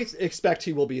I expect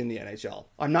he will be in the NHL.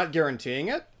 I'm not guaranteeing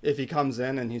it. If he comes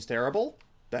in and he's terrible,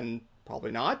 then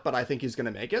probably not, but I think he's going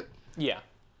to make it. Yeah.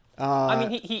 I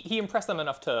mean, he impressed them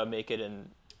enough to make it in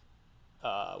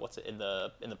in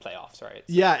the playoffs, right?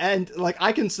 Yeah, and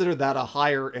I consider that a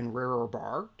higher and rarer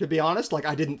bar, to be honest.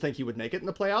 I didn't think he would make it in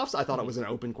the playoffs. I thought it was an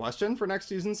open question for next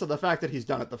season, so the fact that he's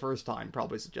done it the first time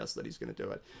probably suggests that he's going to do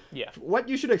it. Yeah. What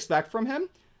you should expect from him,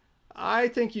 I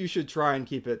think you should try and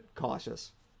keep it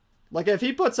cautious. If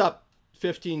he puts up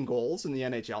 15 goals in the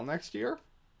NHL next year,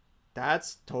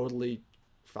 that's totally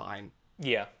fine.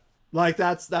 Yeah.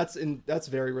 That's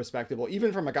very respectable,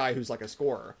 even from a guy who's a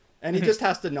scorer. And he just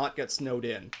has to not get snowed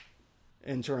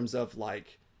in terms of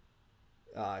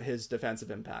his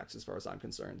defensive impacts, as far as I'm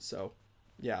concerned. So,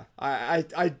 yeah,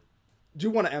 I do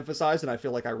want to emphasize, and I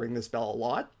feel like I ring this bell a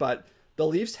lot, but the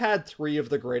Leafs had 3 of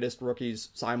the greatest rookies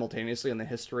simultaneously in the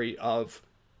history of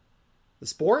the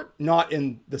sport. Not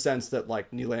in the sense that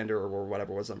Nylander or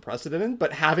whatever was unprecedented,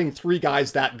 but having 3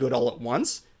 guys that good all at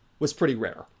once was pretty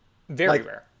rare. Very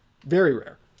rare. Very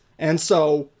rare. And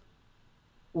so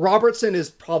Robertson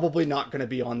is probably not going to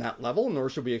be on that level, nor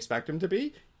should we expect him to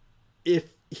be.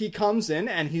 If he comes in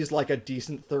and he's a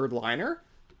decent third liner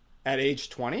at age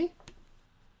 20,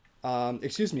 at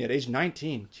age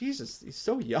 19. Jesus, he's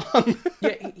so young.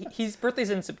 Yeah, his birthday's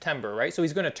in September, right? So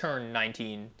he's going to turn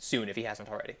 19 soon if he hasn't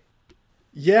already.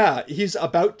 Yeah, he's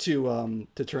about to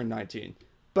turn 19.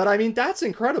 But I mean, that's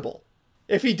incredible.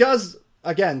 If he does,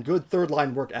 again, good third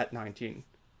line work at 19,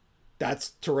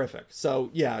 that's terrific. So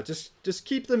yeah, just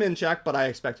keep them in check, but I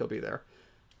expect he'll be there.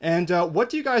 And what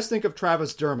do you guys think of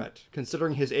Travis Dermott,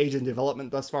 considering his age and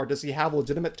development thus far? Does he have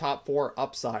legitimate top 4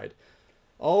 upside?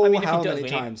 Oh, I mean, how many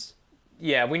times?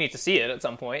 We need to see it at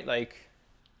some point.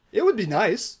 It would be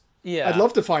nice. Yeah. I'd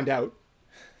love to find out.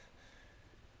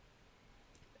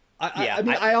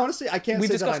 I honestly, I can't say that I know.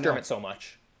 We've discussed Dermott so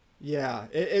much. Yeah,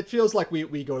 it feels like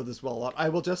we go to this well a lot. I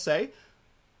will just say,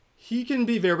 he can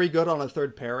be very good on a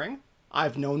third pairing.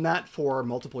 I've known that for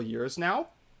multiple years now.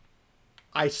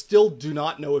 I still do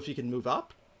not know if he can move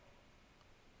up.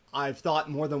 I've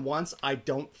thought more than once, I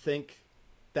don't think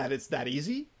that it's that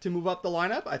easy to move up the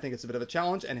lineup. I think it's a bit of a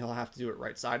challenge, and he'll have to do it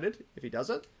right-sided if he does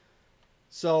it.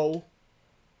 So,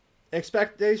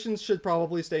 expectations should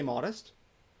probably stay modest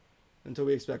until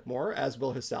we expect more, as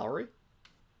will his salary.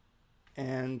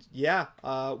 And yeah,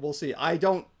 we'll see. I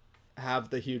don't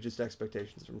have the hugest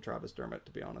expectations from Travis Dermott,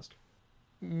 to be honest.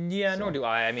 Yeah, nor do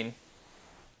I. I mean,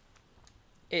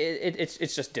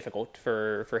 it's just difficult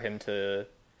for him to...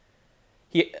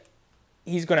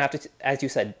 He's going to have to, as you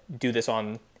said, do this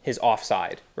on his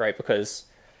offside, right? Because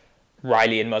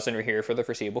Riley and Muzzin are here for the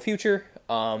foreseeable future.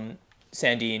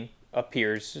 Sandin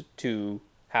appears to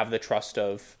have the trust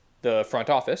of the front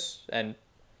office, and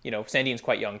Sandin's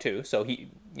quite young too, so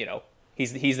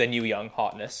he's the new young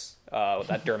hotness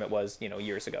that Dermott was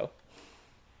years ago.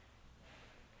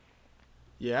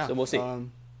 Yeah. So we'll see.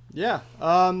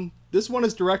 This one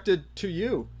is directed to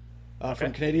you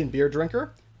from Canadian Beer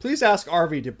Drinker. Please ask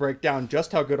RV to break down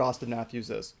just how good Austin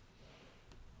Matthews is.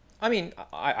 I mean,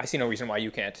 I see no reason why you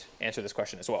can't answer this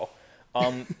question as well.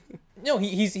 No,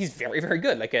 he's very, very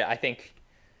good. I think,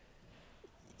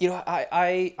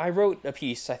 I wrote a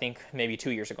piece, I think maybe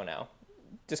 2 years ago now,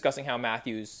 discussing how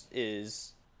Matthews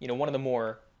is, one of the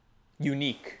more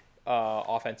unique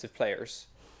offensive players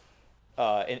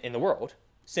in the world,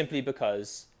 simply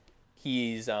because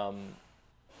he's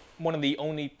one of the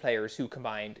only players who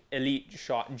combined elite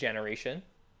shot generation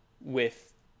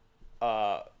with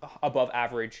above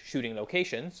average shooting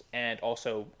locations and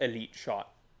also elite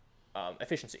shot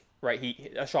efficiency, right?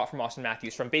 A shot from Austin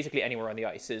Matthews from basically anywhere on the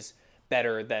ice is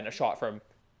better than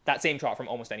that same shot from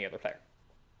almost any other player.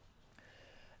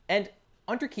 And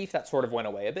under Keefe, that sort of went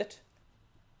away a bit,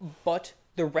 but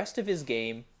the rest of his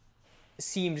game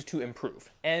seemed to improve.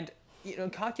 And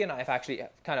Katya and I have actually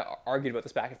kind of argued about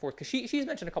this back and forth, because she's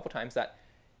mentioned a couple times that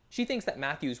she thinks that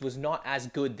Matthews was not as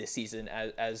good this season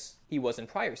as he was in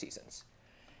prior seasons.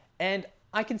 And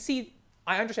I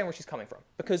understand where she's coming from,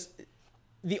 because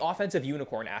the offensive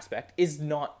unicorn aspect is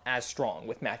not as strong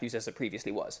with Matthews as it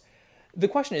previously was. The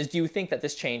question is, do you think that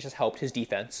this change has helped his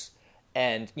defense?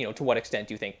 And, to what extent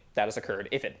do you think that has occurred,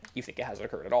 if you think it has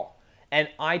occurred at all? And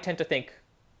I tend to think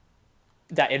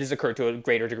that it has occurred to a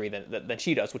greater degree than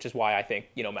she does, which is why I think,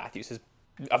 Matthews is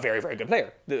a very, very good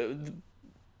player.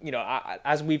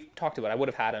 As we've talked about, I would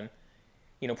have had him,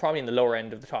 probably in the lower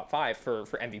end of the top 5 for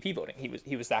MVP voting.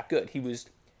 He was that good. He was,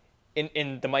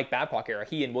 in the Mike Babcock era,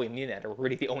 he and William Nylander were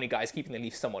really the only guys keeping the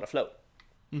Leafs somewhat afloat.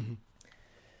 Mm-hmm.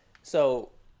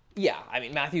 So, yeah, I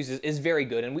mean, Matthews is very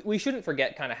good, and we shouldn't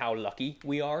forget kind of how lucky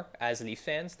we are as Leafs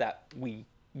fans that we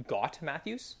got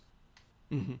Matthews.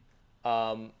 Mm-hmm.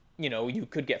 You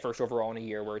could get first overall in a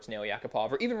year where it's Nail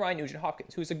Yakupov or even Ryan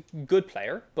Nugent-Hopkins, who's a good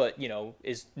player, but,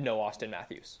 is no Austin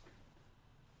Matthews.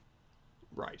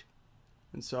 Right.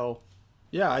 And so,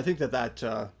 yeah, I think that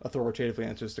authoritatively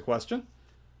answers the question.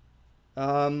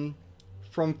 From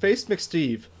Face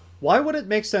McSteve, why would it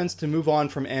make sense to move on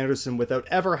from Anderson without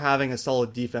ever having a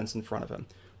solid defense in front of him?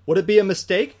 Would it be a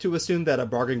mistake to assume that a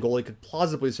bargain goalie could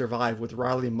plausibly survive with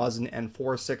Riley Muzzin and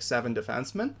 4-6-7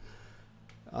 defensemen?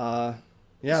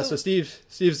 So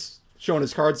Steve's showing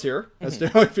his cards here as to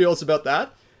how he feels about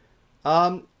that.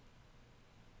 Do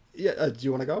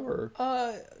you want to go? Or?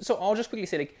 So I'll just quickly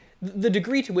say, the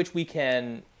degree to which we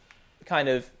can kind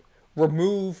of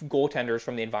remove goaltenders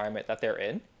from the environment that they're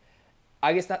in,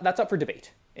 I guess that's up for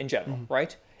debate in general,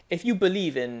 right? If you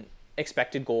believe in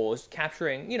expected goals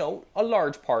capturing, a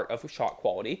large part of shot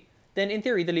quality, then in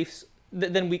theory the Leafs,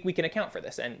 then we can account for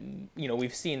this. And,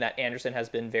 we've seen that Anderson has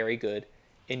been very good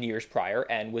in years prior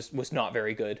and was not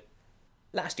very good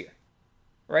last year,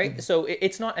 right? Mm-hmm. So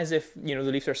it's not as if, the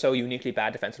Leafs are so uniquely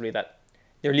bad defensively that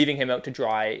they're leaving him out to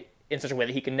dry in such a way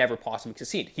that he can never possibly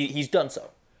succeed. He's done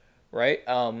so, right?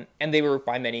 And they were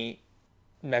by many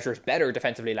measures better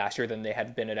defensively last year than they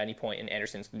had been at any point in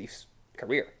Anderson's Leafs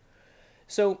career.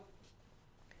 So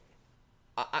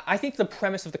I think the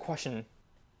premise of the question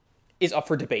is up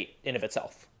for debate in of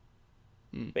itself,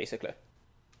 basically.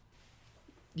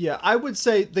 Yeah, I would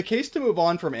say the case to move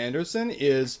on from Anderson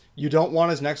is you don't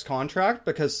want his next contract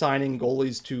because signing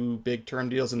goalies to big term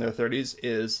deals in their 30s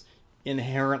is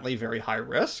inherently very high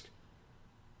risk.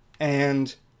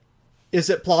 And is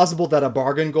it plausible that a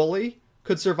bargain goalie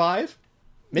could survive?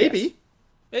 Maybe.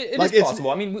 Yes. It is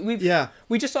possible. I mean,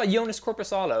 we just saw Jonas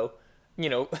Korpisalo,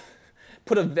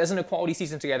 put a Vezina quality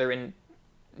season together in,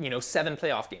 7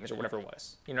 playoff games or whatever it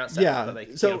was. Not 7,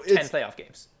 but 10 playoff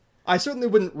games. I certainly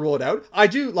wouldn't rule it out.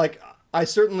 I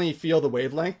certainly feel the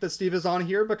wavelength that Steve is on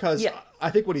here because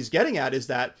I think what he's getting at is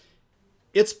that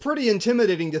it's pretty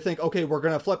intimidating to think, okay, we're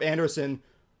going to flip Anderson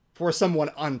for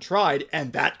someone untried,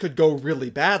 and that could go really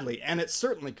badly, and it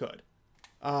certainly could.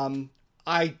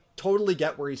 I totally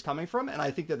get where he's coming from, and I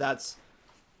think that that's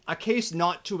a case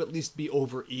not to at least be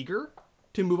over-eager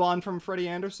to move on from Freddie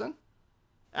Anderson.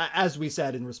 As we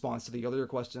said in response to the earlier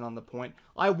question on the point,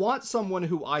 I want someone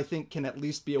who I think can at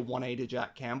least be a 1A to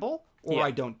Jack Campbell, or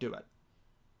I don't do it.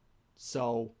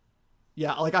 So,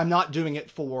 yeah, I'm not doing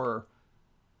it for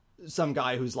some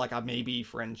guy who's like a maybe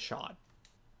fringe shot.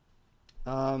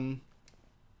 From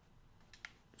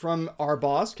our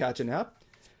boss, Katchenap,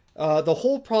 the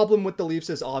whole problem with the Leafs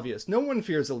is obvious. No one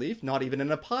fears a Leaf, not even in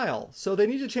a pile. So they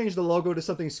need to change the logo to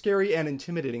something scary and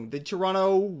intimidating. The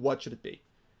Toronto, what should it be?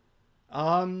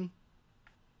 I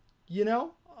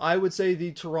would say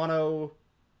the Toronto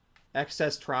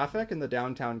excess traffic in the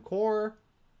downtown core,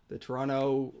 the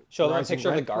Toronto show them a picture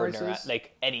of the Gardner at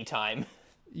any time.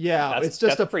 Yeah, that's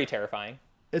pretty terrifying.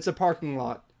 It's a parking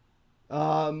lot.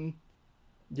 The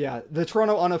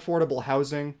Toronto unaffordable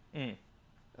housing.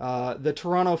 The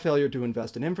Toronto failure to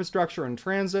invest in infrastructure and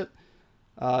transit.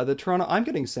 The Toronto... I'm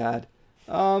getting sad.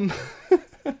 I'm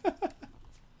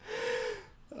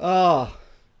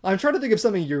trying to think of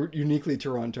something uniquely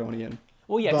Torontonian.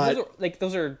 Well, yeah,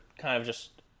 those are kind of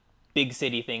just big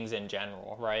city things in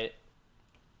general, right?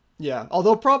 Yeah,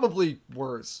 although probably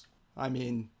worse. I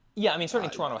mean... Yeah, I mean,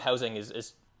 certainly Toronto housing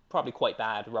is probably quite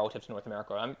bad relative to North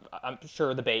America. I'm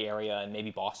sure the Bay Area and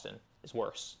maybe Boston is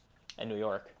worse, and New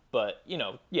York. But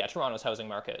Toronto's housing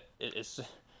market is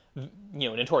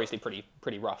notoriously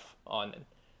pretty rough on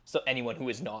so anyone who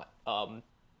is not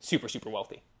super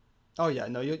wealthy. Oh yeah,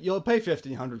 no, you'll pay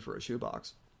 $1,500 for a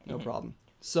shoebox, no problem.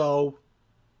 So,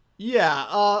 yeah,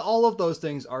 all of those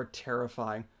things are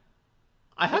terrifying.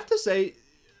 I have to say,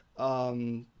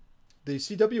 the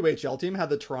CWHL team had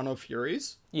the Toronto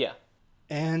Furies. Yeah.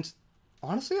 And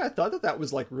honestly, I thought that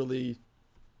was like really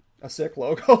a sick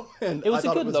logo. And it was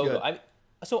I a good logo. Good.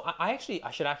 I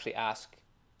should actually ask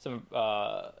some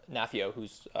Nafio,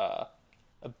 who's a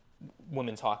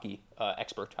women's hockey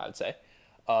expert, I would say,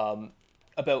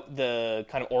 about the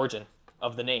kind of origin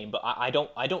of the name. But I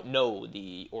don't know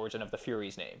the origin of the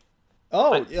Furies name.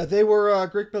 Oh, yeah, they were a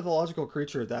Greek mythological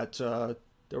creature that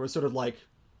there was sort of like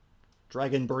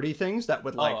dragon birdie things that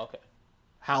would like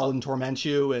howl and torment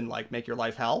you and like make your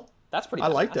life hell. That's pretty. I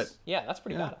badass. liked it. Yeah, that's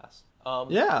pretty badass.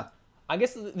 Yeah. I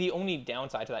guess the only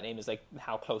downside to that name is like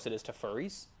how close it is to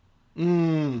furries.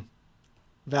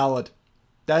 Valid.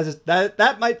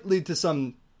 That might lead to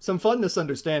some fun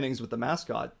misunderstandings with the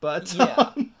mascot, but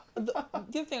yeah. The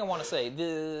other thing I want to say,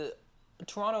 the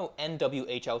Toronto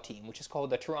NWHL team, which is called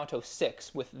the Toronto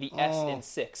Six, with the S in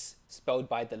six spelled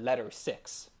by the letter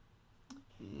 6.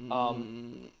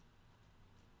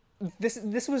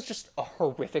 This was just a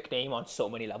horrific name on so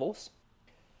many levels.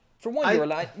 For one,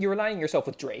 you're aligning yourself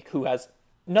with Drake, who has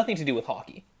nothing to do with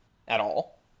hockey at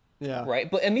all. Yeah.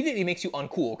 Right? But immediately makes you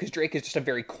uncool, because Drake is just a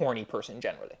very corny person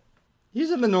generally.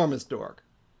 He's an enormous dork.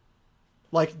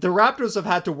 Like, the Raptors have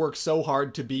had to work so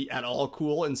hard to be at all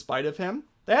cool in spite of him.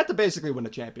 They had to basically win a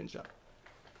championship.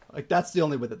 Like, that's the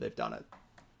only way that they've done it.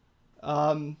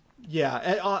 Yeah,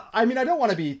 and, I mean, I don't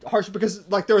want to be harsh because,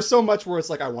 like, there's so much where it's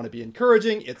like, I want to be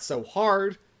encouraging. It's so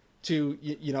hard to,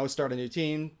 start a new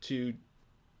team, to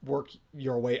work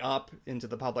your way up into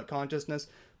the public consciousness.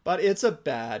 But it's a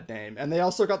bad name. And they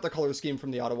also got the color scheme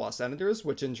from the Ottawa Senators,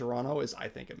 which in Toronto is, I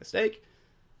think, a mistake.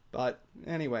 But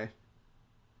anyway,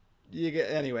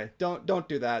 don't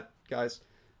do that, guys.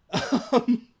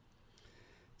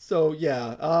 So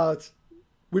yeah,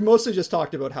 we mostly just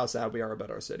talked about how sad we are about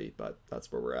our city, but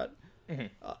that's where we're at.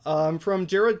 From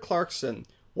Jared Clarkson,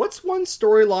 what's one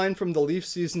storyline from the Leafs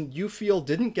season you feel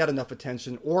didn't get enough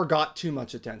attention or got too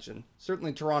much attention?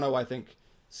 Certainly Toronto, I think,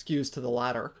 skews to the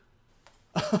latter.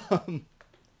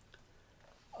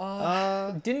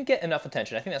 Didn't get enough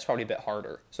attention. I think that's probably a bit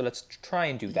harder. So let's try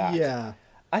and do that. Yeah.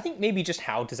 I think maybe just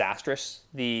how disastrous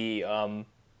the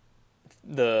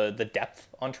depth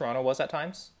on Toronto was at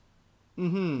times.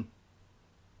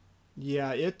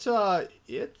 Yeah, it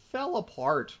fell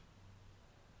apart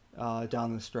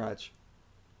down the stretch.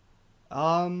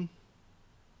 I'll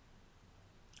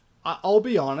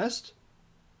be honest,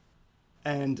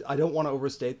 and I don't want to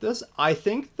overstate this. I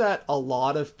think that a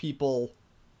lot of people,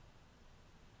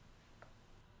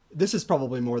 this is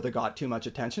probably more that got too much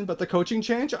attention, but the coaching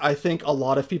change, I think a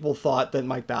lot of people thought that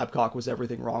Mike Babcock was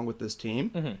everything wrong with this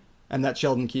team, and that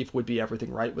Sheldon Keefe would be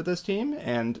everything right with this team,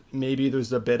 and maybe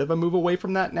there's a bit of a move away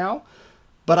from that now.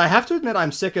 But I have to admit,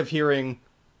 I'm sick of hearing,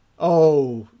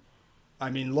 look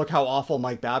how awful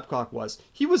Mike Babcock was.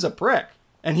 He was a prick,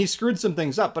 and he screwed some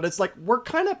things up, but it's like, we're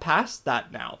kind of past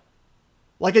that now.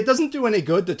 Like, it doesn't do any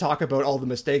good to talk about all the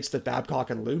mistakes that Babcock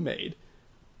and Lou made.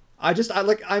 I'm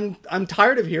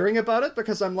tired of hearing about it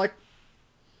because I'm like,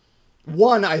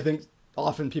 one, I think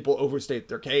often people overstate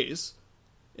their case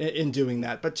in doing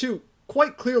that, but two,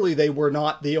 quite clearly they were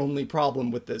not the only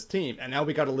problem with this team, and now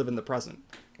we got to live in the present.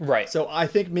 Right. So I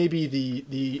think maybe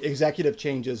the executive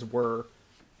changes were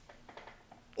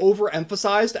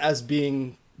overemphasized as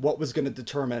being what was going to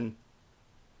determine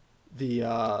the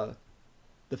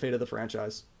fate of the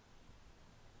franchise.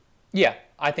 Yeah,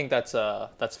 I think that's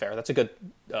fair. That's a good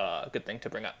thing to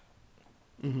bring up.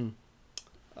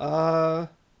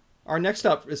 Our next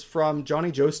up is from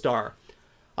Johnny Joestar.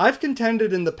 I've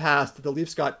contended in the past that the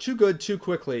Leafs got too good too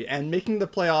quickly, and making the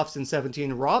playoffs in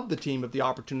 2017 robbed the team of the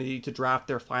opportunity to draft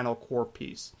their final core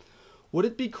piece. Would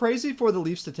it be crazy for the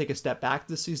Leafs to take a step back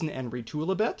this season and retool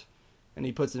a bit? And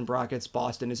he puts in brackets,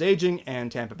 Boston is aging,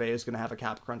 and Tampa Bay is going to have a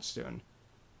cap crunch soon.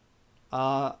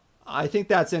 I think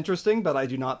that's interesting, but I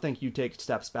do not think you take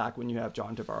steps back when you have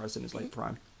John Tavares in his late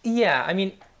prime. Yeah, I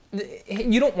mean,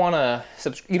 you don't want to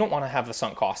have a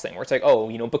sunk cost thing where it's like,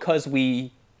 because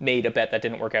we made a bet that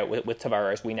didn't work out with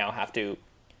Tavares, we now have to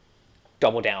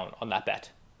double down on that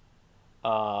bet.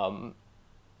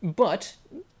 But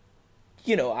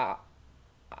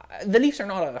the Leafs are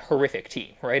not a horrific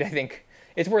team, right? I think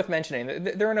it's worth mentioning.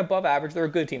 They're an above average, they're a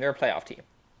good team, they're a playoff team,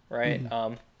 right?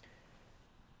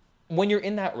 when you're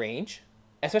in that range,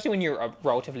 especially when you're a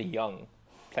relatively young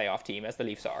playoff team, as the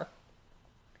Leafs are,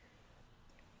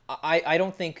 I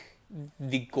don't think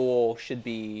the goal should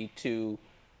be to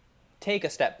take a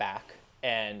step back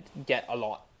and get a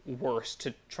lot worse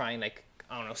to try and, like,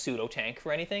 I don't know, pseudo tank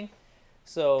for anything.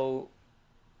 So,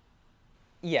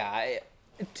 yeah,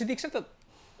 to the extent that,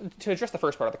 to address the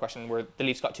first part of the question where the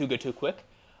Leafs got too good too quick,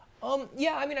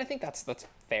 yeah, I mean, I think that's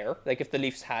fair. Like, if the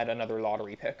Leafs had another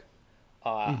lottery pick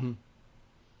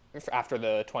after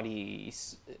the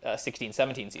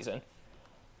 2016-17 season,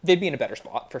 they'd be in a better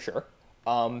spot for sure.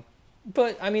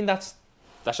 But I mean, that's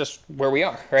just where we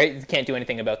are, right? You can't do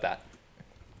anything about that.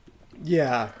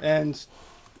 Yeah, and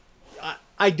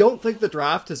I don't think the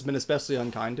draft has been especially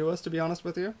unkind to us, to be honest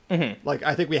with you. Mm-hmm. Like,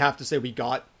 I think we have to say we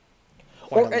got...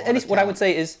 Or at least what I would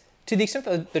say is, to the extent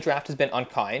that the draft has been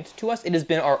unkind to us, it has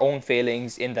been our own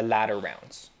failings in the latter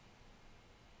rounds.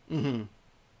 Mm-hmm.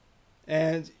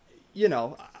 And, you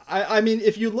know, I mean,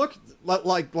 if you look,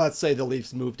 like, let's say the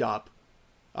Leafs moved up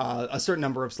a certain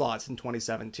number of slots in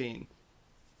 2017,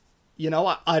 you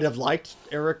know, I'd have liked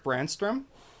Eric Brandstrom,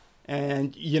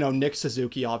 and, you know, Nick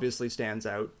Suzuki obviously stands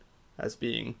out as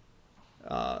being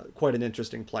quite an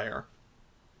interesting player.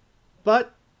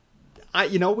 But I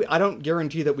don't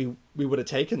guarantee that we would have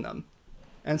taken them.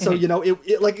 And so, you know,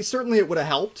 certainly it would have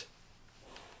helped.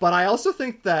 But I also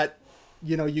think that,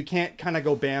 you know, you can't kind of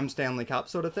go bam Stanley Cup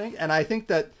sort of thing. And I think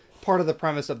that part of the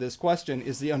premise of this question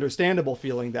is the understandable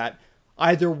feeling that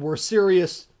either we're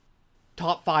serious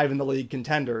top 5 in the league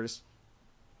contenders,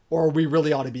 or we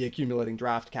really ought to be accumulating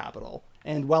draft capital.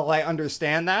 And while I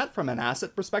understand that from an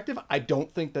asset perspective, I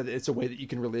don't think that it's a way that you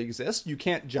can really exist. You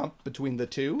can't jump between the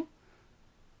two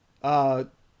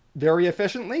very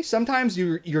efficiently. Sometimes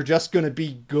you're just going to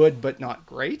be good but not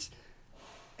great.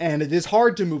 And it is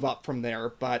hard to move up from there,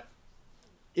 but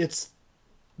it's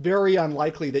very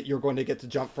unlikely that you're going to get to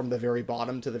jump from the very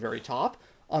bottom to the very top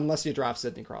unless you draft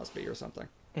Sidney Crosby or something.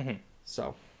 Mm-hmm.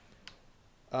 So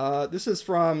this is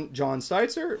from John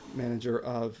Steitzer, manager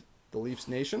of the Leafs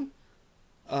Nation.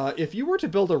 If you were to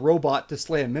build a robot to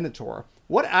slay a Minotaur,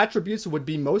 what attributes would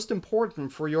be most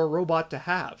important for your robot to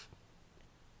have?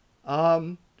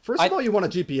 First of all, you want a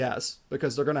GPS,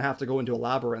 because they're going to have to go into a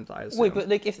labyrinth, I assume. Wait, but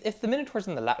like, if the Minotaur's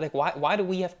in the like, why do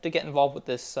we have to get involved with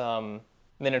this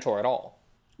Minotaur at all?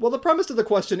 Well, the premise of the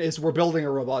question is we're building a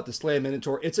robot to slay a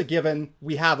Minotaur. It's a given.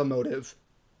 We have a motive.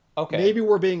 Okay. Maybe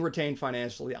we're being retained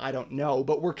financially. I don't know,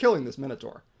 but we're killing this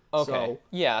Minotaur. Okay. So,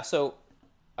 yeah. So,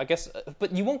 I guess,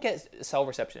 but you won't get cell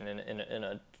reception in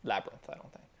a labyrinth, I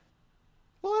don't think.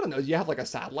 Well, I don't know. You have like a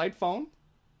satellite phone.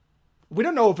 We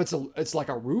don't know if it's like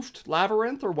a roofed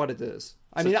labyrinth or what it is.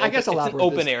 I mean, I guess a labyrinth. It's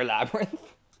an open air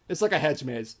labyrinth. It's like a hedge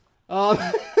maze.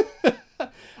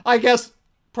 I guess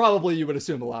probably you would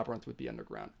assume a labyrinth would be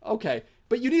underground. Okay,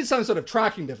 but you need some sort of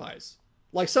tracking device,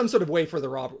 like some sort of way for the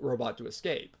robot to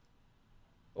escape.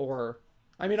 Or,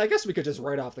 I mean, I guess we could just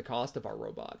write off the cost of our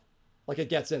robot. Like, it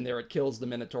gets in there, it kills the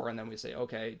Minotaur, and then we say,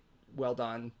 okay, well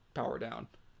done, power down.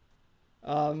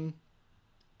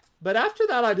 But after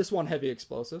that, I just want heavy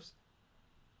explosives.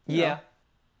 Yeah.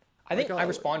 I think I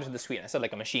responded to the tweet and I said,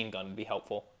 like, a machine gun would be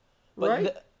helpful. But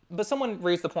right? But someone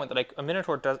raised the point that, like, a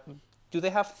Minotaur do they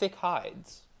have thick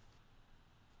hides?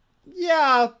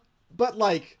 Yeah, but,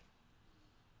 like...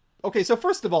 Okay, so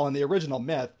first of all, in the original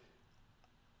myth,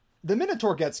 the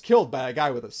Minotaur gets killed by a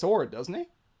guy with a sword, doesn't he?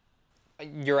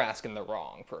 You're asking the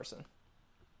wrong person.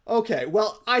 Okay,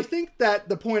 well, I think that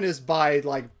the point is by,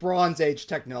 like, Bronze Age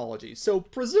technology. So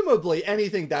presumably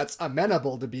anything that's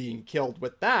amenable to being killed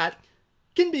with that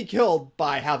can be killed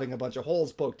by having a bunch of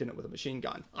holes poked in it with a machine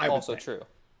gun. Also true.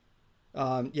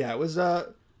 Yeah, it was,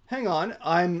 hang on,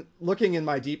 I'm looking in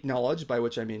my deep knowledge, by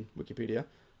which I mean Wikipedia,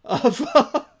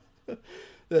 of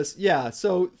this. Yeah,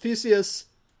 so Theseus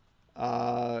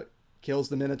kills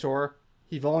the Minotaur.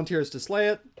 He volunteers to slay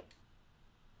it.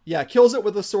 Yeah, kills it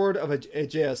with the sword of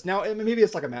Aegeus. Now, maybe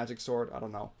it's like a magic sword. I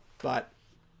don't know. But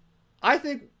I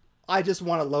think I just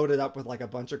want to load it up with like a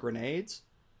bunch of grenades.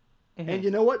 Mm-hmm. And you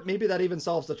know what? Maybe that even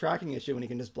solves the tracking issue and he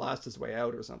can just blast his way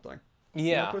out or something. Yeah.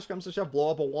 You know, push comes to shove,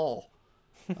 blow up a wall.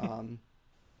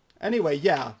 Anyway,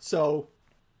 yeah. So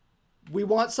we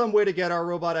want some way to get our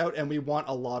robot out and we want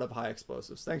a lot of high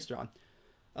explosives. Thanks, John.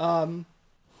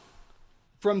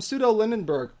 From Pseudo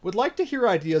Lindenberg, would like to hear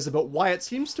ideas about why it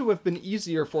seems to have been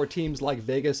easier for teams like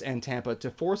Vegas and Tampa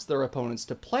to force their opponents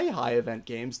to play high event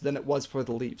games than it was for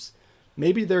the Leafs.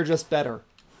 Maybe they're just better.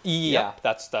 Yeah, yep.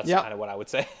 That's yep. Kind of what I would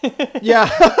say. Yeah,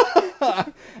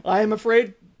 I am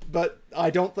afraid, but I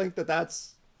don't think that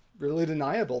that's really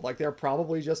deniable. Like, they're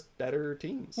probably just better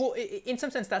teams. Well, in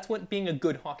some sense, that's what being a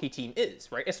good hockey team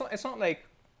is, right? It's not like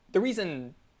the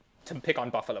reason to pick on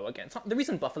Buffalo again. It's not, the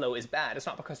reason Buffalo is bad, it's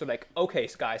not because they're like, okay,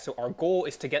 guys, so our goal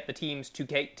is to get the teams to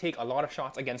take a lot of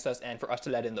shots against us and for us to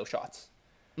let in those shots.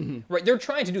 Mm-hmm. Right? They're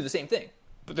trying to do the same thing,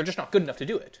 but they're just not good enough to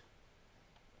do it.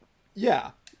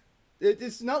 Yeah.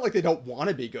 It's not like they don't want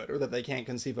to be good or that they can't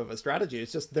conceive of a strategy.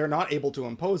 It's just they're not able to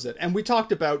impose it. And we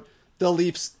talked about the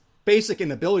Leafs' basic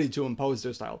inability to impose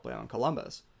their style of play on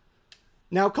Columbus.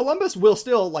 Now, Columbus will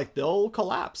still, like, they'll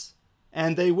collapse.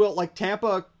 And they will, like,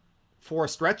 Tampa, for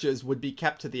stretches, would be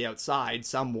kept to the outside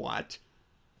somewhat.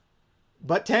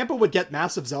 But Tampa would get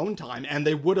massive zone time, and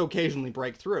they would occasionally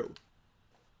break through.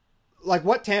 Like,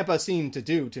 what Tampa seemed to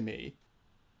do to me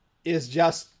is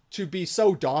just to be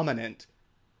so dominant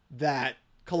that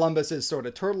Columbus's sort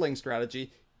of turtling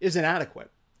strategy is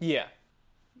inadequate. Yeah.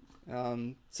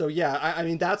 So yeah, I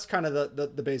mean, that's kind of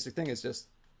the basic thing, is just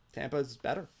Tampa's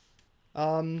better.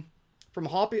 From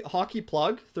Hockey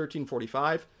Plug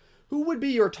 1345, who would be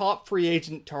your top free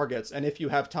agent targets? And if you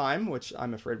have time, which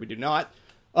I'm afraid we do not,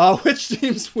 which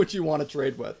teams would you want to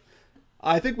trade with?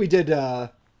 I think we did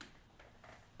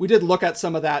look at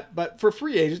some of that, but for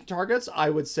free agent targets, I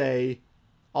would say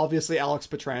obviously Alex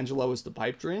Pietrangelo is the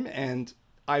pipe dream, and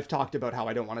I've talked about how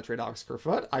I don't want to trade Alex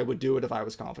Kerfoot. I would do it if I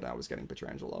was confident I was getting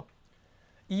Pietrangelo.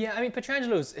 Yeah, I mean,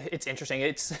 Pietrangelo's, it's interesting.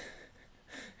 It's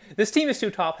this team is too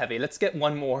top heavy. Let's get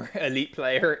one more elite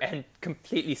player and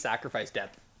completely sacrifice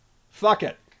depth. Fuck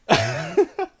it. I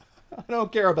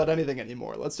don't care about anything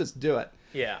anymore. Let's just do it.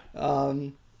 Yeah.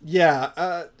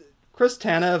 Chris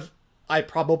Tanev, I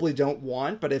probably don't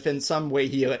want, but if in some way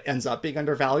he ends up being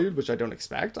undervalued, which I don't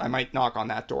expect, I might knock on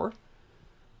that door.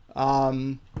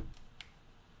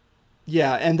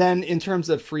 Yeah, and then in terms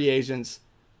of free agents,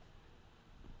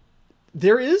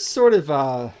 there is sort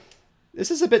of this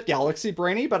is a bit galaxy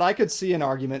brainy, but I could see an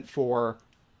argument for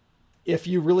if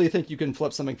you really think you can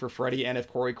flip something for Freddie, and if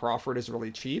Corey Crawford is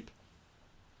really cheap,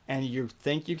 and you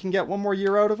think you can get one more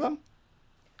year out of him.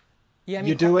 Yeah, I mean,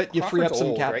 you do it. You free up some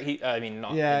old, cap. Right?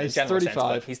 Not yeah, in he's general 35. sense,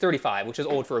 but he's 35, which is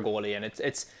old for a goalie, and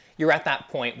it's you're at that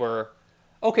point where,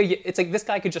 okay, it's like this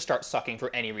guy could just start sucking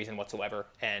for any reason whatsoever,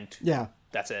 and yeah,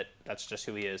 that's it. That's just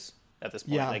who he is at this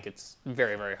point. Yeah. Like, it's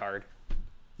very, very hard.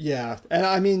 Yeah, and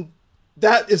I mean,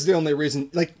 that is the only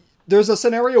reason. Like, there's a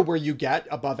scenario where you get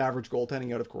above average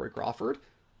goaltending out of Corey Crawford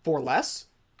for less,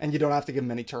 and you don't have to give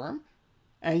him any term.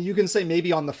 And you can say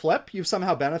maybe on the flip, you've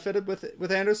somehow benefited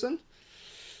with Anderson.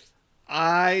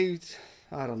 I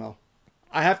don't know.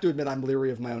 I have to admit I'm leery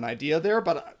of my own idea there,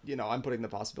 but I'm putting the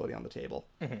possibility on the table.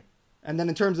 Mm-hmm. And then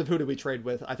in terms of who do we trade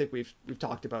with, I think we've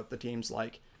talked about the teams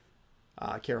like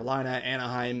Carolina,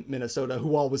 Anaheim, Minnesota,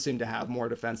 who always seem to have more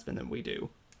defensemen than we do.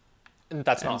 And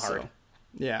that's not hard. So,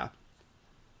 yeah.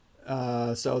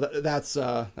 So that's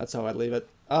how I'd leave it.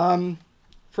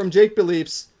 From Jake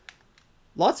Beliefs,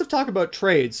 lots of talk about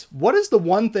trades. What is the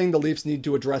one thing the Leafs need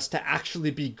to address to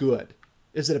actually be good?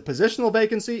 Is it a positional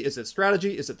vacancy? Is it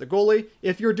strategy? Is it the goalie?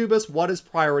 If you're Dubas, what is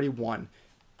priority one?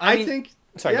 I think...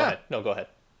 Sorry, go ahead. No, go ahead.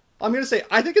 I'm going to say,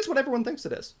 I think it's what everyone thinks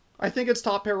it is. I think it's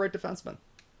top pair right defenseman.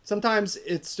 Sometimes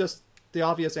it's just the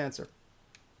obvious answer.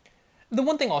 The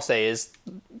one thing I'll say is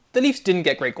the Leafs didn't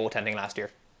get great goaltending last year,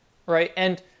 right?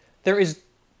 And there is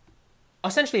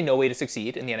essentially no way to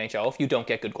succeed in the NHL if you don't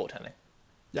get good goaltending.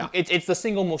 Yeah, it's the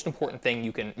single most important thing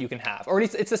you can have, or at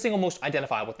least it's the single most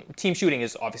identifiable thing. Team shooting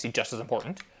is obviously just as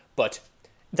important, but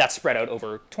that's spread out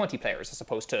over 20 players as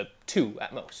opposed to 2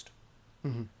 at most.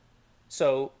 Mm-hmm.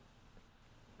 So,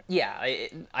 yeah,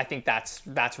 I think that's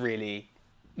really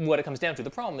what it comes down to. The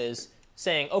problem is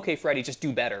saying, okay, Freddie, just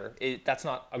do better. That's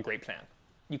not a great plan.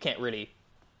 You can't really,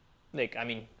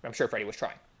 I'm sure Freddie was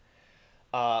trying.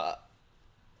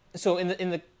 So in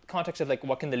the context of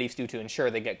what can the Leafs do to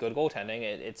ensure they get good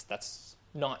goaltending, that's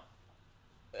not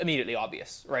immediately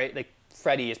obvious, right? Like,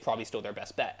 Freddie is probably still their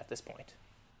best bet at this point.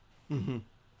 Mm-hmm.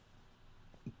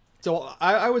 So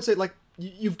I would say,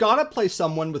 you've got to play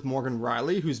someone with Morgan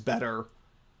Rielly who's better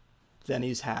than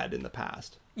he's had in the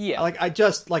past. Yeah.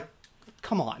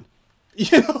 Come on.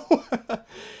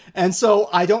 And so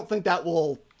I don't think that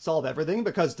will solve everything,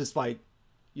 because despite,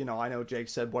 I know Jake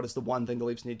said, what is the one thing the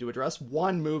Leafs need to address?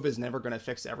 One move is never going to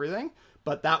fix everything,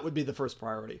 but that would be the first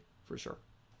priority for sure.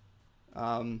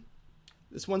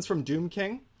 This one's from Doom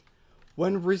King.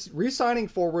 When re-signing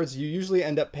forwards, you usually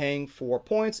end up paying for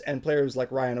points, and players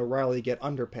like Ryan O'Reilly get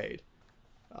underpaid.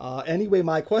 Anyway,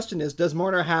 my question is, does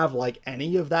Marner have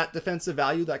any of that defensive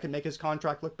value that can make his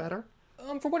contract look better?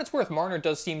 For what it's worth, Marner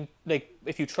does seem like,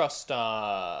 if you trust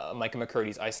Micah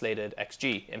McCurdy's isolated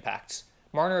XG impacts,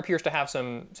 Marner appears to have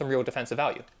some real defensive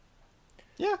value.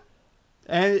 Yeah.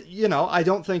 And, I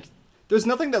don't think... There's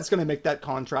nothing that's going to make that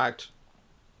contract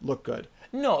look good.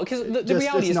 No, because the Just,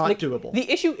 reality it's is not like, doable.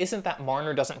 the issue isn't that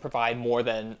Marner doesn't provide more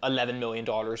than $11 million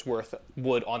worth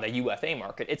would on the UFA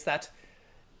market. It's that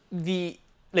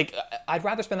I'd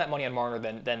rather spend that money on Marner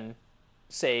than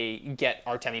say get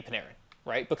Artemi Panarin,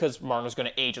 right? Because Marner's going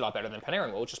to age a lot better than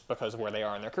Panarin will, just because of where they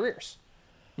are in their careers.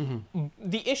 Mm-hmm.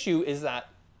 The issue is that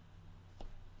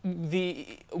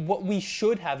what we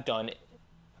should have done,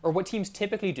 or what teams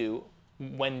typically do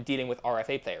when dealing with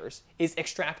RFA players, is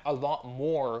extract a lot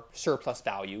more surplus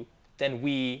value than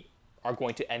we are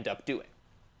going to end up doing.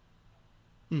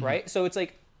 Mm-hmm. Right? So it's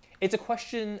like, it's a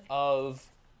question of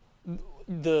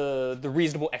the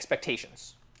reasonable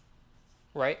expectations.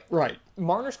 Right? Right.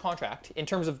 Marner's contract, in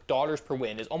terms of dollars per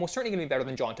win, is almost certainly going to be better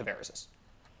than John Tavares's.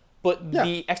 But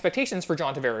the expectations for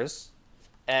John Tavares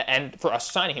and for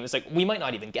us signing him is like, we might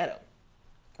not even get him.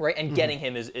 Right? And getting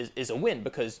him is a win,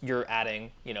 because you're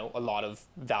adding, a lot of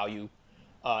value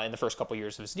in the first couple of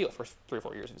years of his deal, first 3 or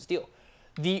 4 years of his deal.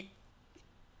 The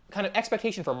kind of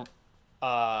expectation from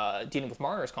dealing with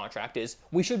Marner's contract is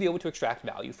we should be able to extract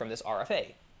value from this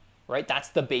RFA. Right? That's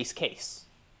the base case.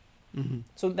 Mm-hmm.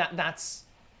 So that's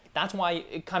why,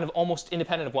 it kind of almost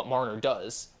independent of what Marner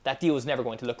does, that deal is never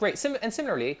going to look great. And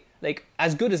similarly, like,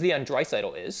 as good as Leon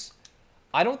Draisaitl is,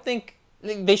 I don't think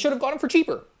they should have got him for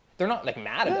cheaper. They're not like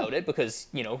mad about it, because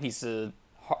he's a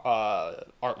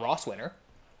Art Ross winner,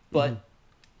 but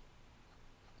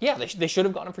they should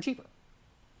have got him for cheaper.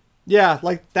 Yeah,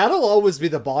 like, that'll always be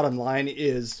the bottom line,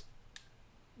 is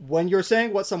when you're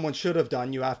saying what someone should have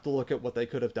done, you have to look at what they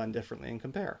could have done differently and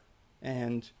compare.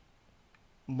 And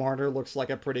Marner looks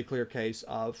like a pretty clear case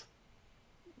of,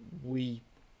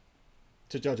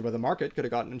 to judge by the market, could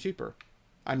have gotten him cheaper.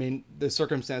 I mean, the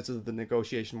circumstances of the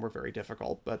negotiation were very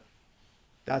difficult, but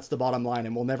that's the bottom line,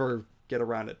 and we'll never get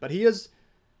around it. But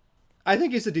I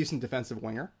think he's a decent defensive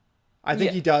winger. I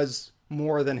think he does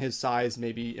more than his size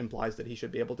maybe implies that he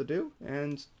should be able to do,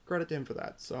 and credit to him for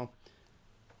that. So,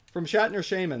 from Shatner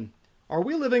Shaman, are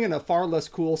we living in a far less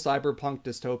cool cyberpunk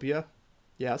dystopia?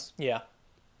 Yes. Yeah.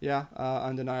 Yeah,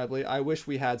 undeniably. I wish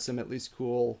we had some at least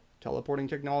cool teleporting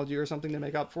technology or something to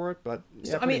make up for it, but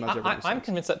yeah, I'm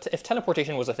convinced that if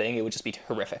teleportation was a thing, it would just be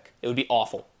horrific. It would be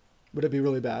awful. Would it be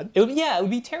really bad? It would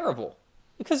be terrible.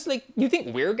 Because, like, you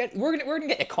think we're gonna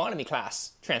get economy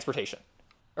class transportation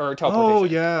or teleportation? Oh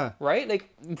yeah, right.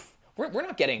 Like, we're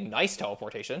not getting nice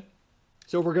teleportation.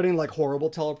 So we're getting like horrible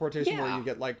teleportation where you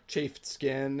get like chafed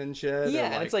skin and shit.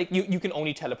 Yeah, and it's like you can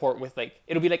only teleport with like,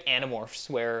 it'll be like Animorphs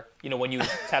where, when you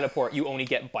teleport you only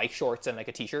get bike shorts and like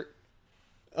a t-shirt.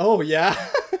 Oh yeah.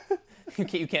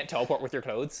 You can't teleport with your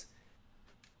clothes.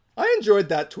 I enjoyed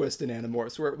that twist in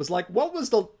Animorphs where it was like, what was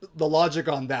the logic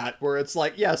on that? Where it's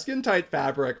like, yeah, skin tight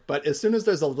fabric, but as soon as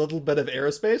there's a little bit of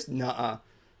airspace, nuh-uh.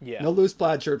 Yeah. No loose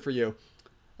plaid shirt for you.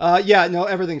 No,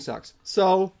 everything sucks.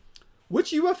 So,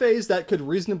 which UFAs that could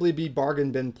reasonably be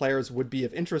bargain bin players would be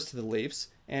of interest to the Leafs?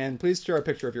 And please share a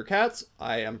picture of your cats.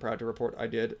 I am proud to report I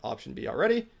did option B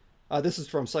already. This is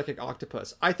from Psychic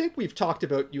Octopus. I think we've talked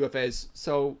about UFAs,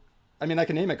 so I mean, I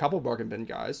can name a couple bargain bin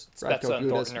guys. Spezza and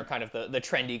Thornton are kind of the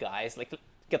trendy guys. Like,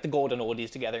 get the golden oldies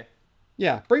together.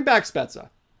 Yeah, bring back Spezza.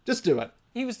 Just do it.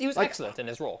 He was like, excellent in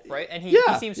his role, right? And he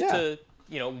seems to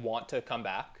want to come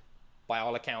back. By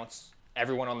all accounts,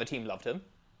 everyone on the team loved him.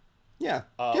 Yeah,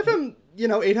 give him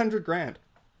 $800,000.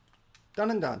 Done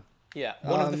and done. Yeah,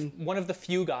 one of the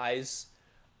few guys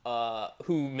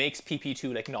who makes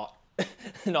PP2 like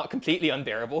not completely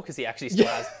unbearable, because he actually still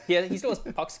he still has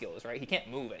puck skills, right? He can't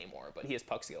move anymore, but he has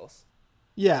puck skills.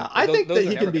 Yeah, I think that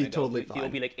he can be totally fine. He'll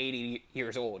be like 80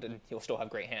 years old and he'll still have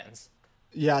great hands.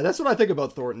 Yeah, that's what I think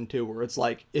about Thornton too, where it's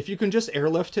like, if you can just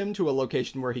airlift him to a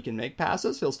location where he can make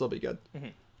passes, he'll still be good.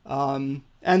 Mm-hmm.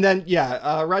 And then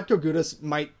Radko Gudas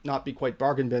might not be quite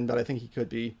bargain bin, but I think he could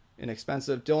be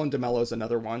inexpensive. Dylan DeMello's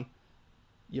another one.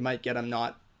 You might get him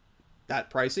not that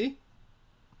pricey.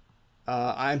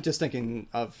 I'm just thinking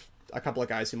of a couple of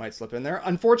guys who might slip in there.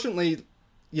 Unfortunately,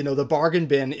 the bargain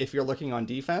bin, if you're looking on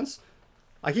defense,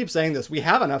 I keep saying this, we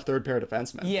have enough third pair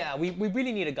defensemen. Yeah, we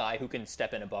really need a guy who can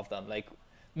step in above them. Like,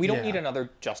 we don't need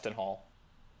another Justin Hall.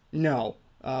 No.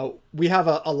 We have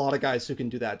a lot of guys who can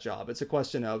do that job. It's a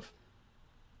question of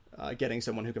getting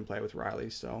someone who can play with Riley.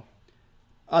 So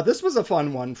this was a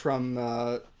fun one from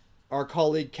our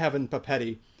colleague Kevin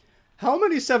Papetti. How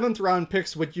many 7th round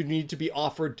picks would you need to be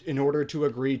offered in order to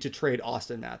agree to trade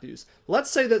Austin Matthews? Let's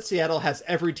say that Seattle has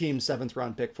every team's 7th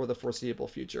round pick for the foreseeable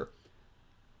future.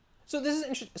 So this is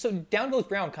interesting. So Down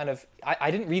Brown kind of,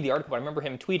 I didn't read the article, but I remember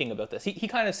him tweeting about this. He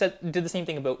kind of did the same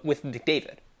thing with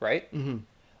McDavid, right?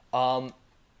 Mm-hmm.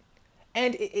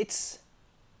 And it's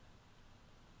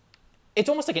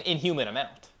almost like an inhuman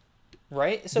amount,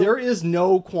 right? So There is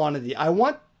no quantity. I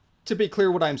want to be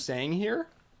clear what I'm saying here.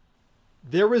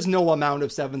 There is no amount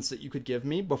of sevenths that you could give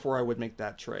me before I would make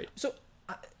that trade. So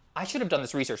I should have done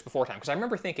this research beforehand because I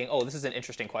remember thinking, oh, this is an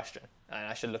interesting question, and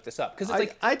I should look this up because it's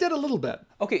like, I did a little bit.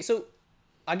 okay, so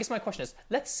I guess my question is,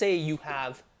 let's say you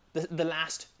have the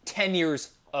last 10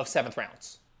 years of seventh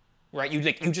rounds, right? You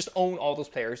just own all those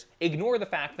players. Ignore the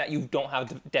fact that you don't have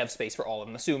the dev space for all of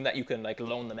them. Assume that you can like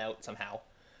loan them out somehow.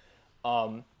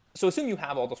 So assume you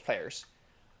have all those players.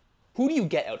 Who do you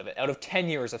get out of it? Out of 10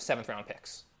 years of seventh round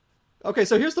picks? Okay,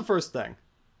 so here's the first thing.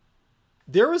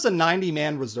 There is a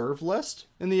 90-man reserve list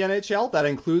in the NHL that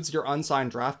includes your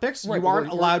unsigned draft picks. Right, You aren't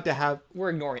allowed to have... We're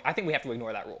ignoring. I think we have to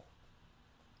ignore that rule.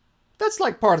 That's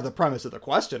like part of the premise of the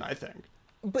question, I think.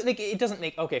 But like, it doesn't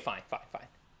make. Okay, fine.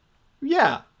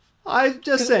 Yeah, I'm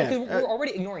just saying. Because we're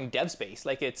already ignoring dev space.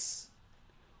 Like it's.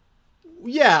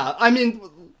 Yeah, I mean,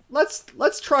 let's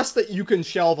trust that you can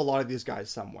shelve a lot of these guys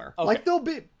somewhere. Okay. Like they'll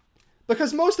be,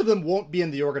 because most of them won't be in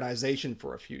the organization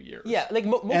for a few years. Yeah, like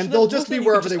most And of they'll them, just most be of them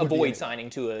wherever you they could would just be avoid signing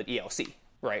to an ELC,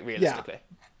 right? Realistically.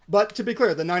 Yeah. But to be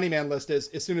clear, the 90-man list is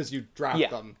as soon as you draft Yeah.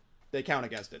 them, they count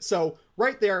against it. So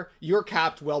right there, you're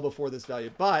capped well before this value.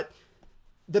 But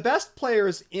the best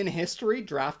players in history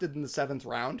drafted in the 7th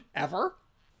round ever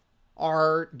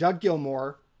are Doug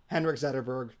Gilmour, Henrik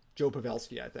Zetterberg, Joe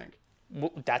Pavelski, I think.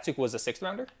 Datsuk was a sixth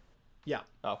rounder. Yeah.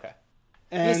 Okay.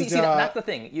 And See, that's the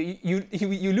thing.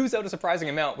 You lose out a surprising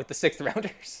amount with the sixth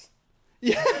rounders.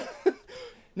 yeah.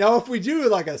 Now, if we do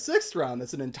like a 6th round,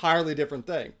 that's an entirely different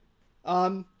thing.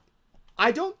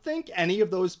 I don't think any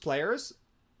of those players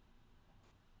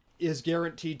is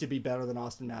guaranteed to be better than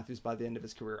Austin Matthews by the end of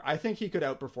his career. I think he could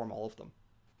outperform all of them.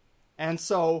 And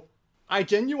so I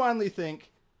genuinely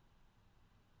think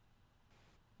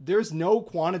there's no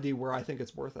quantity where I think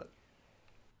it's worth it.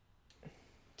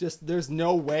 Just there's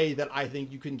no way that I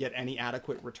think you can get any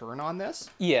adequate return on this.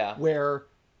 Yeah. Where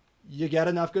you get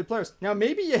enough good players. Now,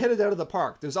 maybe you hit it out of the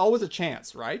park. There's always a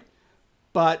chance, right?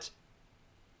 But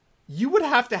you would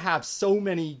have to have so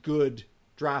many good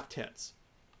draft hits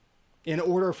in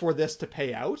order for this to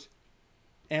pay out.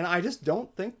 And I just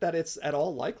don't think that it's at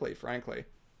all likely, frankly.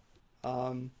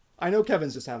 I know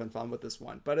Kevin's just having fun with this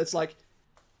one, but it's like,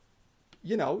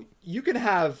 you know, you could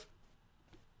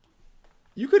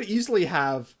easily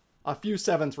have a few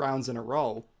 7th rounds in a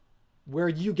row where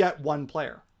you get one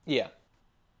player. Yeah.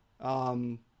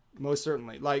 Most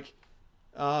certainly. Like,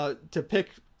 to pick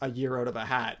a year out of a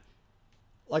hat.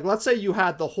 Like, let's say you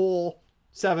had the whole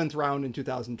 7th round in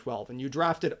 2012 and you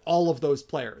drafted all of those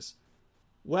players.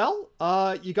 Well,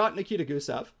 you got Nikita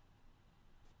Gusev.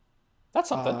 That's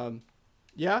something.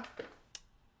 Yeah.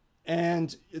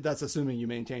 And that's assuming you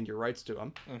maintained your rights to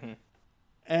him. Mm-hmm.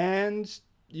 And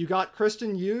you got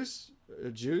Christian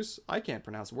Juice, I can't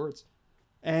pronounce words,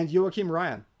 and Joachim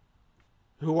Ryan,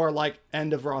 who are like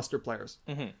end of roster players.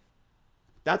 Mm-hmm.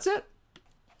 That's it.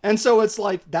 And so it's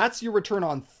like, that's your return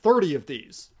on 30 of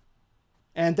these.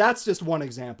 And that's just one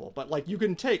example. But like, you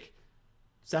can take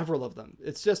several of them.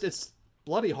 It's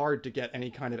bloody hard to get any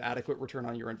kind of adequate return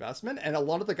on your investment. And a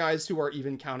lot of the guys who are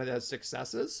even counted as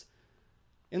successes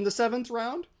in the 7th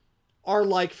round are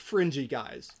like fringy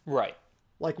guys. Right.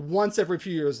 Like once every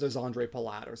few years, there's Andre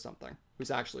Palat or something who's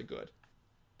actually good.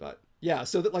 But yeah,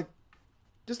 so that like,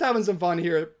 just having some fun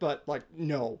here, but like,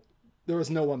 no, there is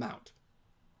no amount.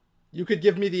 You could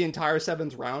give me the entire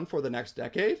 7th round for the next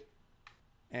decade,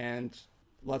 and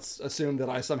let's assume that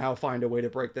I somehow find a way to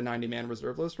break the 90-man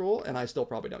reserve list rule, and I still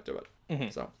probably don't do it. Mm-hmm.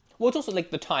 So, well, it's also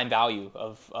like the time value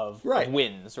of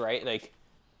wins, right? Like,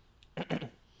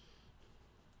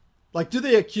 like, do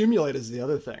they accumulate is the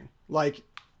other thing. Like,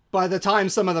 by the time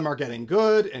some of them are getting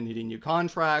good and needing new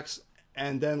contracts,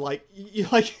 and then like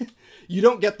you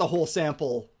don't get the whole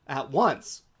sample at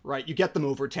once, right? You get them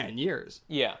over 10 years.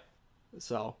 Yeah.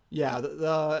 So yeah,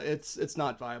 it's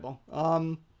not viable.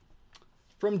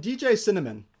 From DJ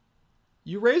Cinnamon,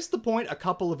 you raised the point a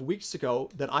couple of weeks ago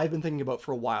that I've been thinking about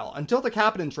for a while. Until the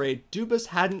Kapanen trade, Dubas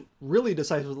hadn't really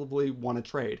decisively won a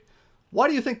trade. Why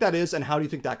do you think that is, and how do you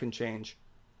think that can change?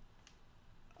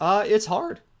 It's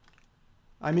hard.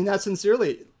 I mean that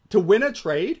sincerely. To win a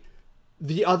trade,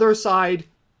 the other side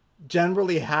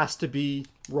generally has to be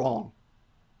wrong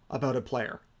about a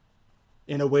player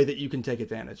in a way that you can take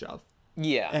advantage of.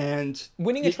 Yeah. And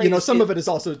winning a trade, some of it is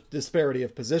also disparity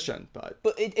of position, but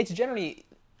it's generally,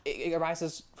 it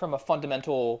arises from a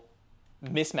fundamental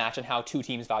mismatch in how two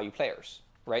teams value players,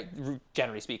 right?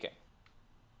 Generally speaking.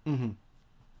 Mm-hmm.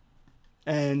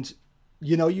 And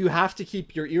you have to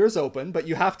keep your ears open, but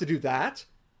you have to do that,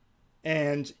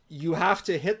 and you have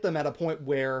to hit them at a point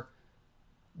where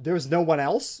there's no one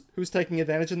else who's taking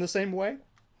advantage in the same way.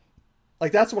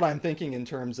 Like, that's what I'm thinking in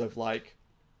terms of, like,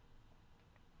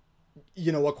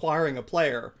 you know, acquiring a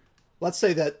player. Let's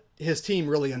say that his team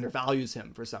really undervalues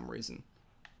him for some reason.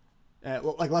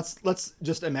 Like, let's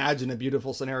just imagine a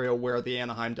beautiful scenario where the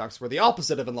Anaheim Ducks were the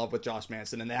opposite of in love with Josh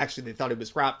Manson, and they thought he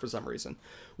was crap for some reason.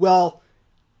 Well,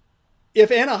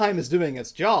 if Anaheim is doing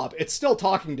its job, it's still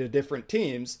talking to different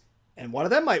teams, and one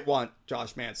of them might want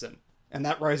Josh Manson, and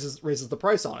that raises the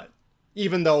price on it,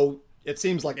 even though it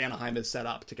seems like Anaheim is set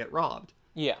up to get robbed.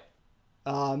 Yeah.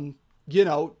 You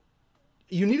know,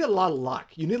 you need a lot of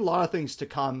luck. You need a lot of things to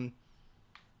come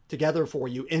together for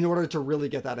you in order to really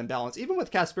get that imbalance. Even with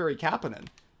Kasperi Kapanen,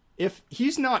 if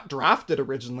he's not drafted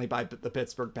originally by the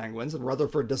Pittsburgh Penguins and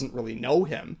Rutherford doesn't really know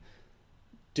him,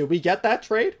 do we get that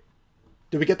trade?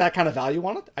 Do we get that kind of value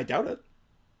on it? I doubt it.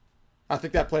 I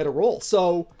think that played a role.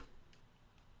 So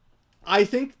I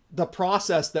think the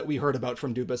process that we heard about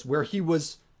from Dubas, where he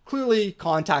was clearly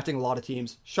contacting a lot of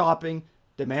teams, shopping,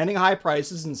 demanding high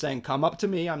prices and saying, come up to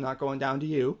me, I'm not going down to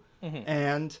you. Mm-hmm.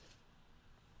 And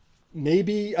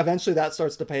maybe eventually that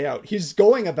starts to pay out. He's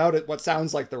going about it what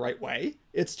sounds like the right way.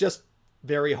 It's just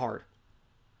very hard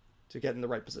to get in the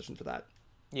right position for that.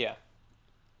 Yeah.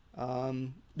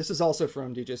 This is also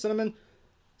from DJ Cinnamon.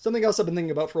 Something else I've been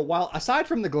thinking about for a while. Aside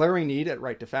from the glaring need at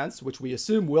right defense, which we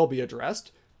assume will be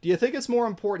addressed, do you think it's more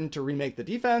important to remake the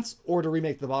defense or to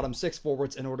remake the bottom six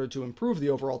forwards in order to improve the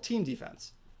overall team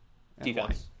defense? And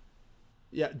defense.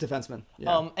 Why? Yeah, defensemen.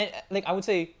 Yeah. And like I would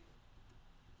say,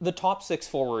 the top six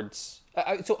forwards.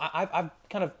 So I've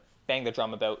kind of banged the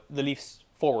drum about the Leafs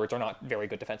forwards are not very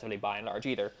good defensively by and large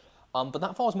either. But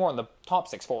that falls more on the top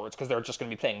six forwards because they're just going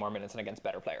to be playing more minutes and against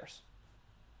better players.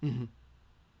 Mm-hmm.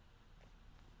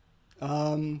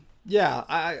 Yeah,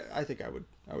 I think I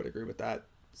would agree with that.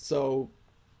 So,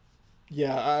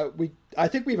 yeah, I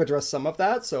think we've addressed some of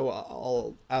that. So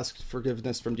I'll ask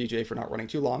forgiveness from DJ for not running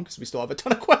too long because we still have a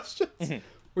ton of questions. Mm-hmm.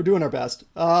 We're doing our best.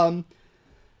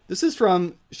 This is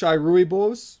from Shai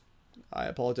Ruibos. I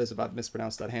apologize if I've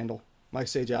mispronounced that handle. Mike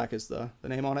Sajak is the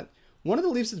name on it. One of the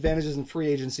Leafs' advantages in free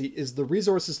agency is the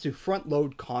resources to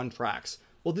front-load contracts.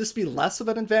 Will this be less of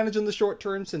an advantage in the short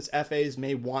term since FAs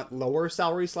may want lower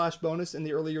salary/bonus in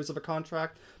the early years of a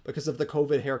contract because of the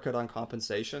COVID haircut on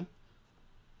compensation?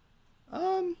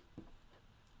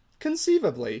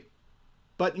 Conceivably.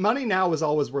 But money now is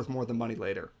always worth more than money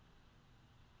later.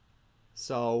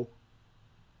 So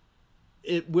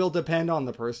it will depend on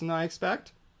the person, I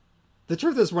expect. The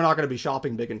truth is we're not going to be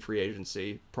shopping big in free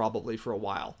agency probably for a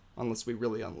while, unless we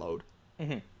really unload.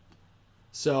 Mm-hmm.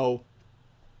 So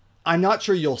I'm not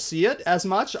sure you'll see it as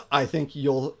much. I think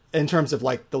you'll, in terms of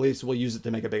like the Leafs will use it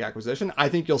to make a big acquisition, I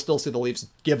think you'll still see the Leafs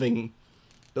giving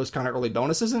those kind of early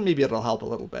bonuses, and maybe it'll help a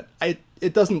little bit.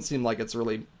 It doesn't seem like it's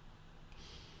really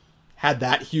had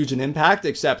that huge an impact,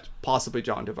 except possibly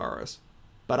John Tavares.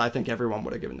 But I think everyone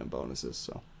would have given them bonuses,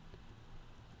 so.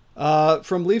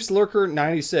 From Leafs Lurker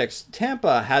 96,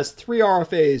 Tampa has 3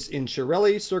 RFAs in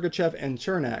Chiarelli, Sergachev, and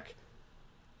Cernak.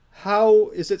 How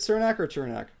is it, Cernak or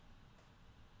Cernak?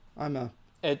 I'm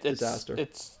a disaster.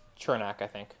 It's Cernak, I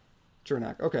think.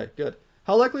 Cernak, okay, good.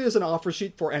 How likely is an offer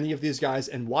sheet for any of these guys,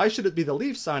 and why should it be the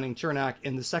Leafs signing Cernak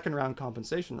in the second round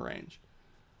compensation range?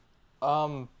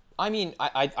 I mean,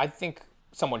 I think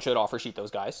someone should offer sheet those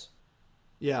guys.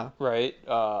 Yeah. Right?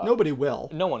 Nobody will.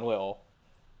 No one will.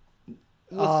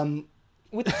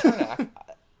 With Cernak.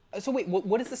 So wait,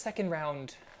 what is the second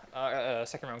round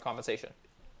compensation?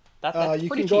 That's you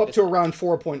pretty can cheap, go up to around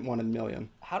 4.1 million.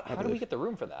 How do we get the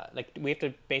room for that? Like, we have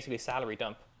to basically salary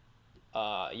dump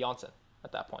Janssen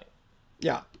at that point.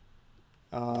 Yeah.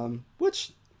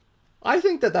 Which I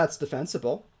think that's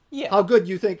defensible. Yeah. How good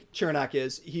you think Cernak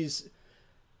is? He's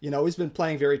been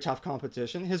playing very tough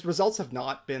competition. His results have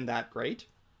not been that great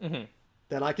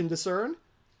that I can discern.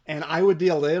 And I would be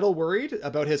a little worried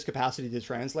about his capacity to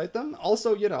translate them.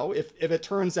 Also, if it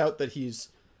turns out that he's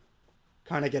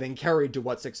kind of getting carried to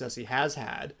what success he has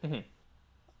had,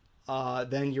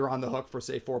 then you're on the hook for,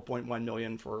 say, 4.1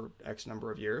 million for X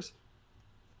number of years.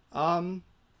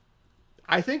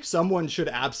 I think someone should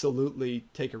absolutely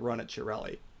take a run at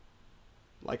Chiarelli.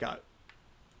 Like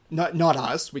not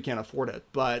us, we can't afford it,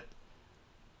 but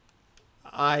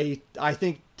I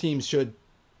think teams should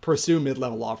pursue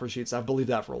mid-level offer sheets. I've believed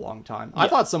that for a long time. Yeah. I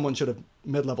thought someone should have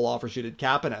mid-level offer sheeted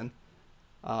Kapanen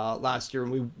last year,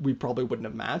 and we probably wouldn't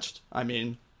have matched. I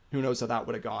mean, who knows how that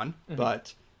would have gone.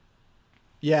 But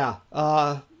yeah,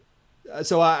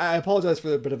 so I apologize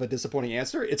for a bit of a disappointing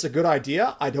answer. It's a good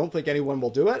idea. I don't think anyone will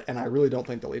do it, and I really don't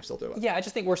think the Leafs will do it. Yeah, I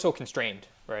just think we're so constrained,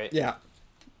 right? Yeah.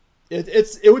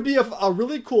 It would be a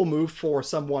really cool move for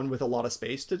someone with a lot of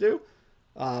space to do.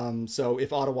 So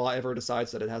if Ottawa ever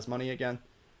decides that it has money again,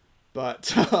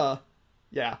 But,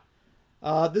 yeah.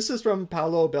 This is from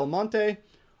Paolo Belmonte.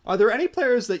 Are there any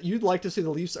players that you'd like to see the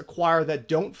Leafs acquire that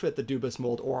don't fit the Dubas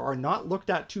mold or are not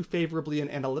looked at too favorably in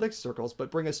analytics circles,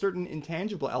 but bring a certain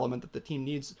intangible element that the team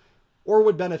needs or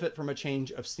would benefit from a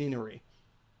change of scenery?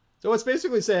 So it's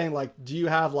basically saying, like, do you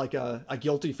have like a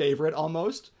guilty favorite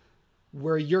almost,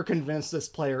 where you're convinced this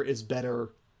player is better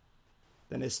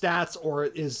than his stats or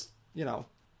is, you know,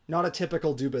 not a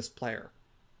typical Dubas player?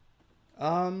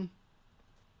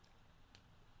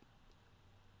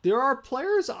 There are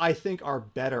players I think are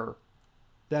better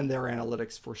than their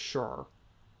analytics for sure.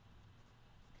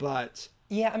 But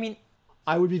Yeah, I mean,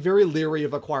 I would be very leery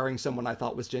of acquiring someone I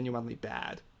thought was genuinely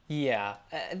bad. yeah.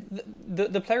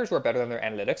 The players who are better than their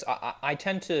analytics, I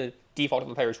tend to default to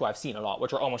the players who I've seen a lot,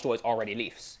 which are almost always already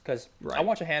Leafs. Because Right. I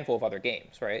watch a handful of other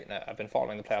games, right? I've been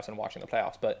following the playoffs and watching the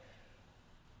playoffs, but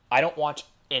I don't watch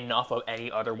enough of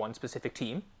any other one specific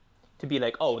team to be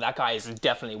like, oh, that guy is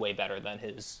definitely way better than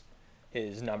his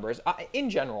numbers. In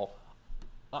general,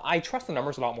 I trust the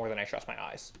numbers a lot more than I trust my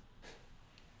eyes.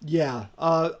 Yeah.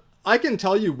 I can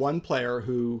tell you one player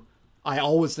who I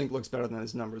always think looks better than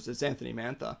his numbers. It's Anthony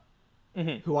Mantha,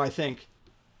 who I think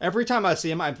every time I see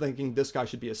him, I'm thinking this guy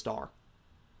should be a star.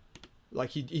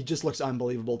 Like he just looks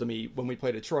unbelievable to me when we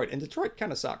play Detroit, and Detroit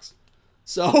kind of sucks.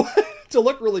 So to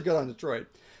look really good on Detroit.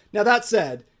 Now that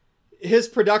said, his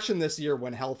production this year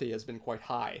when healthy has been quite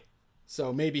high.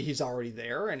 So maybe he's already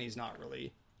there and he's not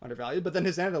really undervalued, but then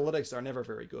his analytics are never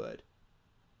very good.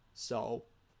 So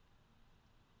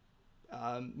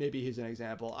maybe he's an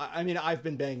example. I mean, I've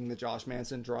been banging the Josh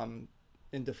Manson drum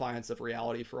in defiance of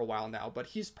reality for a while now, but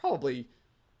he's probably...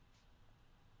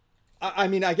 I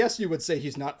mean, I guess you would say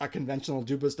he's not a conventional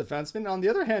Dubas defenseman. On the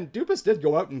other hand, Dubas did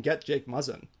go out and get Jake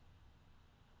Muzzin,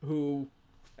 who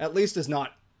at least is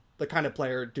not the kind of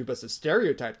player Dubas is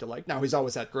stereotyped to like. Now, he's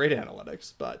always had great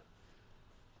analytics, but...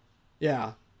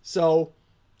 Yeah, so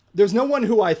there's no one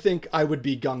who I think I would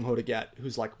be gung-ho to get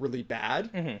who's, like, really bad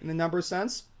in the numbers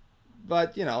sense.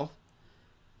 But, you know,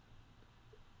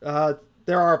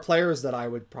 there are players that I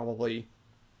would probably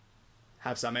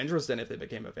have some interest in if they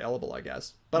became available, I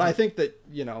guess. But I think that,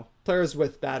 you know, players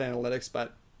with bad analytics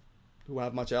but who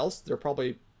have much else, they're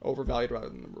probably overvalued rather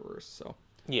than the reverse, so.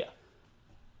 Yeah.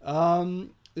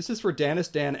 This is for Dan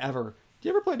Ever. Do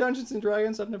you ever play Dungeons &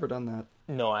 Dragons? I've never done that.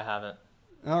 No, I haven't.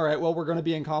 All right, well, we're going to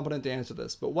be incompetent to answer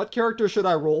this, but what character should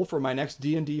I roll for my next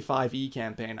D&D 5e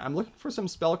campaign? I'm looking for some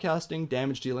spellcasting,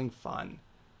 damage-dealing fun.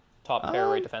 Top pair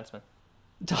rate defenseman.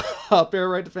 Top pair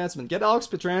right defenseman. Get Alex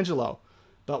Pietrangelo,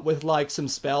 but with, like, some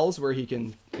spells where he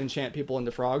can enchant people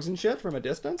into frogs and shit from a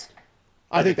distance.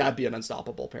 I think that'd be an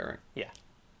unstoppable pairing. Yeah.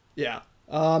 Yeah.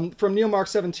 From Neil Mark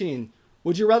 17,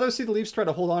 would you rather see the Leafs try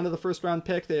to hold on to the first-round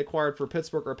pick they acquired for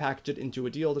Pittsburgh or package it into a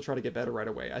deal to try to get better right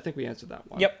away? I think we answered that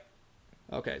one. Yep.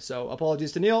 Okay, so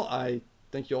apologies to Neil. I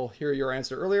think you'll hear your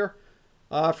answer earlier.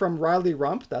 From Riley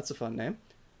Rump, that's a fun name.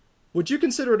 Would you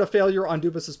consider it a failure on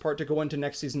Dubas' part to go into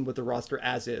next season with the roster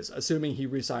as is, assuming he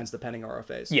re-signs the pending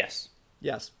RFAs? Yes.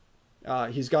 Yes.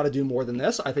 He's got to do more than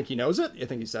this. I think he knows it. I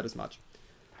think he said as much.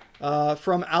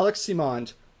 From Alex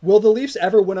Simond, will the Leafs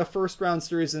ever win a first-round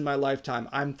series in my lifetime?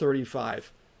 I'm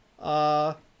 35.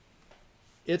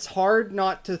 It's hard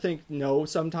not to think no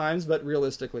sometimes, but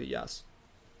realistically, yes.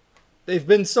 They've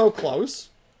been so close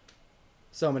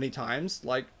so many times.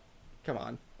 Like, come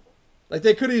on. Like,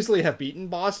 they could easily have beaten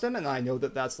Boston, and I know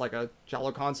that that's like a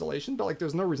shallow consolation, but like,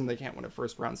 there's no reason they can't win a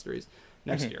first-round series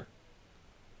next year.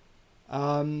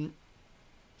 From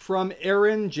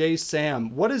Aaron J.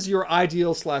 Sam, what is your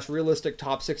ideal / realistic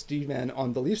top 6 D-man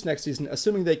on the Leafs next season,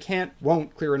 assuming they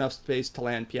won't clear enough space to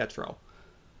land Pietro?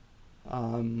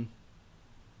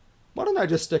 Why don't I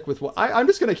just stick with what... I'm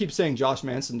just going to keep saying Josh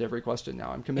Manson to every question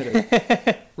now. I'm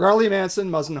committed. Riley Manson,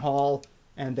 Muzzin Hall,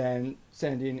 and then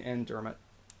Sandin and Dermott.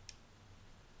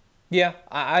 Yeah,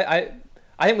 I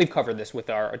think we've covered this with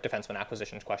our defenseman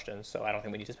acquisitions questions, so I don't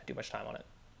think we need to spend too much time on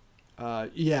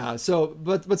it. Yeah, so,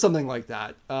 but something like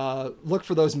that. Look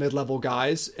for those mid-level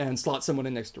guys and slot someone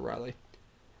in next to Riley.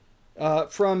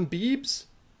 From Beebs,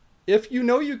 if you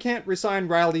know you can't resign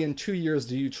Riley in 2 years,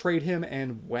 do you trade him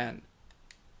and when?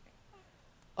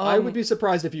 I would be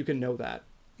surprised if you can know that.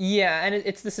 Yeah, and I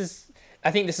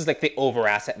think this is like the over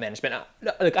asset management.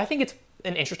 Look, I think it's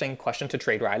an interesting question to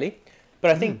trade Riley,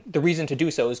 but I think the reason to do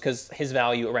so is because his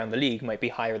value around the league might be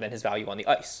higher than his value on the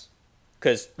ice.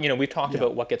 Because, you know, we've talked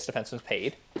about what gets defensemen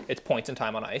paid. It's points and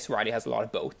time on ice. Riley has a lot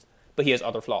of both, but he has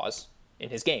other flaws in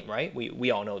his game, right?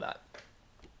 We all know that.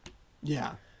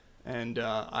 Yeah, and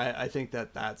I think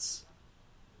that's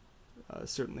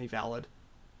certainly valid.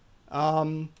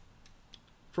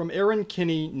 From Aaron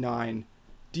Kinney 9,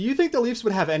 Do you think the Leafs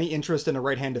would have any interest in a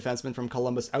right-hand defenseman from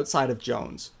Columbus outside of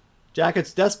Jones?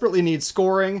 Jackets desperately need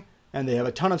scoring, and they have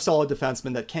a ton of solid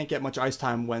defensemen that can't get much ice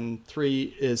time when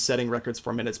 3 is setting records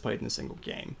for minutes played in a single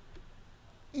game.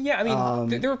 Yeah, I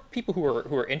mean, there are people who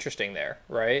are interesting there,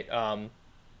 right?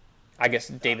 I guess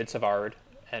David Savard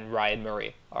and Ryan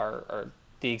Murray are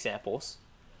the examples.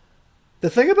 The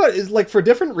thing about it is, like, for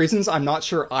different reasons, I'm not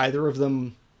sure either of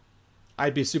them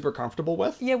I'd be super comfortable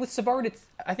with. Yeah, with Savard,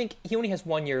 I think he only has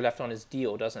 1 year left on his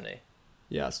deal, doesn't he?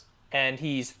 Yes. And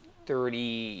he's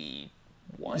 31?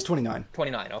 He's 29.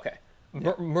 29, okay.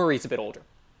 Yeah. Murray's a bit older.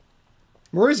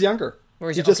 Murray's younger.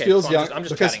 He just feels young. I'm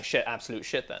just chatting absolute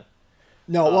shit then.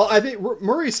 No, well, I think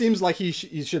Murray seems like he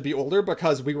should be older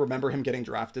because we remember him getting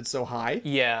drafted so high.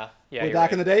 Yeah. Way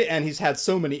back in the day, and he's had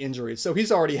so many injuries. So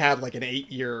he's already had like an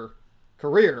 8-year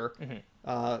career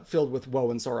filled with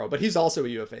woe and sorrow. But he's also a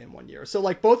UFA in 1 year. So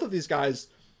like both of these guys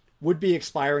would be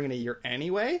expiring in a year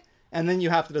anyway, and then you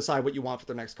have to decide what you want for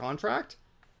their next contract.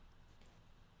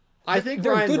 I think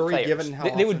they're Ryan good Murray, players. given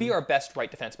how they would be our best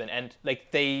right defenseman, and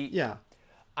like they, yeah,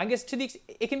 I guess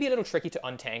it can be a little tricky to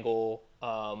untangle.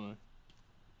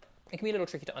 It can be a little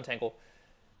tricky to untangle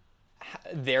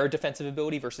their defensive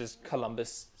ability versus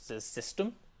Columbus's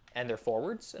system and their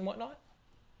forwards and whatnot.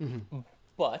 Mm-hmm.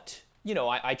 But you know,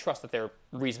 I trust that they're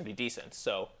reasonably decent,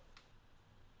 so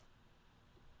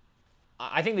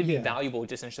I think they'd be valuable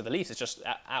addition to the Leafs. It's just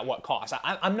at what cost?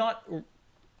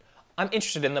 I'm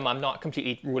interested in them. I'm not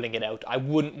completely ruling it out. I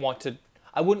wouldn't want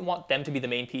them to be the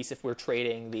main piece if we're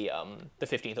trading the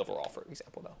 15th overall, for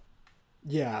example, though.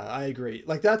 Yeah, I agree.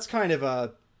 Like that's kind of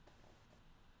a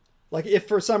like if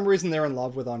for some reason they're in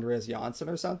love with Andreas Janssen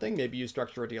or something, maybe you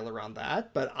structure a deal around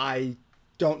that. But I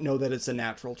don't know that it's a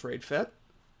natural trade fit.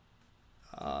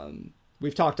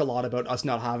 We've talked a lot about us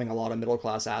not having a lot of middle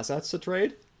class assets to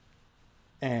trade,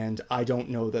 and I don't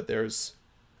know that there's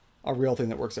a real thing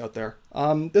that works out there.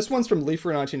 This one's from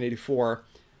Leafer 1984,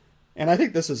 and I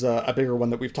think this is a bigger one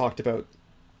that we've talked about.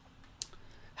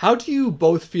 How do you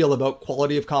both feel about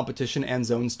quality of competition and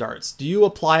zone starts? Do you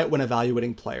apply it when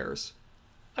evaluating players?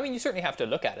 I mean, you certainly have to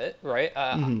look at it, right?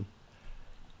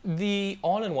 The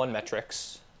all-in-one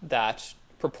metrics that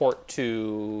purport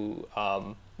to,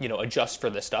 adjust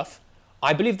for this stuff,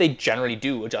 I believe they generally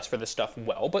do adjust for this stuff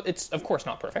well, but it's, of course,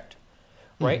 not perfect,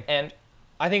 right? And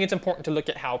I think it's important to look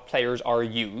at how players are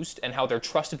used and how they're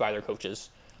trusted by their coaches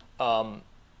when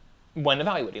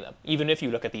evaluating them, even if you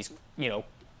look at these,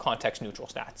 context-neutral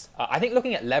stats. I think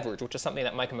looking at leverage, which is something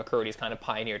that Micah McCurdy has kind of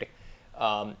pioneered,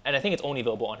 and I think it's only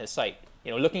available on his site,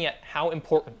 looking at how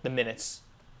important the minutes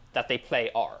that they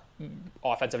play are,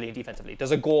 offensively and defensively.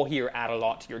 Does a goal here add a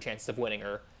lot to your chances of winning,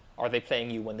 or are they playing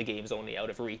you when the game's only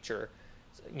out of reach, or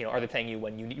are they playing you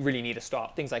when you really need a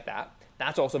stop? Things like that.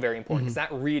 That's also very important because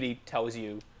that really tells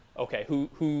you, okay,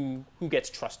 who gets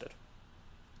trusted.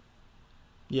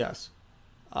 Yes.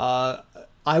 I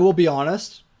will be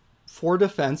honest, for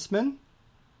defensemen,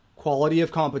 quality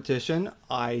of competition,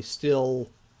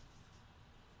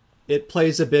 it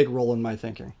plays a big role in my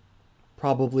thinking.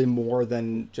 Probably more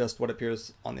than just what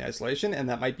appears on the isolation, and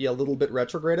that might be a little bit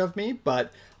retrograde of me,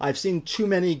 but I've seen too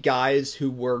many guys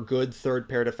who were good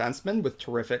third-pair defensemen with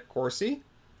terrific Corsi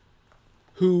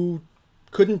who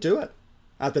couldn't do it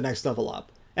at the next level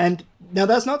up. And now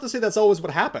that's not to say that's always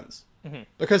what happens,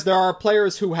 because there are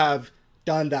players who have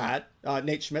done that.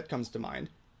 Nate Schmidt comes to mind,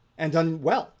 and done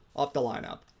well up the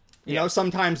lineup. You know,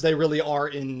 sometimes they really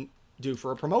are due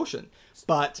for a promotion.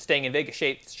 But staying in Vegas,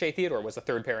 Shea Theodore was a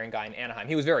third pairing guy in Anaheim.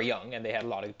 He was very young, and they had a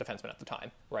lot of defensemen at the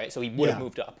time, right? So he would have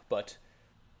moved up. But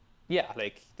yeah,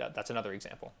 like that's another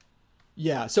example.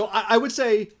 Yeah, so I would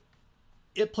say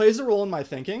it plays a role in my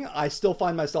thinking. I still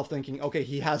find myself thinking, okay,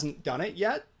 he hasn't done it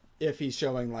yet if he's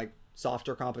showing like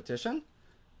softer competition.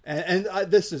 And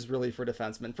this is really for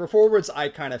defensemen. For forwards, I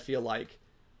kind of feel like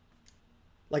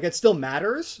it still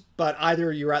matters, but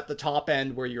either you're at the top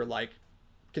end where you're like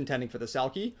contending for the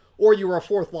Selke, or you're a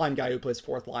fourth line guy who plays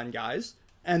fourth line guys,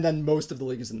 and then most of the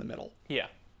league is in the middle. Yeah.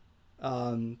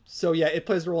 So yeah, it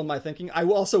plays a role in my thinking. I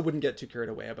also wouldn't get too carried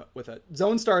away with it.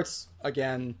 Zone starts,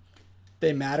 again,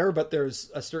 they matter, but there's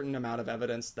a certain amount of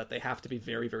evidence that they have to be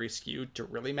very, very skewed to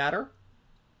really matter.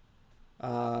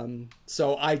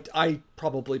 So I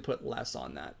probably put less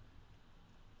on that.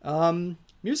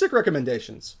 Music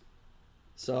recommendations.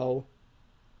 So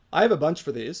I have a bunch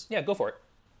for these. Yeah, go for it.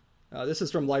 This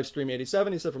is from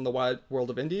Livestream87. He said from the Wide World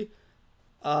of Indie.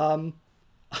 I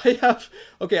have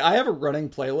a running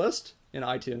playlist in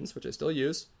iTunes, which I still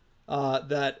use,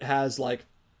 that has like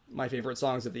my favorite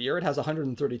songs of the year. It has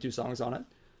 132 songs on it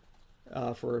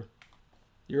for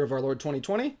Year of Our Lord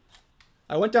 2020.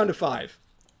 I went down to 5.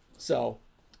 So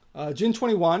June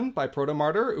 21 by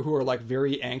Protomartyr, who are like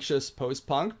very anxious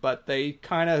post-punk, but they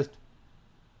kind of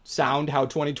sound how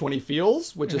 2020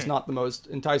 feels, which is not the most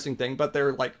enticing thing, but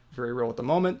they're like very real at the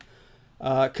moment.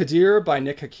 Kadir by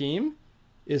Nick Hakim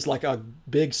is like a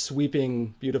big,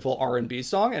 sweeping, beautiful R&B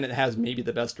song, and it has maybe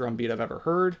the best drum beat I've ever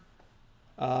heard.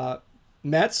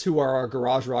 Mets, who are a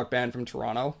garage rock band from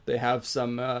Toronto, they have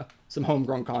some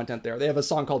homegrown content there. They have a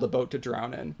song called A Boat to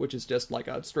Drown In, which is just like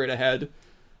a straight ahead,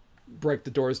 break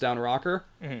the doors down rocker.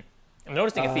 I'm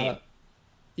noticing a theme.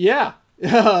 Yeah.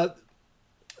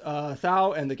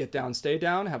 Thou and the Get Down Stay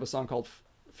Down have a song called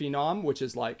Phenom, which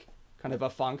is like kind of a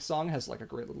funk song, has like a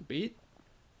great little beat.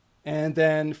 And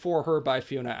then For Her by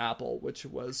Fiona Apple, which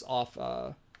was off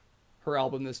her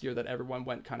album this year that everyone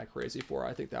went kind of crazy for.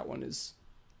 I think that one is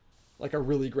like a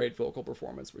really great vocal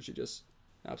performance where she just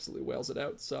absolutely wails it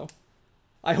out. So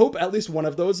I hope at least one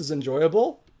of those is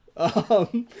enjoyable.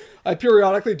 I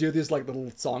periodically do these like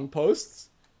little song posts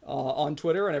on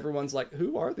Twitter, and everyone's like,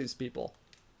 who are these people?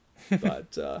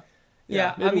 But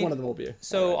yeah, maybe one of them will be.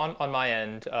 So on my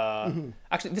end,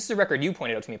 actually, this is a record you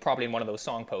pointed out to me, probably in one of those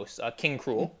song posts. King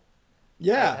Cruel.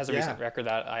 Yeah, has a recent record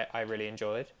that I really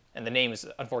enjoyed, and the name is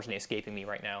unfortunately escaping me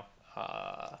right now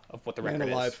of what the record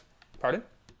is. Pardon?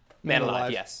 Man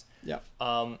Alive. Yes. Yeah.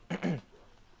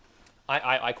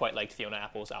 I quite liked Fiona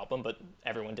Apple's album, but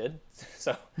everyone did.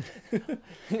 So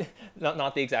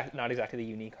not exactly the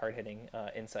unique, hard hitting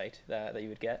insight that you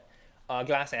would get.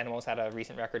 Glass Animals had a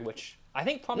recent record, which I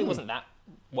think probably wasn't that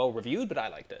well reviewed, but I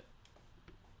liked it.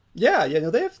 Yeah, no,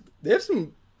 they have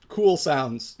some cool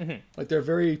sounds. Like they're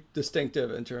very distinctive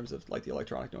in terms of like the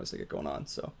electronic noise they get going on.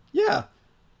 So yeah.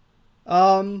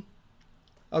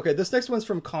 Okay, this next one's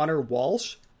from Connor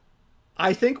Walsh.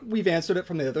 I think we've answered it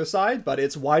from the other side, but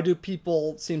it's why do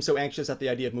people seem so anxious at the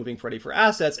idea of moving Freddie for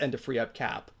assets and to free up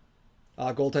cap?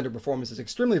 Goaltender performance is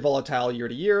extremely volatile year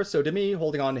to year, so to me,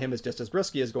 holding on to him is just as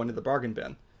risky as going to the bargain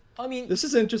bin. I mean, this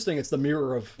is interesting. It's the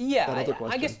mirror of that other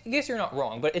question. I guess you're not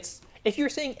wrong, but it's if you're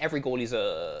saying every goalie's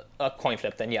a coin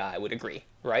flip, then yeah, I would agree,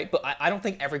 right? But I don't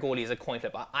think every goalie is a coin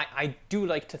flip. I do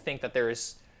like to think that there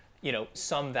is,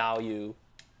 some value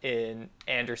in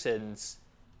Anderson's,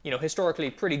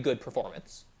 historically pretty good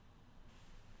performance.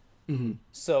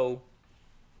 So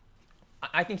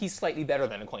I think he's slightly better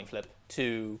than a coin flip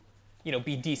to,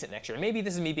 be decent next year. Maybe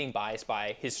this is me being biased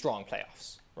by his strong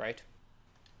playoffs, right?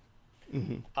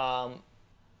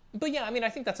 But yeah, I mean, I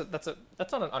think that's not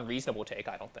an unreasonable take.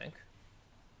 I don't think.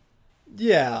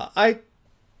 Yeah, I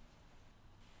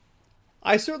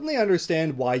certainly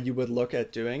understand why you would look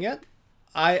at doing it.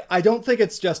 I don't think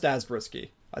it's just as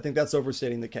risky. I think that's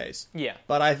overstating the case. Yeah.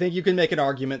 But I think you can make an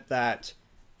argument that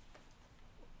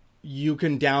you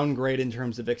can downgrade in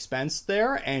terms of expense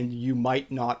there, and you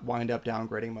might not wind up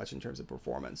downgrading much in terms of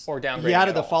performance. Or downgrading. He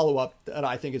added a follow-up that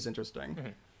I think is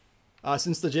interesting.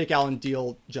 Since the Jake Allen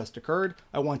deal just occurred,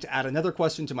 I want to add another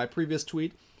question to my previous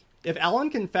tweet. If Allen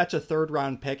can fetch a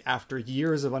third-round pick after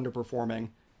years of underperforming,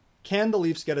 can the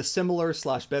Leafs get a similar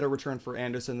 / better return for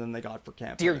Anderson than they got for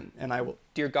Kampanen?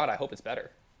 Dear God, I hope it's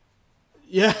better.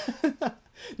 Yeah.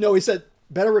 No, he said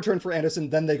better return for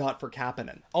Anderson than they got for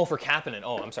Kapanen. Oh, for Kapanen.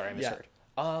 Oh, I'm sorry, I misheard.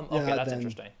 Okay, that's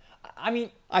interesting. I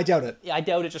mean, I doubt it. Yeah, I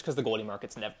doubt it just because the goalie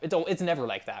market's it's never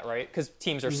like that, right? Because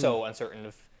teams are so uncertain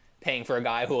of paying for a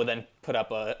guy who will then put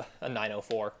up a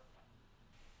 904.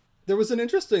 There was an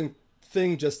interesting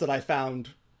thing just that I found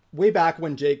way back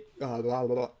when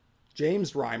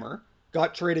James Reimer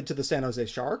got traded to the San Jose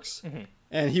Sharks,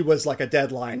 and he was like a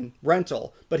deadline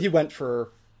rental, but he went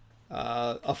for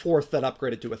a fourth that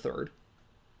upgraded to a third.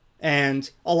 And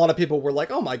a lot of people were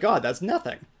like, oh my God, that's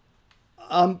nothing.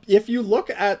 If you look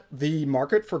at the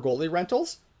market for goalie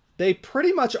rentals, they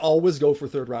pretty much always go for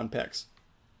third round picks.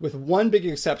 With one big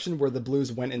exception where the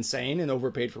Blues went insane and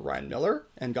overpaid for Ryan Miller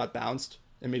and got bounced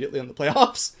immediately in the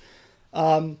playoffs.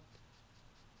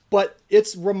 But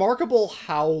it's remarkable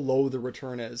how low the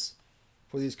return is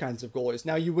for these kinds of goalies.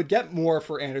 Now, you would get more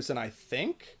for Anderson, I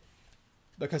think,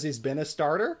 because he's been a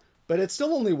starter, but it's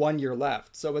still only 1 year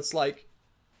left. So it's like,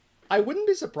 I wouldn't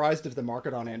be surprised if the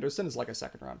market on Anderson is like a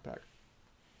second round pick.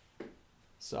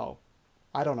 So,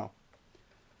 I don't know.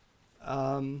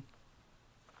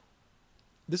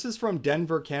 This is from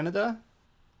Denver, Canada.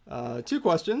 2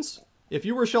 questions. If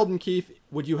you were Sheldon Keefe,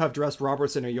 would you have dressed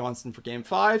Robertson or Johnsson for Game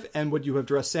 5? And would you have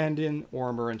dressed Sandin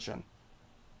or Marincin?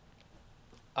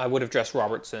 I would have dressed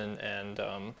Robertson and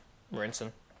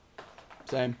Marincin.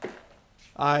 Same.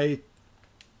 I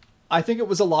think it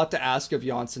was a lot to ask of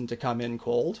Johnsson to come in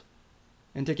cold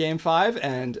into Game 5.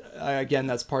 And again,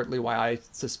 that's partly why I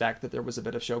suspect that there was a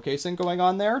bit of showcasing going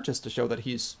on there, just to show that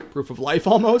he's proof of life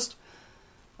almost.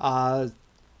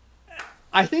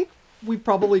 I think we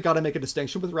probably got to make a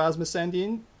distinction with Rasmus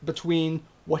Sandin between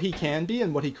what he can be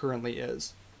and what he currently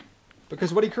is.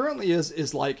 Because what he currently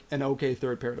is like an okay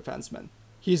third pair defenseman.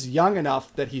 He's young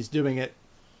enough that he's doing it,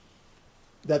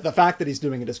 that the fact that he's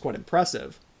doing it is quite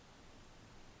impressive.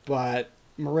 But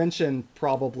Marincin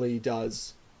probably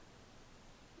does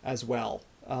as well.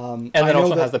 And then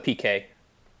also has the PK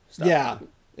stuff. Yeah,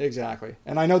 exactly.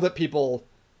 And I know that people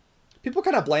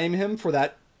kind of blame him for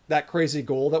that crazy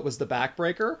goal that was the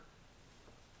backbreaker.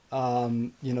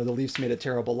 The Leafs made a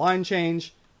terrible line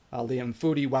change. Liam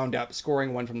Foudy wound up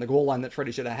scoring one from the goal line that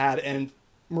Freddie should have had. And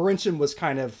Marincin was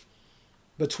kind of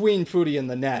between Foudy and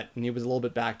the net, and he was a little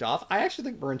bit backed off. I actually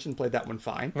think Marincin played that one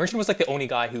fine. Marincin was like the only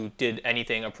guy who did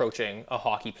anything approaching a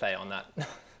hockey play on that,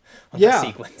 that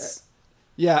sequence.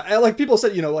 Yeah, like people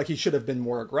said, like he should have been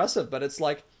more aggressive, but it's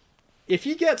like, if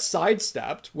he gets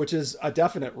sidestepped, which is a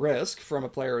definite risk from a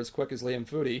player as quick as Liam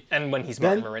Foudy. And when he's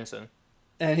Martin Marincin.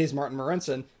 And he's Martin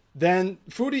Marincin. Then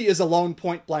Foudy is alone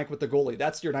point blank with the goalie.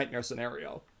 That's your nightmare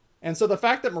scenario. And so the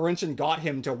fact that Marincin got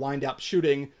him to wind up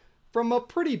shooting from a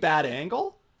pretty bad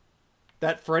angle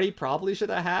that Freddie probably should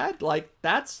have had, like,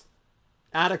 that's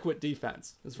adequate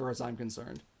defense as far as I'm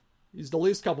concerned. He's the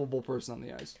least culpable person on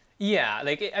the ice. Yeah,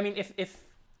 like, I mean,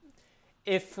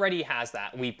 if Freddie has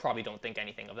that, we probably don't think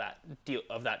anything of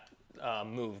that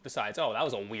move besides, oh, that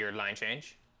was a weird line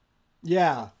change.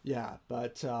 Yeah,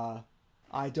 but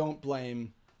I don't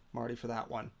blame Marty for that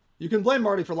one. You can blame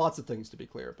Marty for lots of things, to be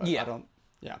clear, but yeah. I don't.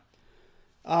 Yeah.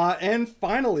 And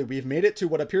finally, we've made it to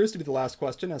what appears to be the last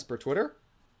question, as per Twitter,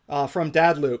 from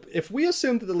Dadloop. If we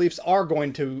assume that the Leafs are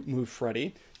going to move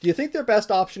Freddie, do you think their best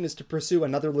option is to pursue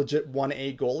another legit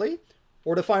 1A goalie,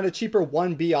 or to find a cheaper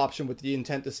 1B option with the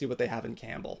intent to see what they have in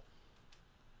Campbell?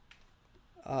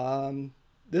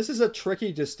 This is a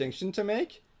tricky distinction to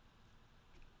make.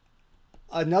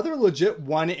 Another legit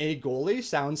 1A goalie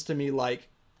sounds to me like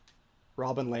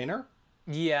Robin Lehner.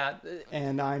 Yeah.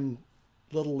 And I'm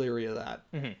a little leery of that.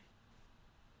 Mm-hmm.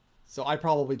 So I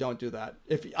probably don't do that.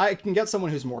 If I can get someone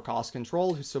who's more cost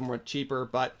controlled, who's somewhat cheaper,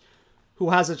 but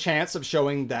who has a chance of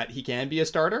showing that he can be a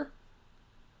starter,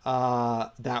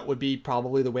 that would be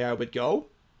probably the way I would go.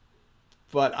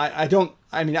 But I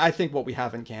think what we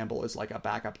have in Campbell is like a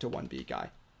backup to 1B guy.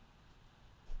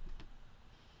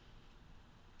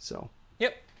 So.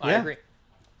 Yep, I agree.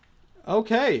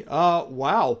 Okay,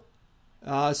 wow.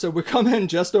 So we come in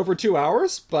just over 2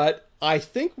 hours, but I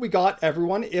think we got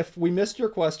everyone. If we missed your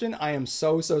question, I am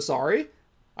so sorry.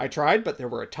 I tried, but there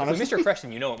were a ton of them. If we missed your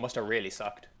question, it must have really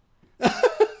sucked.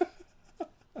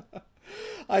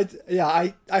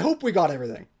 I hope we got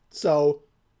everything. So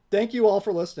thank you all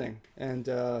for listening. And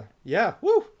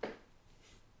woo.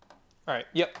 All right,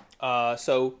 yep.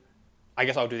 So I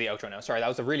guess I'll do the outro now. Sorry, that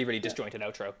was a really, really disjointed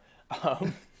outro.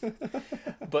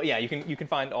 But yeah, you can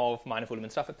find all of mine and Fulemin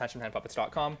stuff at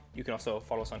pensionplanpuppets.com. You can also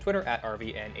follow us on Twitter at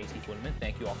RVNATFulemin.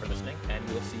 Thank you all for listening, and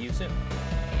we'll see you soon.